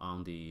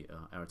on the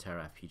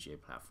Altera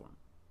FPGA platform.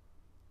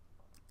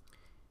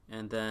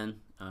 And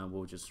then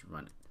we'll just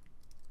run it.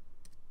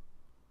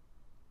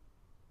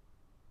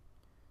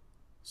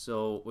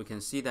 So we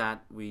can see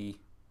that we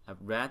have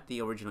read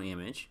the original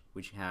image,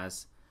 which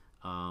has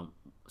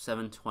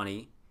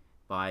 720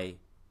 by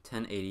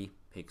 1080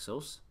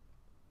 pixels,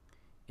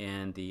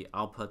 and the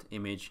output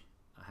image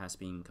has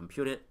been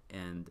computed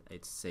and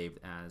it's saved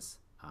as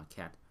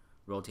cat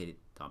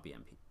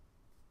rotated.bmp.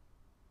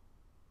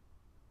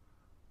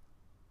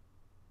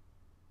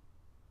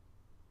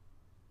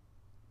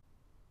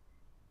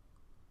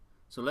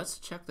 So let's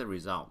check the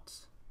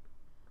results.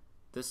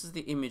 This is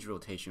the image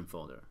rotation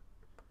folder.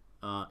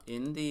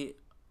 In the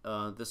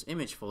this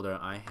image folder,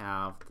 I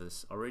have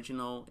this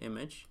original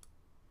image,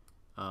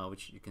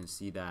 which you can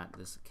see that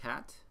this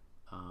cat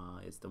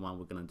is the one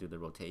we're going to do the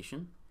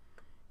rotation.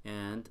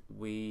 And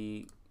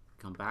we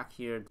come back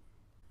here.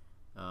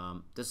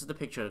 This is the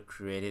picture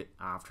created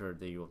after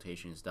the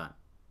rotation is done.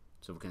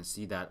 So we can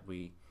see that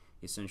we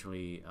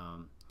essentially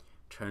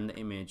turn the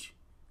image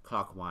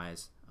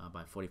clockwise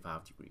by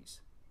 45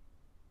 degrees.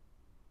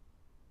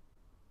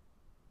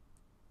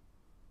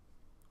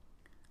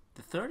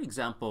 The third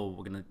example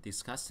we're going to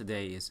discuss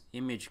today is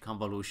image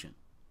convolution.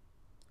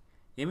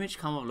 Image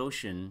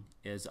convolution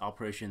is an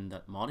operation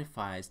that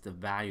modifies the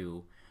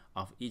value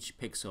of each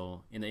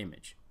pixel in the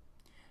image,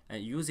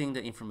 using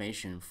the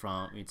information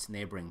from its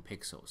neighboring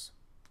pixels.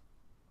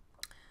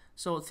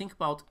 So think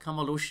about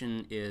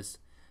convolution is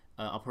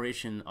an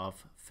operation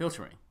of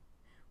filtering.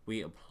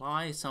 We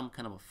apply some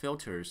kind of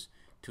filters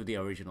to the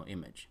original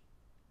image.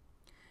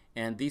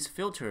 And these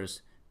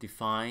filters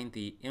define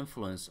the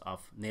influence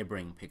of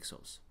neighboring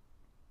pixels.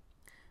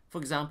 For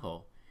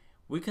example,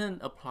 we can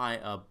apply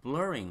a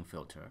blurring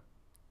filter.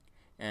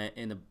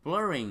 In the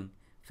blurring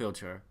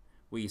filter,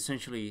 we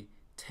essentially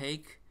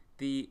take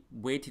the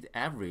weighted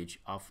average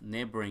of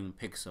neighboring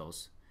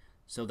pixels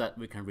so that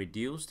we can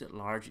reduce the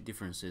large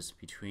differences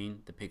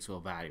between the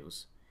pixel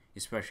values,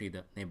 especially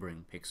the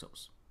neighboring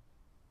pixels.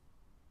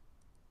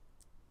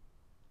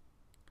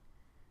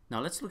 Now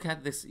let's look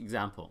at this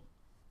example.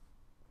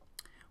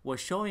 We're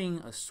showing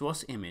a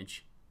source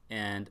image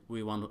and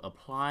we want to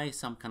apply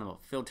some kind of a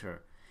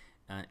filter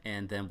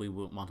and then we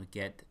will want to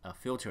get a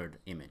filtered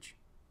image.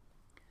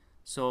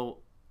 So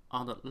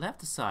on the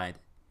left side,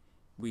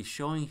 we're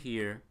showing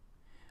here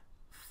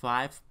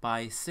 5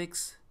 by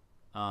 6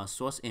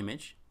 source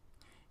image,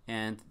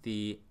 and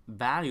the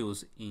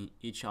values in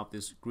each of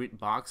these grid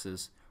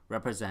boxes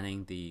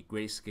representing the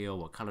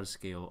grayscale or color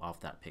scale of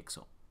that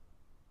pixel.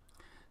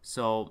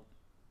 So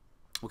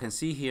we can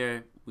see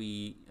here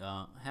we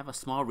have a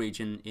small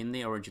region in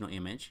the original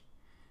image,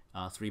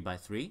 3 by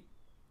 3,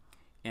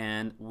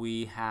 and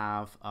we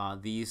have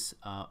these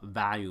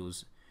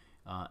values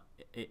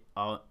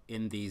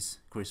in these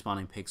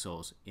corresponding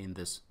pixels in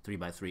this 3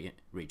 by 3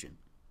 region.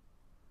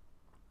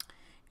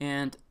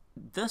 And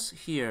this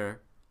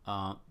here,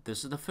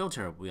 this is the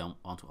filter we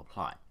want to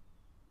apply.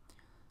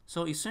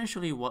 So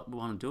essentially what we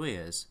want to do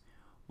is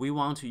we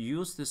want to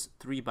use this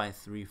 3 by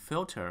 3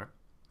 filter,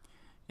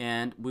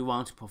 and we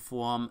want to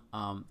perform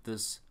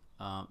this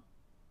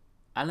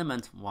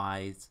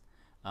element-wise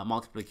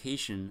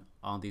multiplication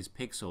on these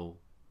pixels,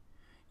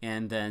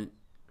 and then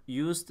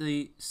use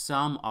the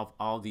sum of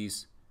all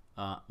these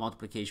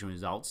multiplication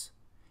results,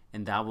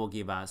 and that will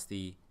give us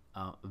the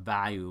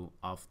value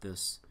of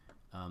this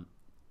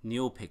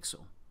new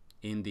pixel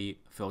in the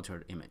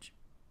filtered image.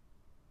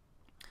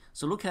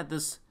 So look at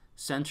this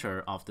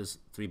center of this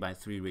 3 by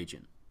 3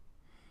 region,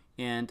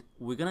 and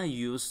we're gonna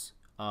use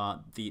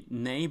the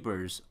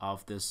neighbors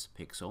of this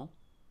pixel.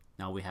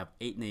 Now we have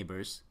 8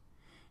 neighbors,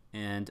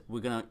 and we're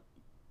gonna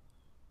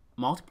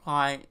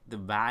multiply the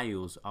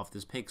values of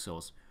these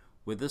pixels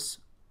with this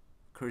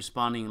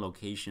corresponding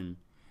location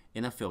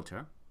in a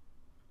filter,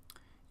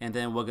 and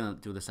then we're gonna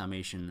do the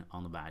summation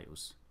on the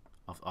values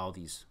of all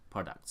these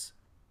products.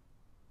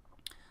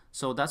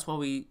 So that's what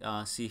we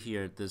see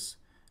here, this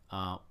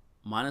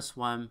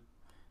 -1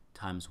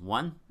 times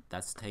 1,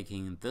 that's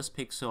taking this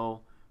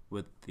pixel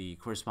with the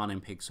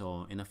corresponding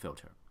pixel in a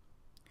filter.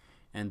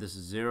 And this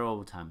is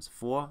 0 times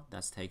 4,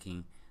 that's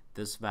taking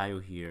this value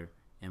here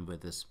and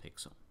with this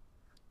pixel.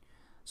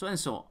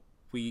 So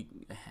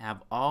we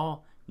have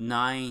all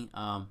 9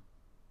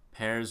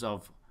 pairs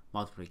of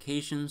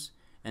multiplications,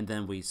 and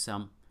then we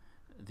sum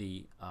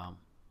the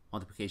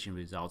multiplication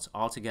results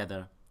all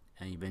together,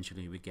 and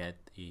eventually we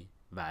get the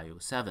value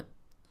 7.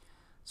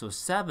 So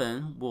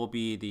 7 will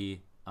be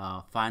the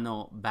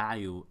final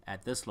value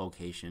at this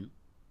location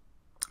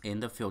in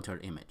the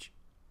filtered image.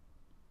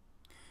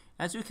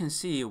 As you can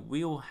see,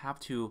 we will have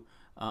to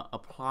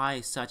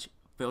apply such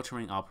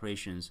filtering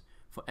operations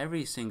for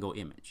every single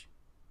image.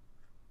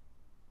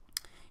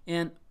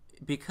 And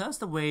because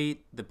the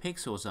way the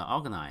pixels are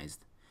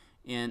organized,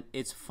 and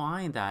it's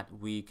fine that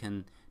we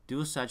can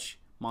do such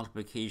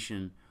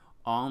multiplication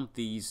on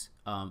these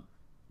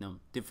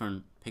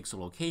different pixel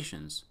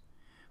locations,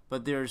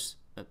 but there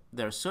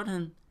are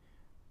certain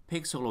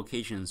pixel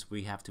locations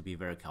we have to be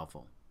very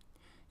careful,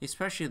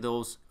 especially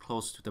those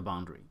close to the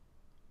boundary.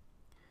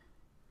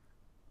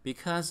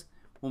 Because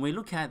when we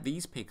look at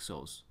these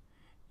pixels,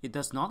 it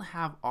does not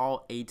have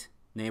all 8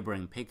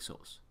 neighboring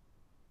pixels.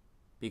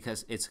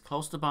 Because it's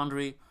close to the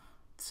boundary,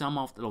 some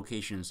of the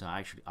locations are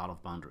actually out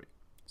of boundary.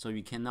 So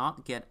you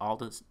cannot get all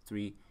the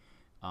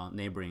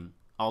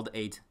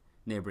 8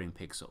 neighboring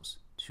pixels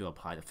to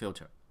apply the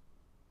filter.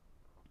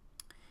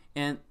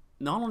 And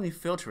not only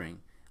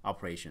filtering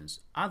operations,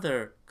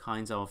 other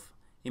kinds of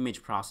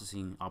image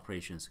processing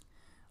operations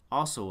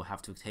also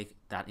have to take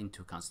that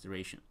into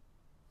consideration.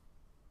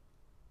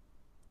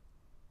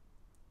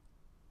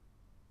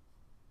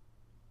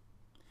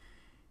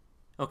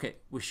 Okay,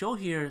 we show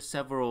here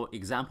several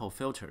example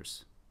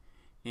filters,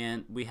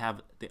 and we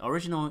have the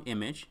original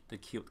image, the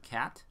cute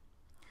cat,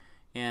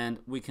 and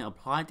we can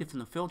apply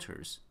different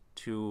filters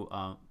to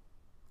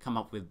come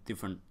up with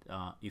different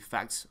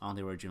effects on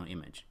the original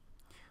image.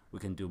 We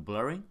can do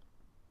blurring.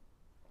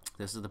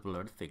 This is the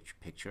blurred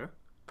picture.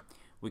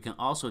 We can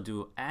also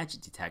do edge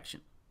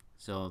detection.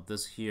 So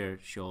this here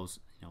shows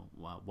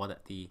what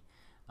are the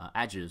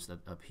edges that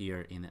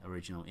appear in the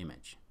original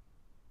image.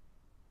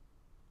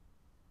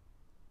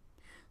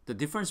 The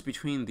difference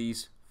between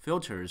these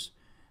filters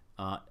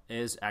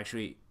is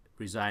actually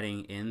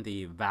residing in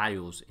the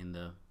values in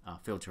the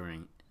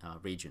filtering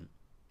region,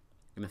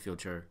 in the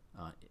filter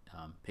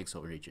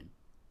pixel region.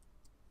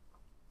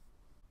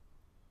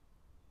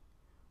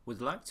 We'd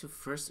like to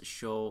first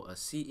show a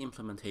C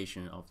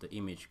implementation of the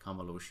image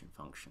convolution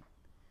function.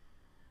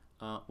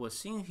 We're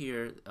seeing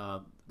here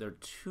there are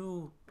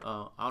 2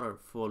 outer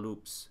for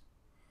loops,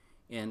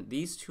 and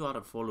these 2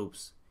 outer for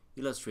loops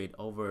illustrate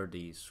over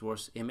the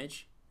source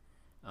image.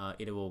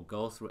 It will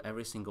go through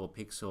every single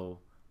pixel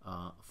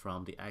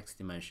from the x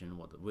dimension,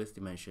 or the width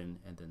dimension,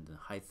 and then the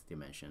height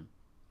dimension.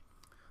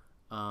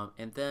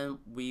 And then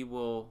we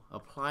will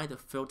apply the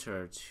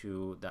filter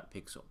to that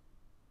pixel.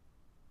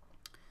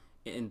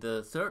 In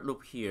the third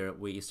loop here,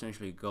 we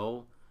essentially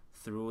go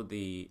through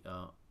the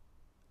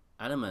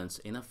elements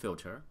in a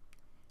filter.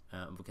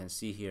 We can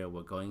see here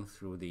we're going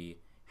through the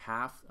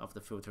half of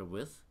the filter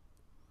width,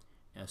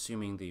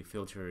 assuming the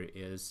filter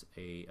is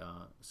a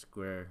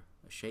square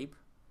shape,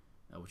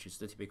 which is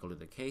typically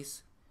the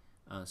case.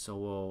 So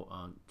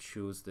we'll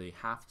choose the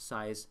half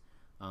size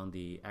on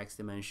the x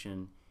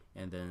dimension,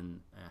 and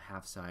then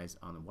half size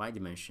on the y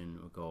dimension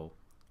will go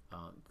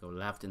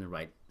left and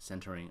right,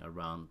 centering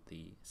around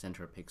the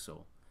center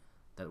pixel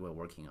that we're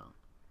working on.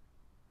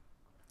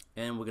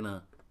 And we're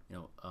gonna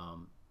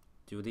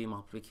do the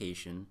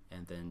multiplication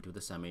and then do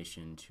the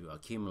summation to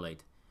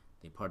accumulate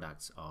the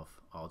products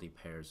of all the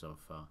pairs of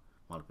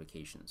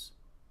multiplications.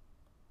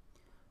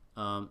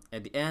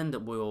 At the end,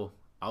 we'll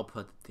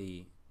output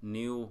the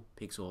new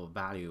pixel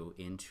value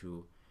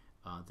into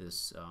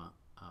this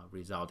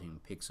resulting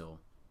pixel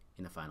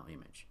in the final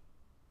image.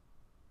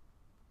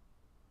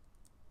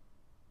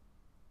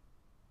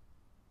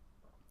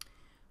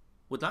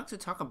 We'd like to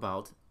talk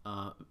about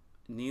a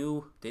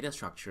new data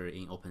structure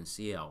in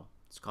OpenCL.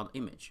 It's called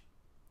image.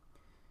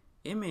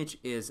 Image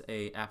is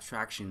an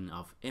abstraction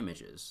of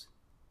images.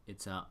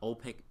 It's an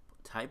opaque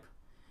type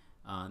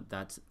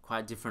that's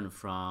quite different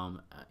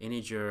from an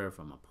integer,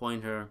 from a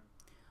pointer.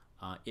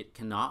 It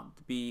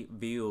cannot be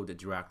viewed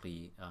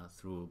directly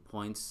through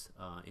points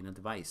in a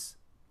device.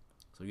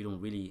 So you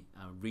don't really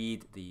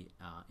read the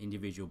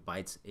individual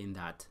bytes in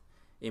that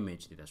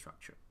image data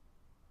structure.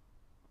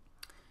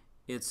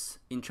 It's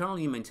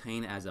internally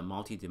maintained as a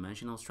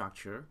multi-dimensional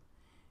structure,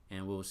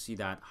 and we'll see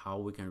that how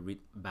we can read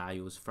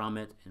values from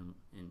it and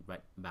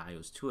write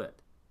values to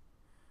it.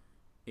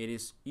 It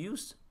is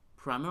used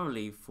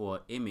primarily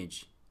for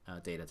image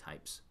data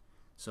types,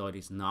 so it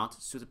is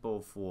not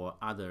suitable for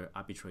other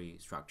arbitrary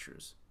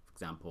structures, for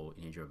example,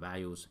 integer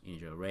values,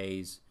 integer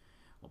arrays,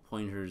 or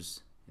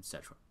pointers,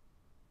 etc.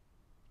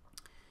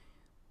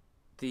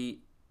 The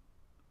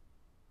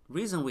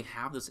reason we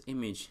have this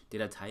image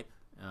data type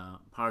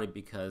partly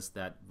because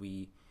that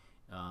we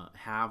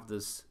have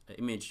this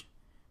image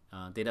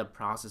data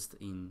processed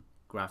in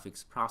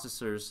graphics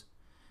processors.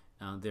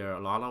 There are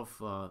a lot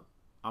of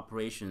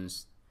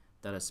operations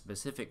that are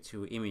specific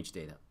to image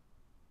data.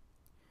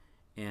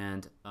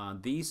 And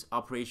these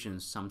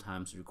operations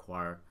sometimes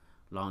require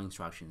long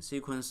instruction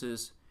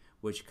sequences,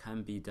 which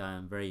can be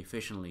done very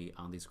efficiently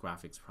on these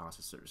graphics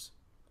processors.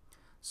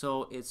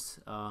 So it's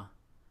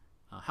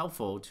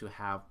helpful to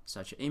have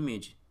such an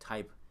image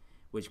type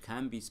which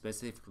can be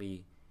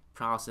specifically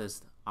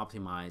processed,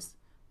 optimized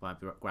by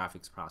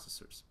graphics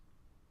processors.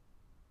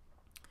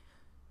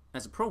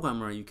 As a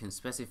programmer, you can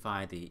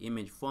specify the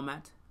image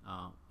format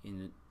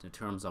in the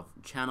terms of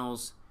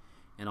channels,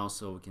 and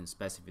also we can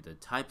specify the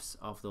types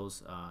of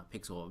those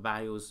pixel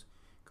values.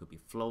 Could be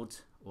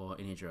float or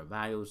integer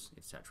values,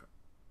 etc.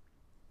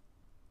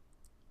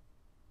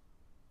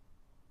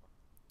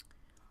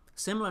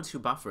 Similar to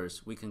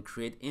buffers, we can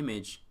create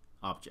image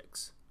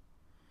objects.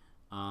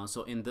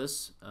 So in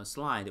this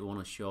slide, we want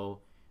to show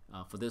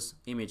for this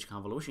image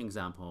convolution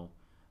example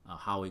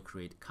how we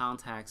create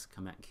contexts,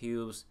 command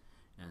cubes,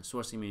 and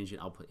source image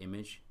and output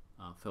image,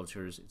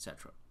 filters,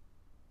 etc.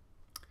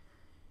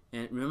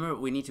 And remember,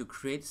 we need to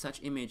create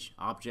such image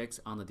objects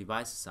on the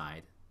device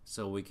side,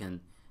 so we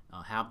can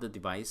have the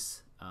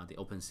device, the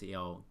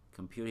OpenCL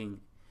computing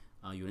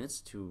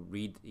units, to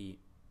read the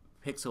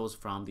pixels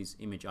from these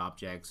image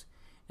objects,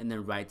 and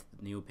then write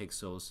new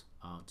pixels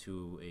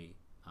to a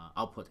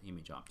output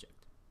image object.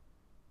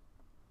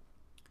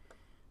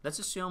 Let's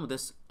assume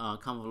this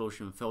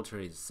convolution filter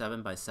is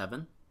 7 by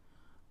 7.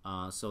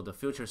 So the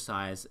filter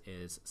size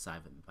is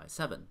 7 by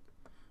 7.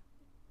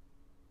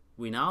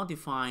 We now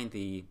define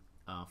the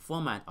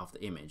format of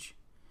the image.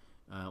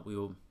 We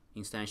will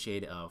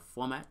instantiate a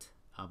format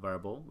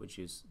variable, which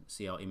is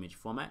CL image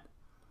format,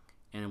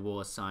 and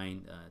we'll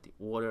assign the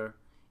order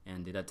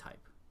and data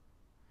type.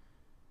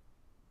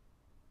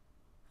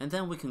 And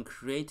then we can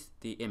create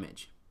the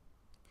image.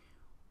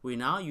 We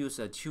now use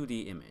a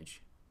 2D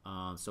image.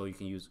 So you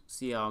can use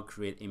CL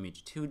create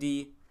image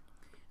 2D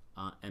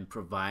and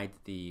provide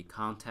the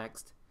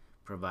context,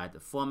 provide the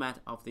format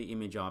of the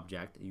image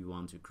object you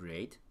want to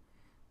create,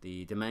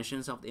 the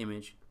dimensions of the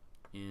image,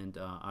 and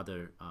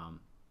other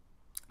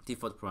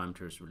default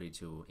parameters related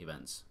to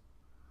events.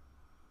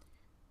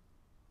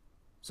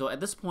 So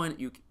at this point,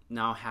 you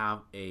now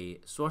have a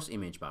source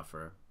image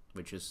buffer,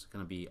 which is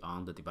going to be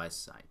on the device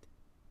side.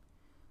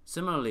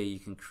 Similarly, you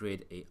can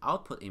create an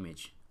output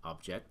image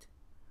object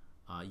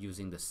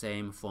using the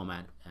same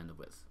format and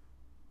width.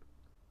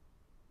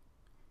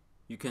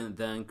 You can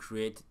then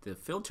create the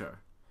filter,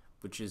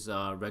 which is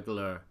a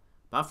regular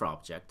buffer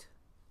object.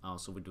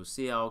 So we do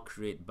CL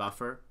create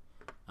buffer,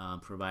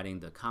 providing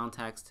the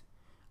context,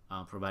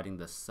 providing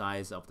the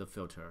size of the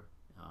filter,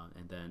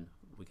 and then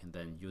we can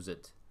then use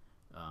it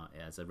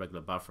as a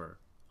regular buffer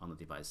on the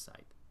device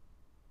side.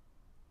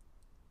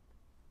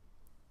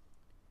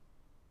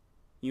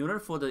 In order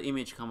for the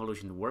image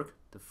convolution to work,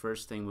 the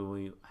first thing we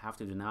will have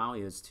to do now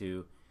is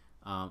to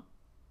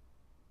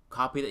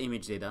copy the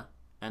image data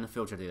and the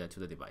filter data to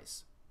the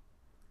device.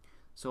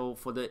 So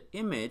for the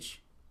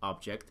image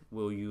object,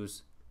 we'll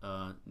use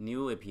a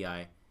new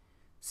API,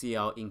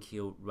 CL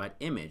enqueue write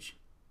image,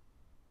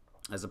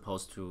 as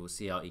opposed to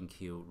CL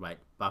enqueue write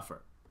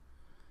buffer.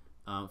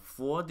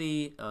 For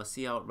the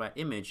CL write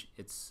image,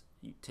 it's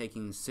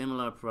taking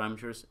similar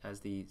parameters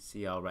as the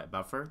CL write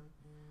buffer.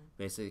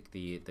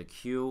 Basically, the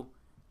queue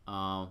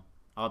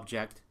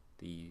object,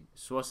 the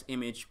source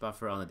image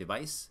buffer on the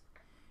device,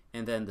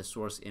 and then the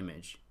source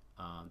image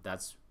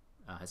that's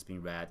has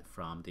been read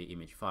from the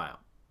image file.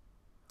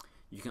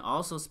 You can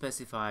also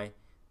specify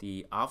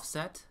the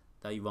offset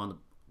that you want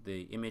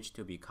the image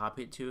to be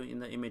copied to in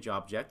the image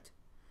object,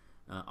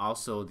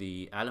 also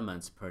the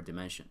elements per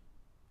dimension.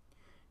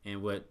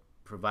 And we're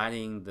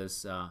providing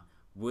this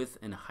width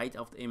and height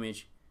of the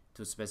image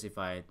to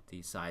specify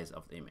the size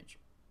of the image.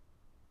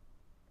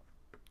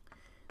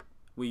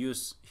 We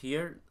use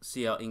here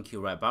CL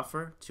enqueue write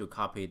buffer to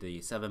copy the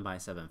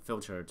 7x7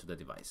 filter to the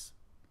device.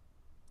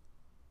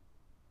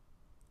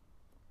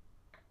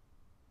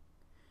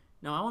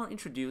 Now I want to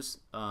introduce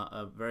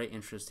a very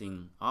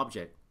interesting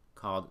object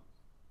called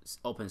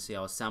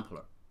OpenCL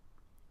Sampler.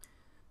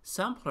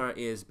 Sampler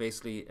is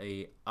basically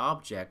an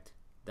object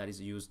that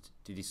is used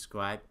to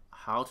describe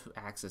how to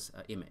access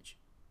an image.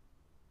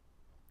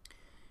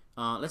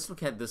 Let's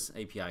look at this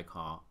API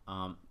call.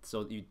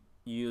 So you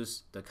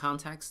use the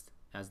context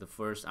as the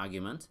first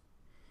argument,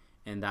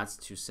 and that's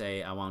to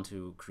say I want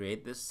to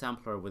create this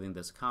sampler within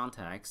this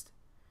context,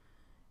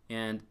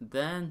 and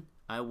then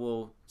I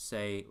will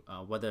say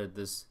whether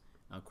this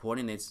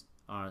coordinates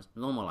are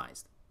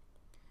normalized.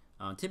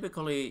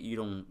 Typically you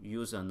don't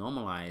use a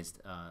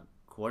normalized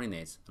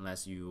coordinates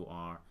unless you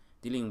are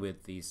dealing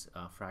with these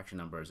fraction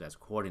numbers as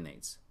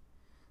coordinates.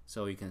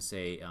 So you can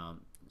say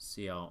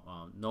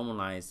CL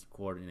normalized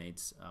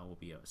coordinates will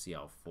be a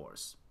CL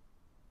force.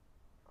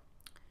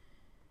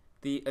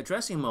 The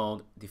addressing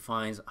mode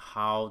defines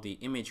how the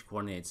image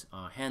coordinates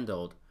are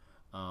handled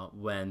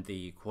when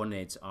the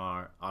coordinates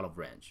are out of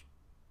range.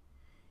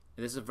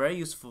 This is very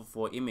useful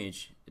for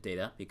image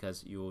data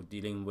because you're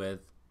dealing with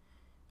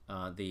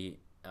the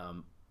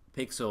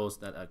pixels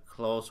that are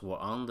close or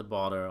on the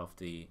border of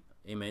the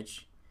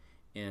image,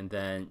 and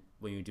then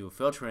when you do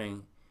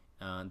filtering,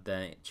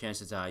 then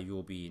chances are you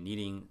will be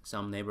needing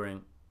some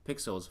neighboring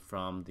pixels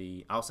from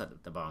the outside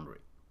of the boundary.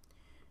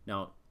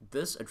 Now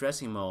this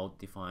addressing mode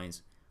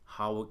defines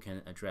how we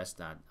can address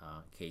that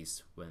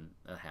case when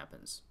that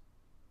happens.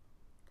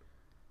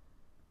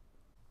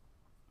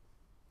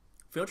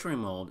 Filtering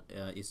mode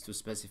is to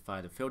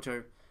specify the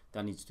filter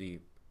that needs to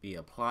be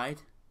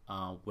applied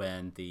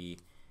when the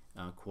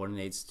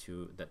coordinates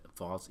that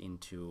falls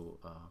into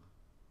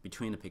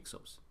between the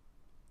pixels.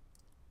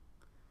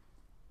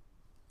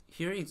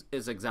 Here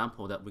is an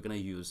example that we're going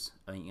to use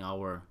in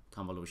our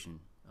convolution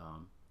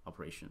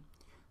operation.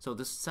 So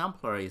this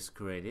sampler is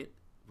created.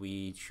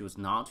 We choose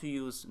not to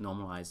use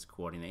normalized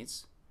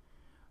coordinates,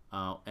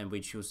 and we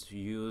choose to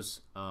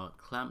use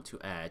clamp to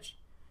edge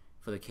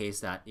for the case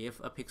that if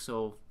a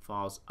pixel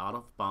falls out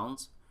of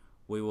bounds,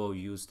 we will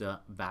use the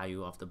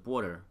value of the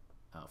border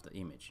of the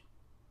image.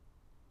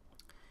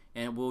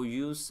 And we'll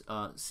use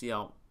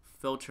CL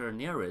filter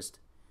nearest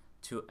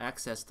to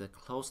access the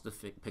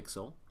closest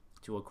pixel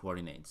to a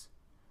coordinates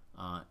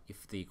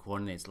if the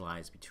coordinates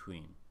lies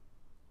between.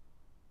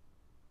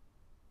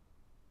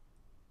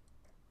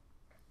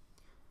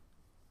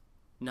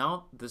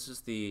 Now this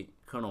is the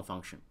kernel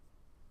function.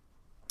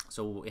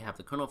 So we have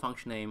the kernel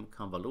function name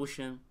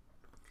convolution,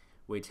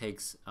 which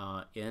takes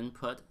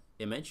input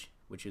image,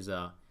 which is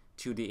a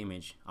 2D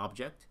image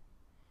object.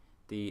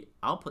 The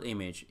output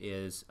image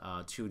is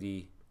a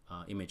 2D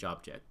image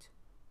object.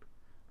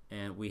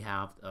 And we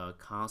have a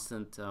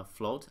constant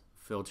float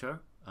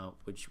filter,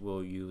 which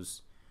we'll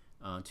use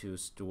to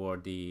store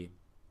the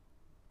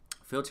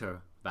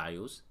filter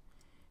values.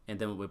 And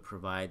then we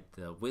provide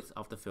the width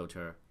of the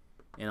filter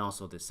and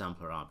also the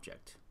sampler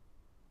object.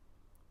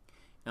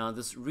 Now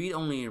this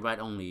read-only and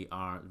write-only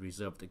are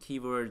reserved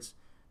keywords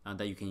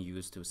that you can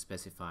use to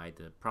specify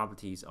the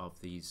properties of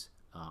these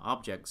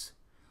objects.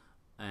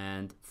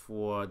 And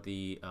for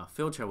the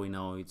filter, we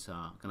know it's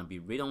going to be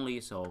read-only,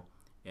 so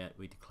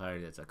we declare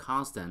it as a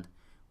constant,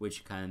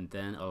 which can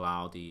then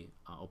allow the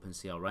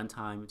OpenCL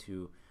runtime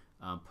to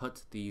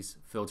put these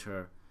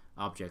filter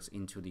objects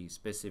into the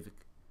specific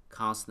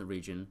constant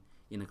region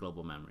in the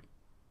global memory.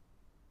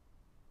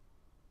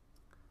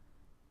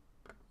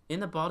 In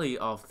the body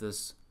of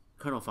this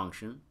kernel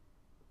function,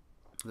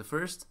 the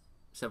first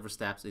several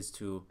steps is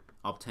to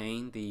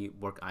obtain the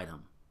work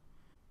item.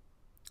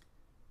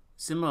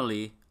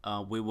 Similarly,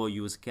 we will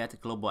use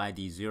get global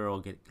ID 0,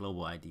 get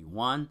global ID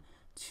 1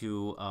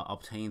 to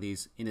obtain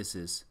these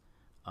indices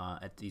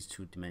at these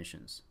two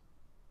dimensions.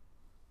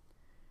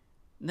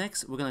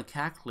 Next, we're going to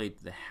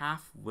calculate the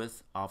half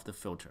width of the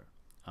filter,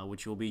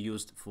 which will be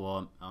used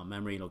for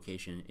memory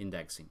location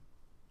indexing.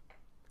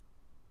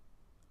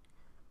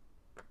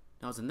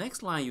 Now the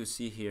next line you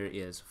see here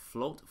is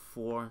float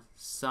for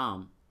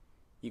sum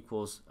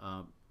equals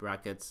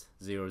brackets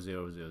 0,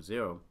 0, 0,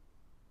 0.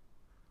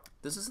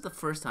 This is the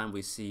first time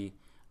we see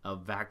a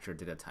vector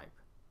data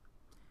type.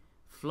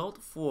 Float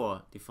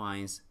for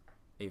defines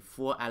a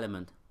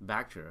 4-element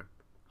vector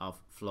of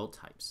float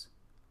types.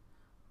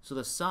 So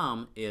the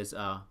sum is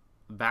a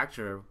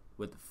vector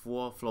with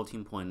 4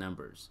 floating point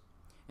numbers,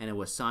 and it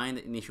will assign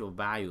the initial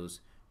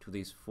values to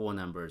these 4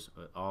 numbers,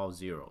 all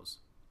zeros.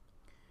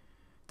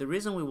 The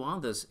reason we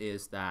want this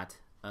is that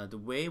the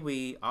way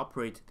we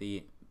operate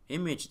the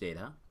image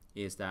data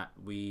is that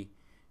we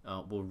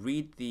will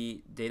read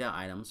the data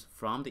items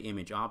from the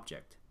image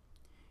object.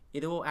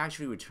 It will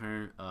actually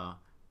return a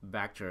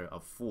vector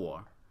of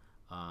 4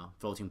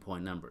 floating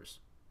point numbers.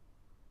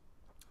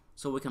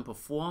 So we can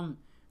perform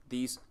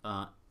these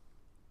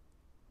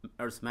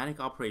arithmetic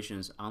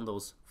operations on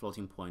those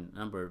floating point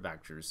number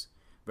vectors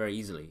very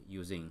easily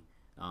using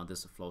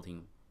this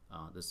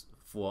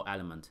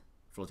 4-element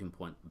floating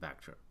point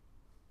vector.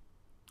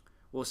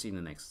 We'll see in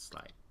the next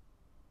slide.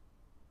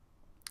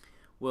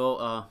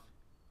 We'll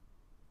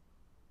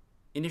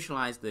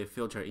initialize the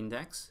filter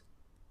index,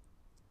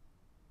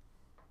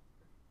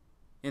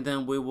 and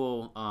then we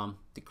will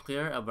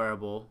declare a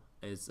variable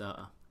is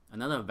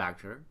another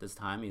vector. This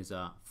time is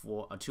a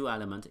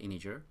 2-element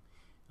integer,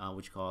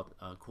 which called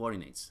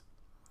coordinates.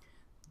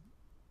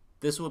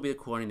 This will be the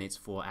coordinates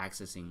for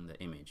accessing the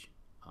image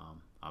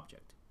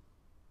object.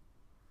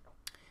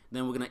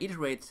 Then we're going to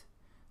iterate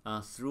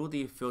through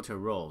the filter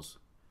rows.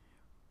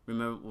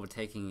 Remember, we're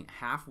taking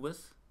half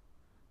width,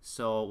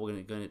 so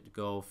we're going to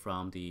go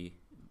from the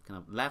kind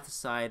of left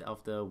side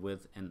of the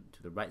width and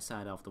to the right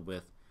side of the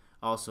width,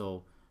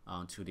 also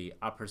to the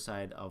upper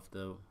side of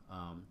the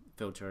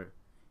filter,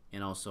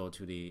 and also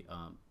to the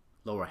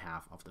lower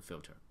half of the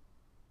filter.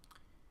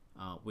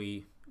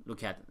 We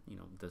look at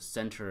the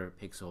center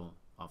pixel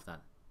of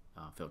that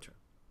filter.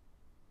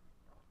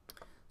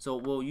 So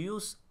we'll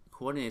use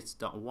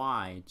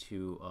coordinates.y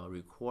to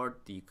record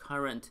the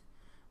current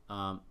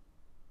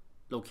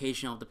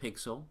location of the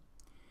pixel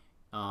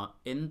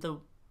in the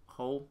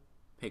whole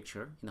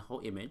picture, in the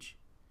whole image,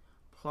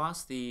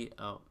 plus the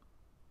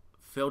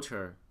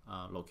filter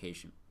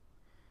location.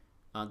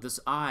 This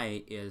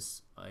I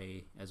is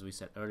as we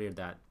said earlier,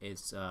 that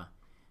it's a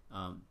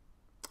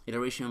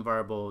iteration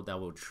variable that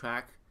will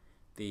track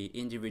the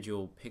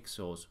individual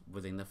pixels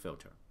within the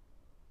filter.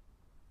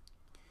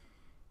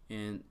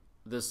 And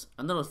this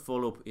another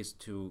for loop is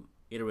to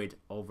iterate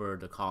over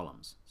the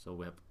columns, so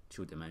we have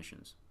 2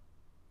 dimensions.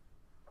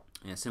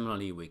 And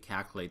similarly, we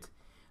calculate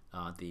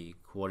the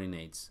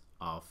coordinates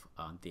of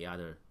the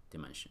other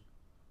dimension.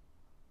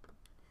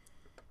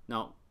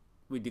 Now,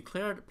 we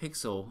declared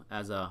pixel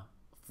as a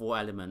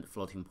 4-element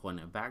floating point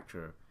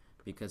vector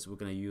because we're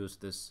going to use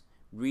this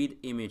read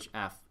image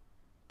f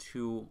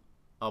to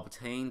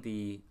obtain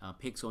the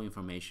pixel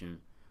information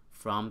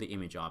from the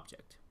image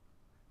object.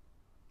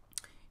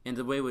 And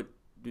the way we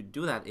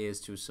do that is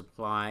to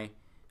supply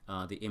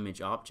the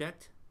image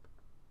object,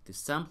 the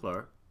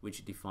sampler,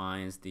 which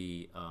defines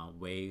the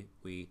way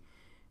we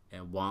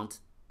want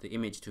the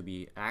image to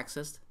be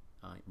accessed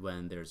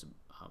when there's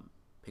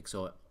a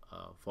pixel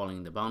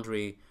following the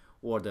boundary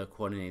or the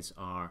coordinates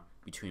are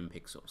between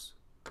pixels.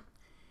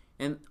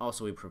 And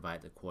also we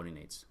provide the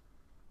coordinates.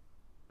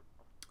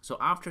 So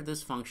after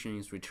this function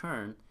is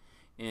returned,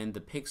 and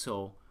the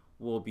pixel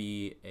will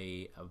be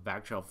a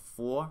vector of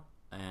 4,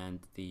 and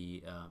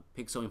the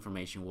pixel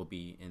information will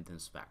be in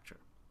this vector.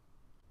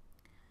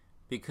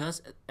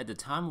 Because at the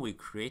time we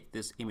create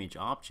this image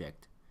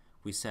object,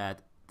 we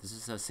said this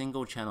is a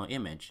single channel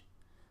image,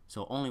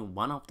 so only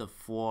one of the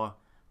 4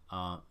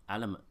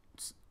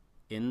 elements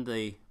in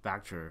the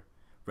vector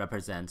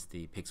represents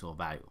the pixel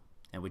value,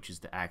 and which is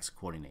the x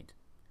coordinate.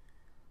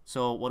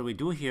 So what we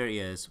do here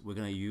is we're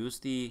going to use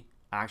the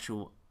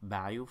actual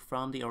value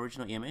from the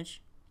original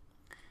image,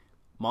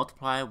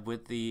 multiply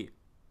with the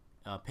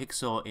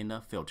pixel in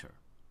the filter,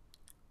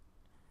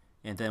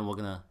 and then we're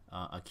going to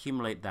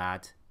accumulate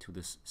that to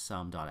this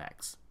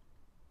sum.x.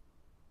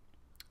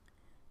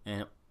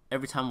 And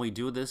every time we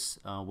do this,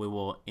 we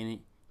will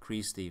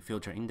increase the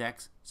filter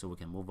index so we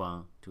can move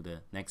on to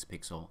the next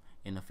pixel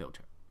in the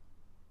filter.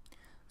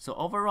 So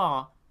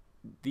overall,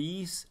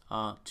 these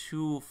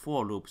 2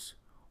 for loops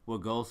will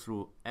go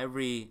through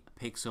every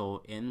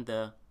pixel in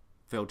the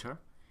filter,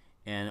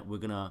 and we're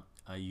gonna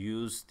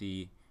use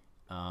the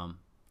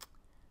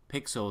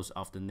pixels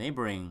of the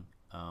neighboring.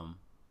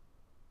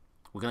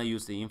 We're gonna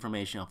use the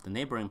information of the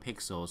neighboring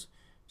pixels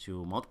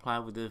to multiply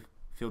with the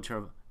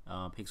filter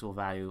pixel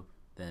value,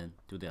 then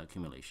do the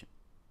accumulation.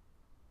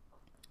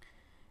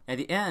 At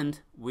the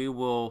end, we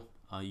will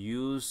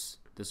use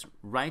this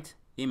write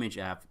image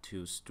f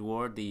to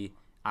store the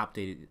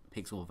updated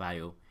pixel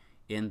value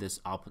in this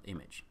output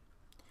image.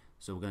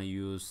 So we're going to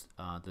use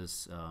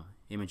this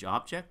image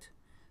object,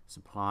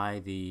 supply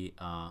the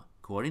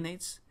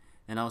coordinates,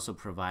 and also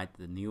provide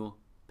the new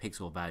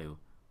pixel value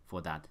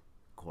for that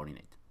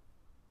coordinate.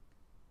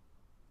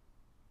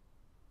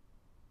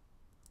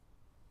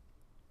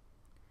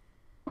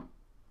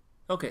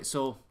 Okay,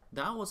 so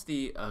that was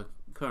the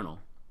kernel.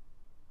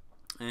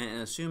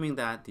 And assuming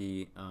that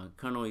the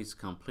kernel is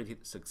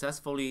completed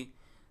successfully,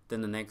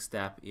 then the next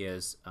step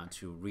is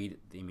to read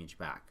the image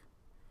back.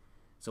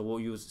 So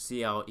we'll use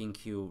CL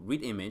enqueue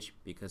read image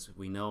because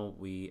we know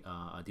we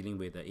are dealing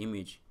with the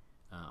image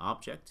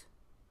object.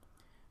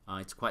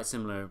 It's quite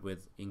similar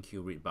with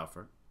enqueue read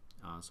buffer.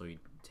 So it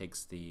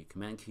takes the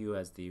command queue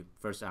as the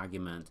first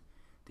argument,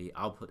 the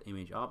output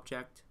image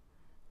object,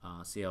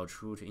 CL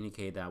true to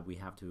indicate that we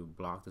have to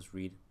block this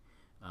read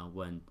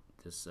when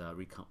this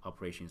read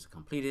operation is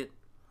completed.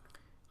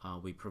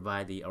 we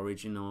provide the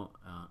original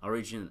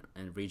origin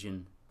and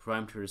region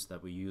parameters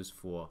that we use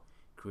for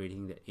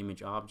creating the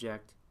image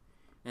object,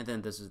 and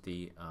then this is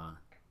the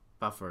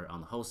buffer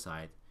on the host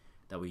side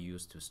that we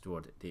use to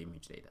store the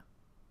image data.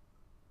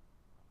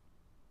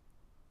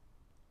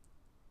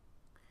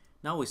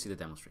 Now we see the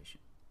demonstration.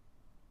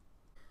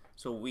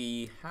 So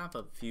we have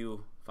a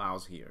few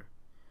files here.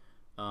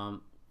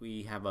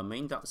 We have a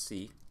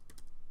main.c.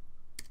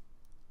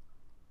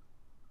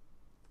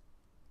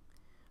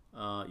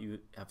 You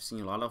have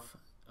seen a lot of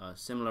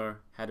similar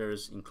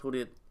headers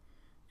included,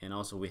 and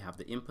also we have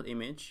the input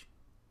image.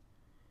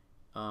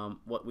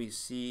 What we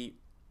see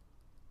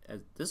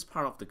at this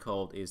part of the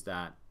code is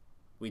that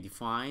we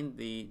define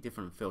the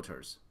different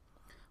filters.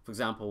 For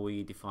example,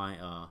 we define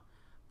a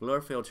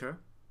blur filter,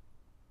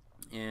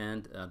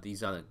 and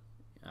these are the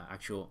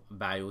actual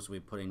values we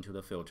put into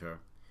the filter,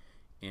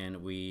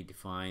 and we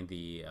define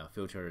the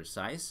filter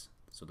size,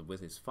 so the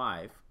width is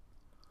 5.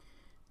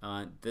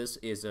 This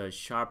is a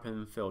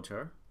sharpen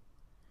filter,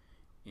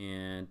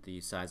 and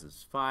the size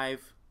is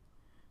 5.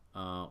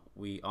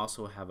 We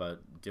also have a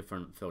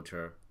different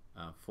filter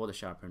for the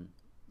sharpen,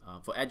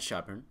 for edge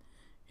sharpen,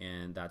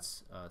 and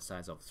that's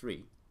size of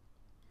 3.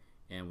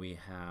 And we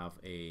have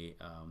a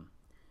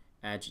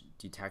edge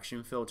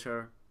detection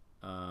filter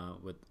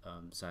with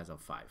size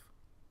of 5.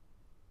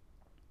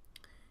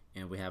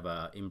 And we have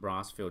a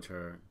emboss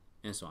filter,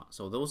 and so on.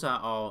 So those are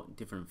all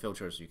different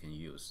filters you can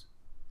use.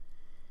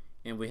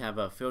 And we have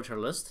a filter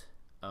list,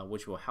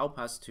 which will help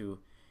us to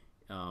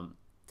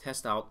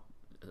test out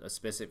a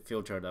specific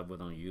filter that we're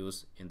going to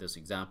use in this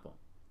example.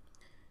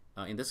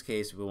 In this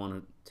case, we want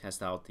to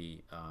test out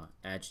the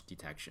edge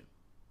detection.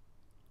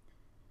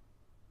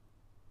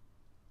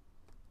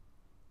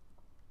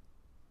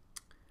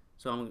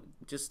 So I'm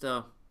just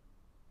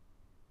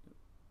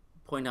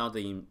point out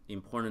the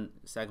important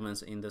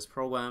segments in this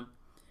program.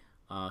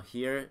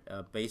 Here,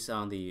 based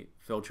on the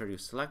filter you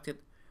selected,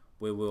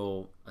 we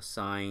will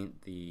assign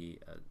the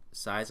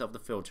size of the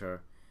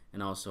filter,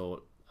 and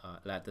also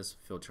let this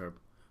filter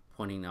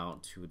pointing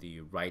out to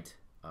the right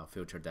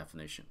filter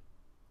definition.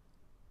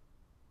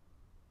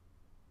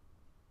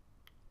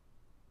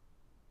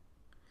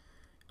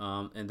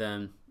 And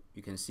then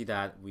you can see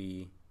that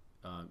we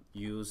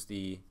use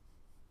the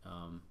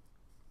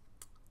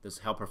this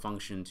helper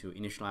function to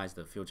initialize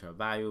the filter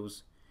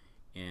values,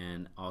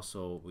 and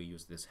also we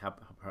use this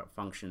helper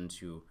function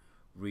to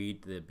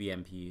read the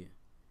BMP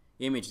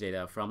image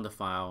data from the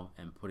file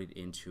and put it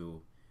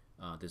into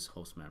this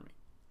host memory.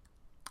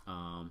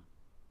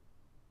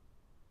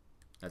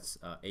 That's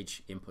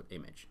H input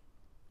image.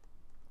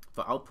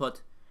 For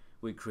output,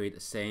 we create the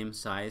same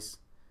size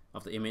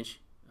of the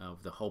image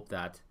with the hope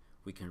that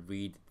we can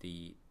read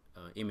the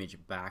image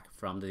back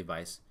from the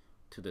device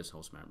to this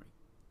host memory.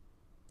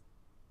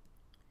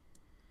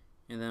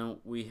 And then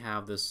we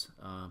have this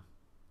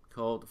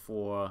code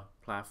for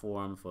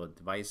platform for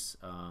device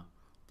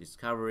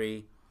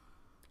discovery.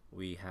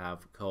 We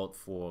have code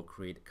for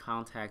create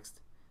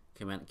context,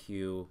 command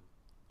queue,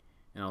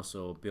 and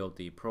also build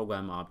the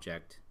program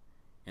object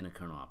and a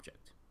kernel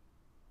object.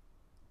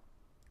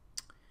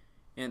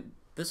 And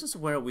this is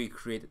where we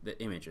create the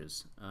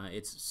images.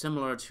 It's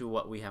similar to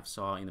what we have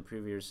saw in the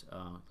previous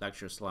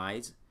lecture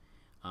slides.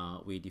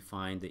 We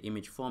define the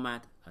image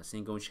format, a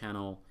single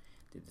channel,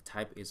 the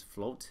type is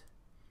float,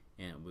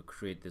 and we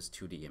create this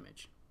 2D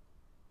image.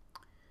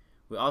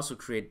 We also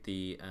create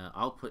the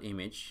output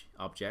image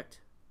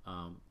object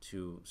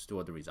to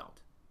store the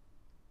result.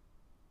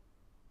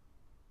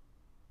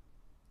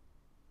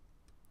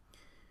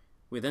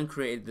 We then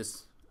create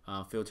this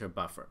filter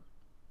buffer.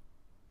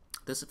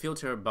 This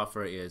filter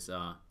buffer is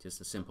just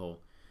a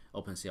simple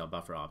OpenCL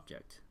buffer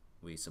object.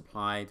 We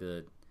supply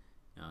the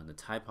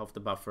type of the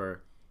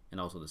buffer and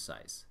also the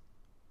size.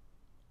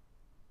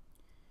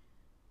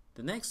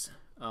 The next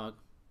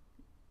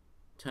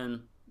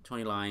 10-20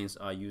 lines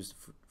are used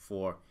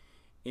for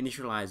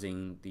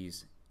initializing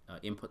these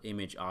input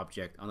image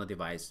object on the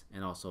device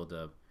and also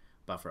the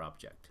buffer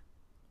object.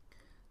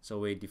 So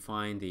we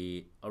define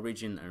the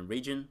origin and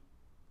region,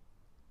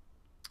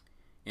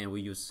 and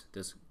we use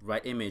this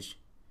right image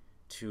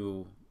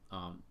to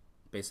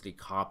basically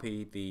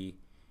copy the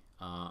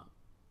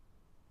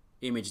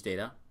image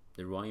data,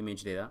 the raw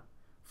image data,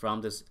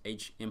 from this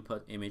H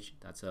input image,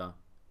 that's a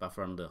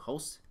buffer on the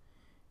host,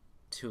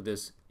 to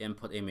this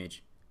input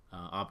image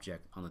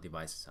object on the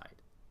device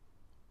side.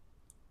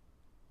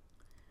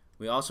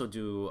 We also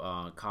do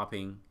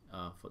copying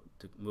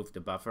to move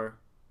the buffer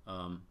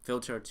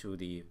filter to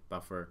the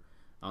buffer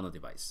on the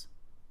device.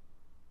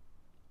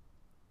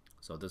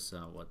 So this is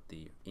what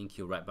the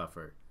in-queue write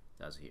buffer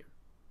does here.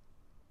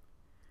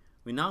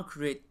 We now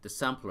create the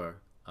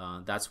sampler.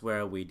 That's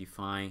where we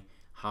define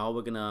how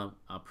we're gonna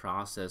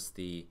process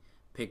the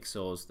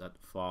pixels that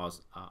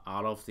falls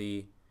out of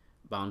the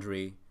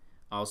boundary.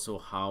 Also,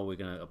 how we're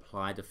gonna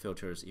apply the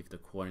filters if the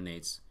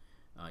coordinates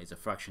is a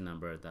fraction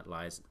number that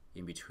lies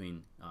in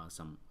between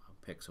some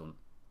pixel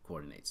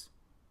coordinates.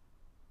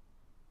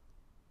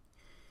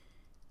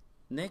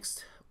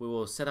 Next, we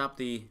will set up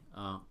the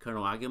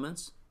kernel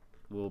arguments.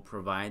 We'll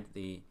provide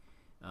the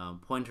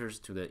pointers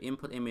to the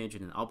input image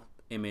and output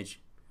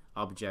image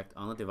object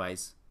on the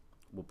device,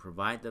 will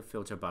provide the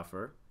filter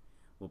buffer,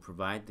 will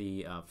provide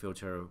the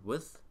filter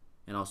width,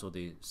 and also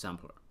the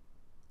sampler.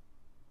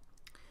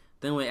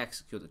 Then we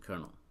execute the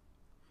kernel.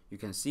 You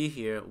can see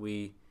here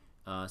we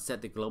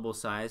set the global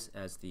size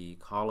as the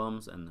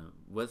columns and the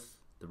width,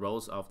 the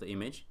rows of the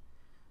image,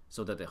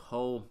 so that the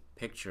whole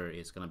picture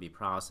is going to be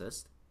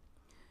processed.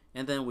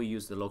 And then we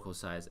use the local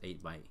size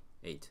 8 by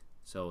 8.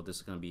 So this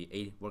is going to be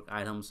 8 work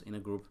items in a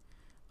group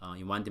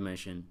in one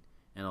dimension,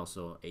 and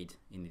also 8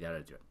 in the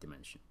other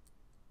dimension.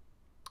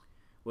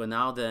 We'll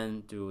now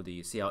then do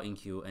the CL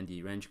enqueue and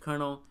the range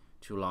kernel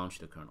to launch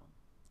the kernel.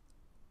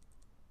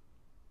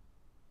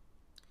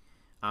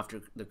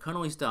 After the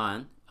kernel is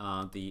done,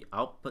 the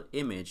output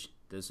image,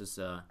 this is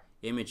an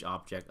image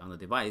object on the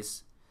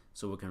device,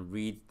 so we can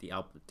read the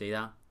output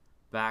data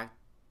back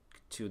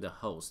to the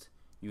host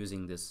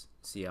using this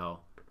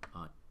CL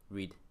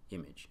read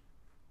image.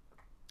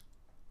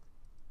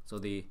 So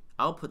the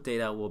output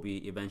data will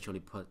be eventually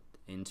put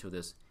into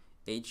this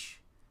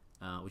H,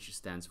 which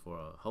stands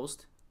for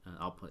host, and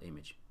output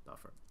image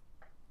buffer.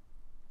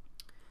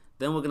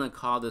 Then we're going to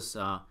call this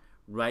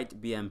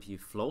write BMP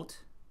float.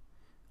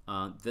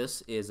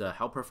 This is a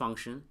helper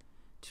function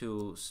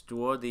to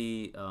store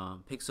the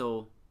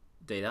pixel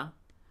data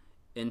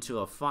into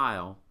a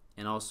file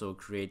and also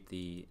create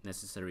the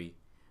necessary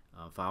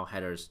file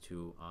headers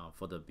to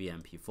for the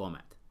BMP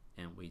format.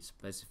 And we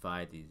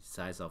specify the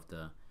size of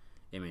the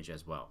image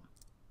as well.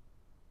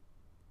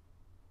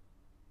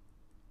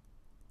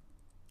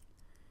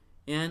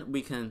 And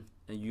we can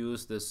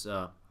use this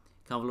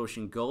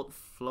convolution gold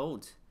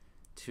float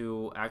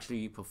to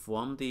actually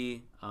perform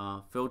the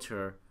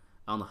filter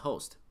on the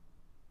host.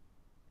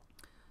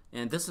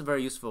 And this is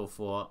very useful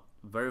for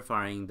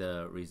verifying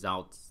the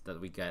results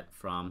that we get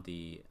from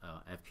the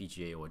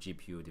FPGA or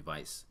GPU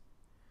device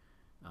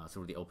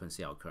through the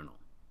OpenCL kernel.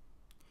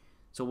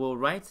 So we'll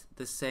write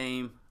the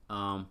same,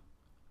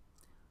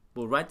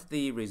 we'll write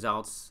the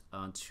results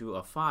to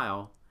a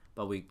file,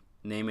 but we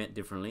name it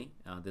differently.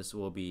 This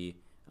will be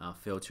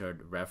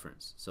filtered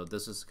reference. So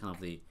this is kind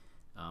of the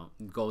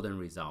golden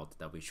result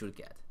that we should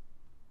get.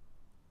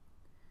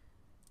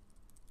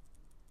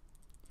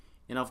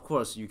 And of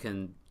course, you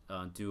can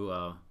do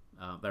a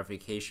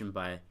verification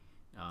by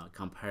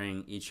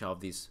comparing each of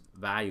these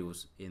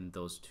values in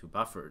those two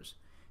buffers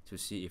to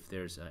see if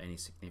there's any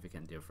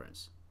significant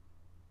difference.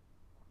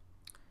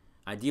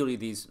 Ideally,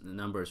 these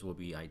numbers will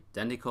be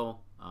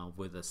identical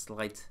with a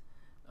slight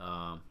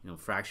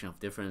fraction of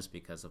difference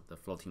because of the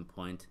floating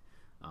point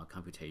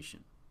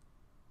computation.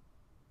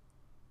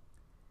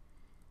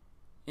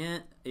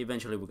 And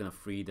eventually, we're going to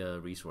free the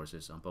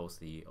resources on both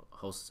the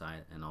host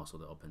side and also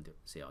the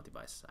OpenCL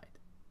device side.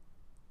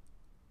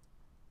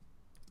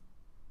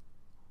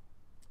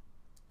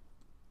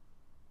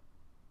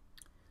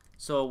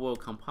 So we'll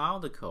compile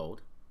the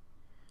code.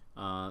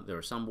 There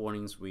are some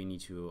warnings we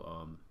need to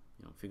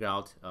figure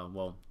out.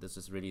 Well, this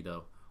is really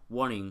the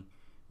warning.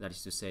 That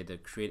is to say, the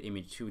create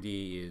image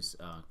 2D is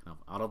kind of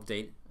out of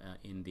date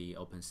in the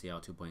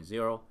OpenCL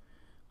 2.0,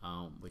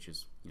 which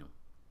is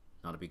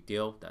not a big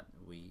deal. That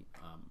we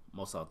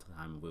most of the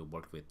time will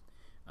work with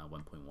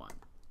 1.1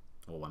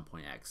 or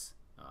 1.x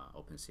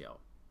OpenCL,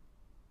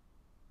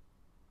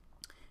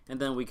 and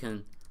then we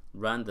can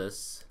run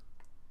this.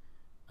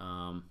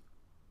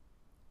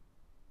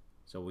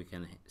 So we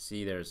can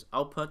see there's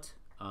output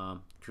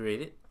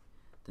created.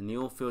 The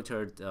new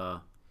filtered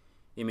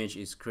image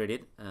is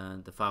created,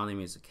 and the file name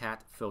is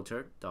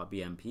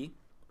catfilter.bmp.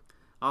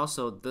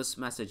 Also, this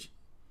message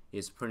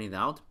is printed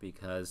out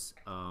because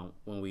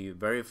when we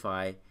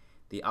verify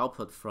the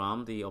output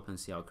from the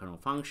OpenCL kernel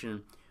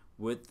function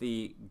with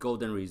the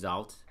golden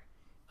result,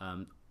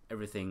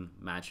 everything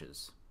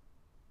matches.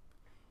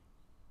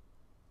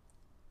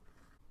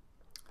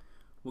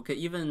 We can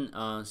even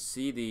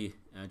see the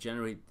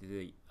generate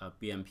the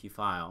BMP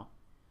file.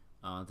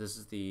 This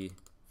is the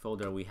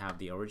folder we have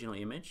the original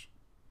image.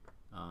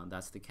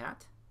 That's the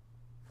cat.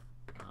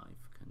 If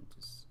you can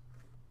just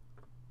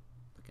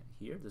look at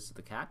here, this is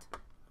the cat.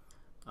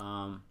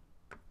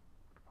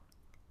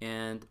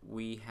 And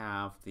we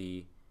have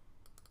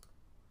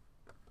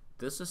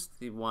this is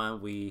the one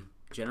we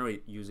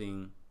generate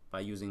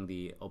by using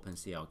the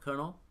OpenCL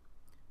kernel.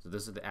 So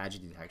this is the edge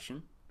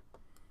detection,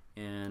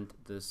 and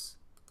this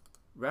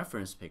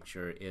reference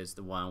picture is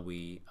the one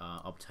we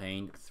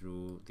obtained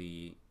through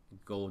the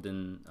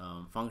golden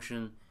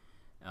function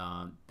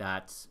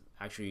that's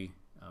actually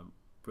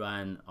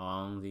run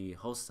on the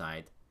host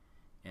side,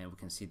 and we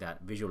can see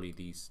that visually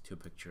these two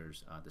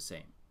pictures are the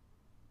same.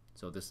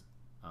 So this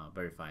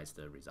verifies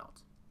the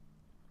result.